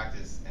afraid to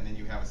practice, and then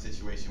you have a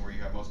situation where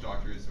you have most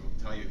doctors who will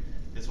tell you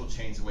this will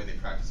change the way they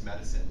practice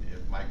medicine.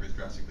 If MICRA is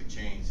drastically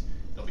changed,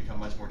 they'll become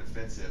much more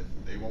defensive.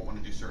 They won't want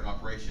to do certain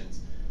operations.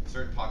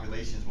 Certain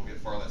populations will get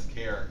far less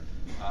care.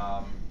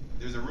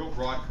 There's a real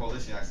broad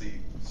coalition actually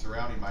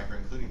surrounding MICRA,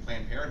 including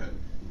Planned Parenthood,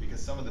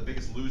 because some of the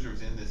biggest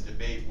losers in this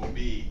debate will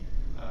be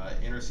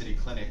inner city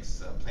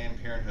clinics,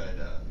 Planned Parenthood.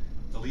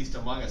 The least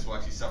among us will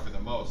actually suffer the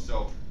most.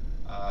 So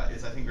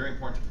it's, I think, very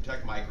important to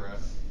protect MICRA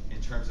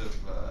in terms of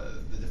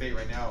the debate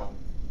right now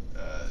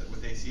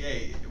with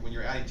ACA. When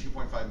you're adding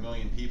 2.5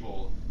 million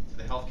people to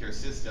the healthcare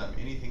system,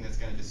 anything that's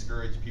going to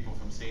discourage people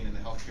from staying in the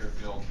healthcare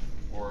field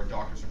or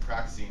doctors from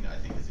practicing, I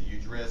think is a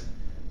huge risk.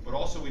 But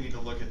also we need to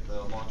look at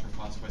the long-term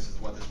consequences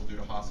of what this will do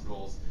to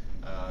hospitals,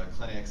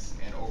 clinics,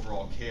 and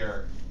overall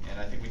care. And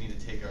I think we need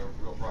to take a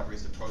real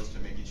broad-based approach to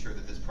making sure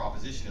that this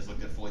proposition is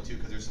looked at fully too,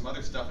 because there's some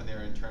other stuff in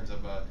there in terms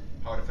of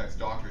how it affects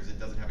doctors. It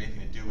doesn't have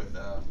anything to do with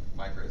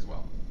MICRA as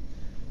well.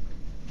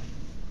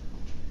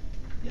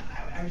 Yeah,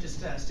 I would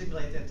just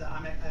stipulate that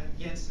I'm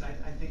against it.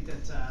 I think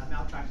that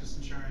malpractice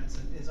insurance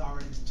is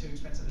already too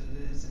expensive as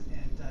it is,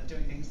 and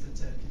doing things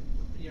that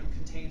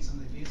contain some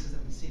of the abuses that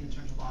we've seen in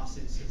terms of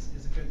lawsuits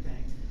is a good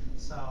thing.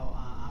 So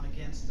I'm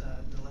against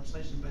the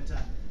legislation,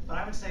 but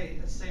I would say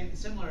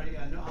similarly,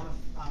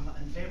 I'm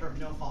in favor of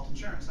no-fault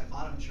insurance, like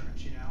auto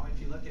insurance.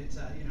 If you look at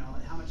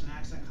how much an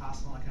accident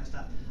costs and all that kind of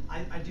stuff,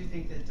 I do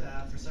think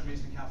that for some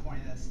reason in California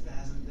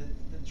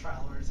the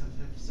trial lawyers have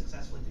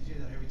successfully do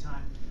that every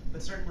time.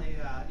 But certainly,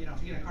 if you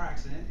get in a car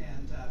accident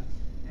and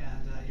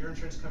your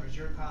insurance covers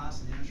your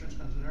costs and your insurance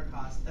covers their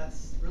costs,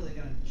 that's really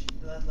going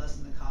to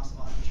lessen the cost of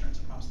auto insurance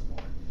across the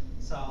board.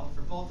 So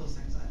for both those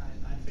things,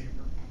 I favor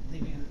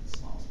leaving it as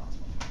small as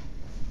possible.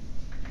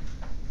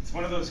 It's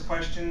one of those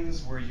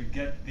questions where you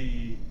get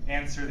the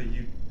answer that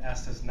you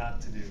asked us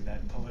not to do,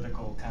 that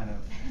political kind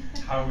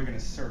of, how are we going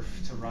to surf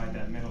to ride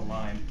that middle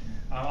line.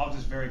 I'll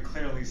just very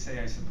clearly say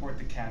I support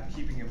the cap,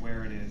 keeping it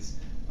where it is.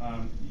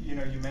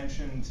 You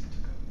mentioned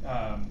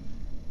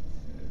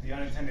the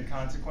unintended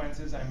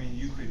consequences. I mean,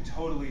 you could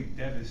totally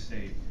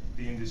devastate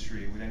the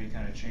industry with any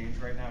kind of change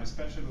right now,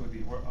 especially with the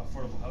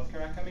Affordable Health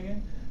Care Act coming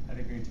in. I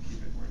think we need to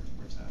keep it where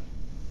it's at.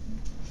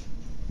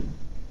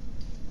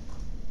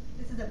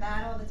 This is a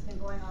battle that's been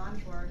going on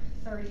for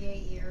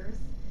 38 years.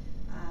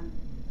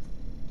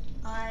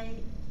 I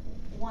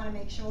want to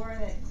make sure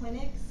that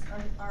clinics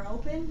are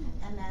open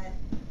and that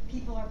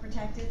people are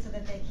protected so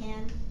that they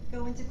can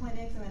go into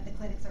clinics and that the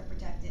clinics are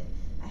protected.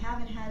 I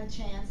haven't had a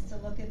chance to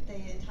look at the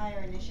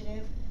entire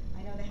initiative.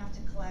 I know they have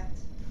to collect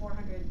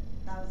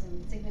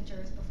 400,000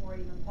 signatures before it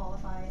even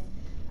qualifies.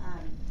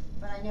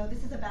 But I know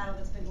this is a battle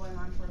that's been going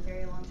on for a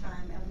very long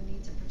time, and we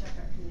need to protect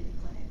our community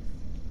clinics.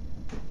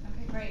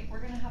 Okay, great.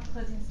 We're going to have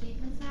closing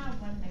statements now,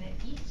 1 minute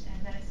each, and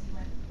Dennis, you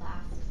went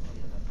last.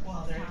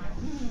 Well, there you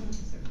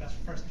go. Best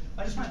first.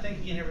 I just want to thank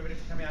again everybody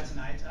for coming out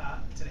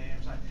today.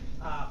 I'm sorry.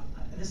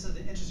 This is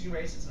an interesting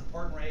race. It's an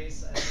important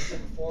race. As I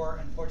said before,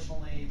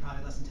 unfortunately,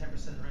 probably less than 10%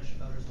 of the registered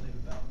voters will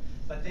even vote.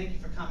 But thank you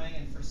for coming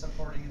and for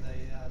supporting the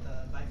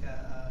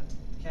VICA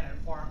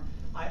candidate forum.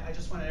 I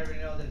just want everybody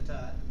to know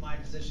that my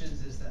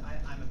positions is that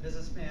I'm a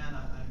businessman.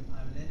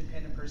 I'm an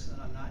independent person.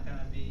 I'm not going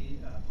to be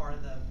part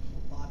of the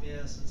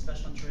lobbyists and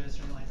special interests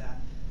or anything like that.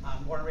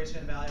 I'm born and raised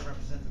in the Valley. I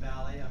represent the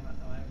Valley.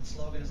 My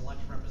slogan is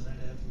elected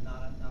representative,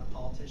 not a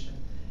politician.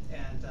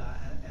 And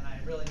I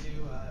really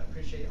do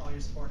appreciate all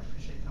your support. I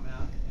appreciate you coming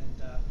out. And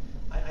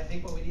I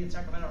think what we need in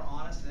Sacramento are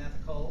honest and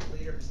ethical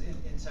leaders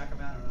in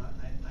Sacramento.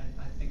 And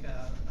I think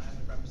I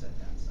would represent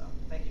that. So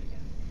thank you again.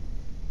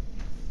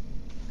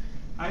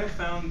 I have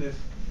found that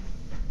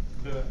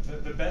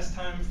the best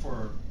time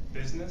for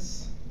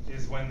business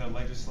is when the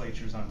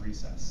legislature's on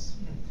recess.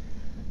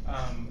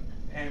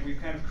 And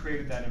we've kind of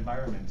created that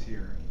environment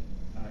here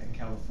in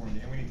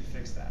California, and we need to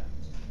fix that.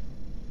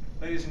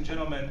 Ladies and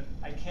gentlemen,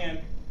 I can't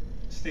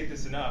state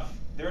this enough.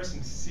 There are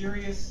some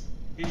serious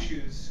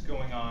issues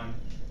going on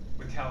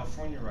with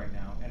California right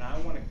now, and I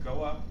want to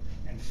go up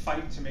and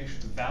fight to make sure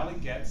the Valley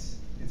gets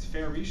its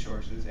fair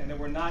resources and that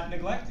we're not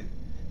neglected,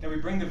 that we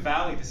bring the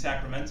Valley to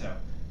Sacramento.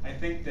 I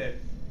think that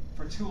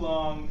for too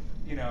long,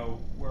 you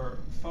know, we're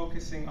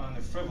focusing on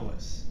the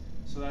frivolous.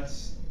 So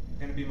that's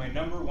going to be my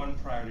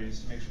 #1 priority,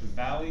 is to make sure the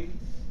Valley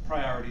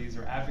priorities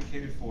are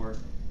advocated for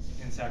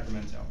in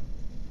Sacramento.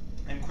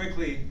 And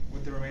quickly,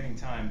 with the remaining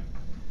time,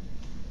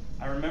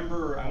 I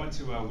remember I went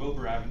to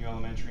Wilbur Avenue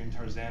Elementary in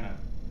Tarzana,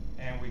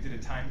 and we did a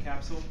time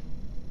capsule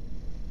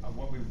of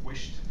what we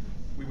wished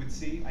we would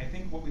see. I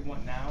think what we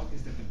want now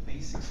is that the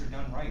basics are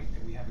done right,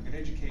 that we have a good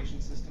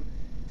education system,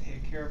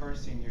 take care of our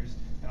seniors,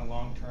 and a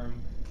long-term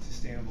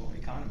sustainable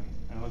economy.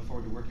 And I look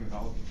forward to working with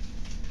all of you.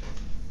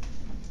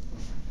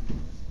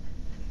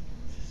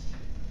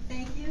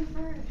 Thank you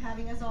for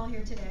having us all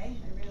here today.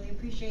 I really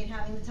appreciate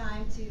having the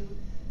time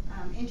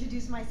to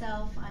introduce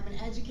myself. I'm an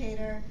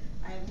educator.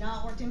 I have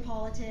not worked in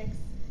politics.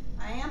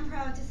 I am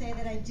proud to say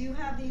that I do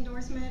have the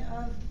endorsement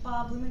of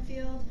Bob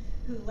Blumenfield,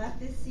 who left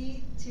this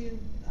seat to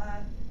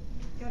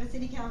go to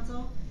City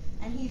Council,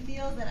 and he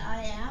feels that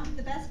I am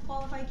the best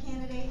qualified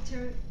candidate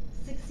to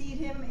succeed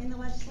him in the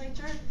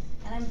legislature,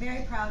 and I'm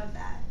very proud of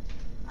that.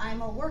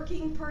 I'm a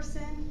working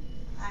person.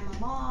 I'm a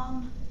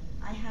mom.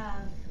 I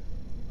have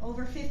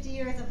over 50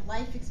 years of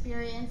life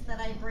experience that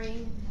I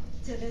bring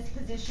to this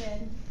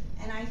position,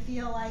 and I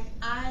feel like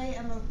I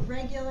am a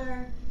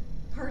regular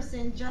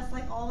person just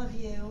like all of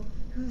you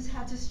who's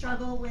had to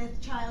struggle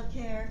with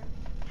childcare,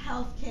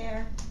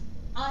 healthcare,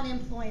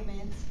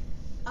 unemployment,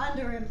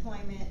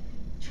 underemployment,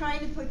 trying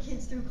to put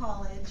kids through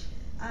college.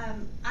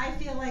 I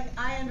feel like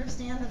I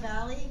understand the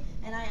Valley,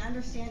 and I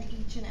understand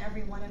each and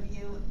every one of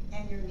you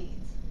and your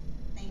needs.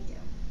 Thank you.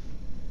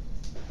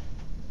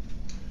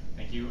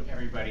 Thank you,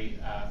 everybody,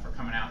 for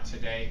coming out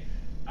today.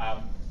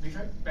 We've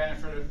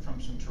benefited from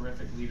some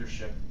terrific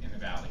leadership in the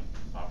Valley.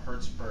 Bob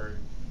Hertzberg,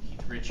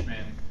 Keith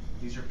Richmond,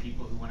 these are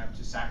people who went up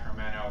to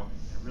Sacramento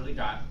and really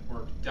got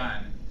work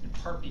done, in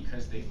part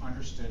because they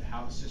understood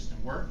how the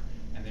system worked,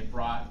 and they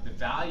brought the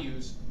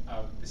values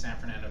of the San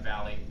Fernando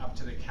Valley up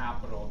to the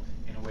Capitol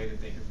in a way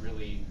that they could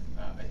really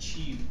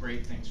achieve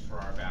great things for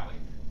our Valley.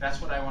 That's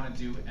what I want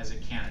to do as a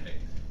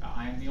candidate.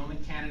 I am the only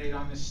candidate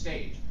on this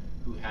stage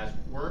who has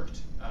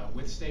worked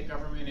with state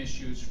government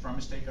issues from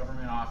a state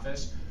government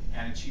office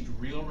and achieved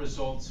real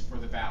results for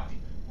the Valley,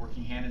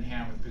 working hand in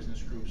hand with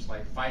business groups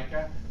like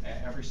VICA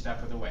at every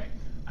step of the way.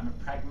 I'm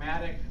a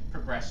pragmatic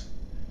progressive.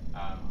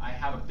 I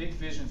have a big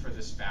vision for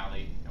this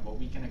Valley and what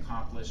we can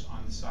accomplish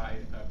on the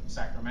side of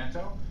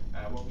Sacramento,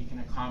 what we can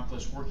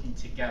accomplish working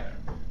together.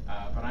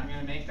 But I'm going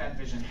to make that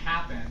vision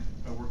happen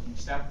by working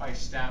step by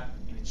step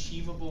in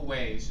achievable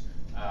ways,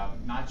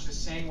 not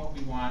just saying what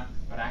we want,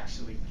 but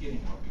actually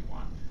getting what we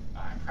want.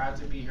 I'm proud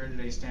to be here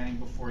today standing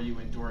before you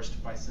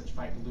endorsed by such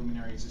VICA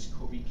luminaries as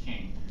Kobe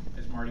King,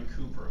 as Marty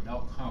Cooper,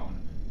 Mel Cohn,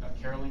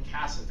 Carolyn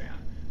Cassavan,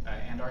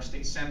 and our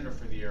state senator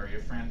for the area,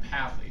 Fran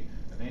Pavley.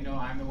 They know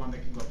I'm the one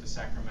that can go up to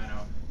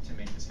Sacramento to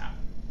make this happen.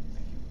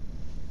 Thank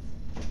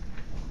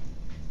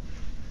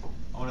you.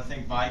 I want to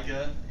thank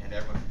VICA and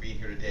everyone for being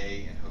here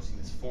today and hosting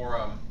this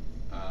forum.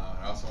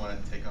 I also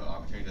want to take an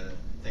opportunity to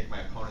thank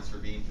my opponents for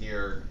being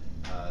here.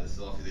 This is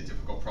obviously a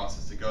difficult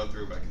process to go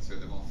through, but I consider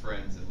them all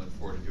friends and look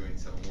forward to doing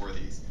several more of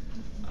these.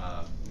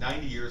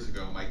 90 years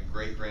ago, my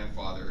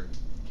great-grandfather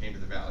came to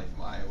the Valley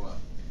from Iowa.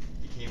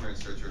 He came here in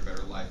search of a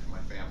better life for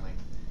my family.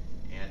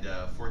 And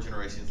 4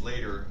 generations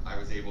later, I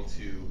was able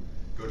to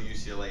go to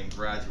UCLA and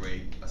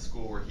graduate, a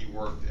school where he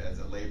worked as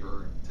a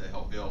laborer to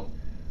help build.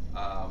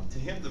 To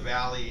him, the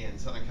Valley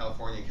and Southern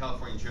California, and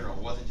California in general,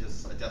 wasn't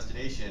just a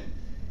destination.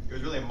 It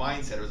was really a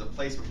mindset. It was a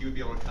place where he would be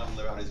able to come and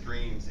live out his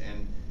dreams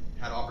and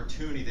had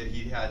opportunity that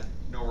he had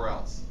nowhere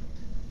else.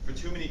 For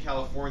too many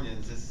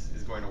Californians, this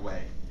is going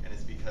away, and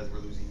it's because we're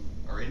losing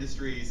our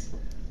industries,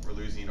 we're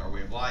losing our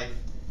way of life,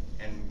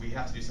 and we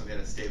have to do something at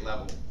a state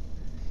level.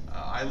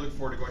 I look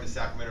forward to going to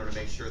Sacramento to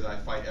make sure that I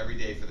fight every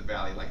day for the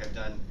Valley, like I've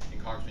done in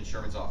Congressman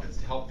Sherman's office,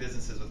 to help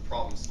businesses with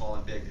problems small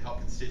and big, to help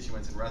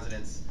constituents and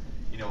residents,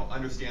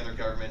 understand their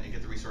government and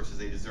get the resources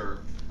they deserve.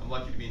 I'm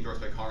lucky to be endorsed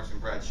by Congressman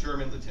Brad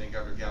Sherman, Lieutenant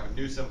Governor Gavin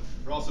Newsom,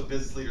 but also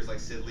business leaders like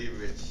Sid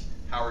Leibovich,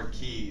 Howard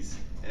Keyes,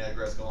 and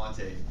Edgar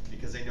Escalante,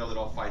 because they know that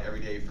I'll fight every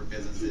day for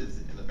businesses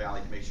in the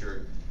Valley to make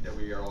sure that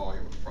we are all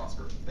able to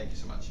prosper. Thank you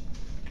so much.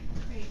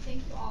 Great, thank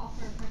you all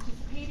for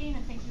participating,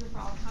 and thank you for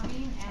all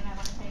coming, and I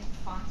want to thank the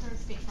sponsors,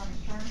 State Farm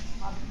Insurance,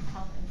 Providence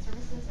Health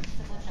Services, and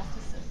Civil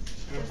Justices.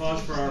 An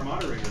applause for our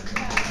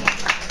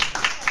moderator.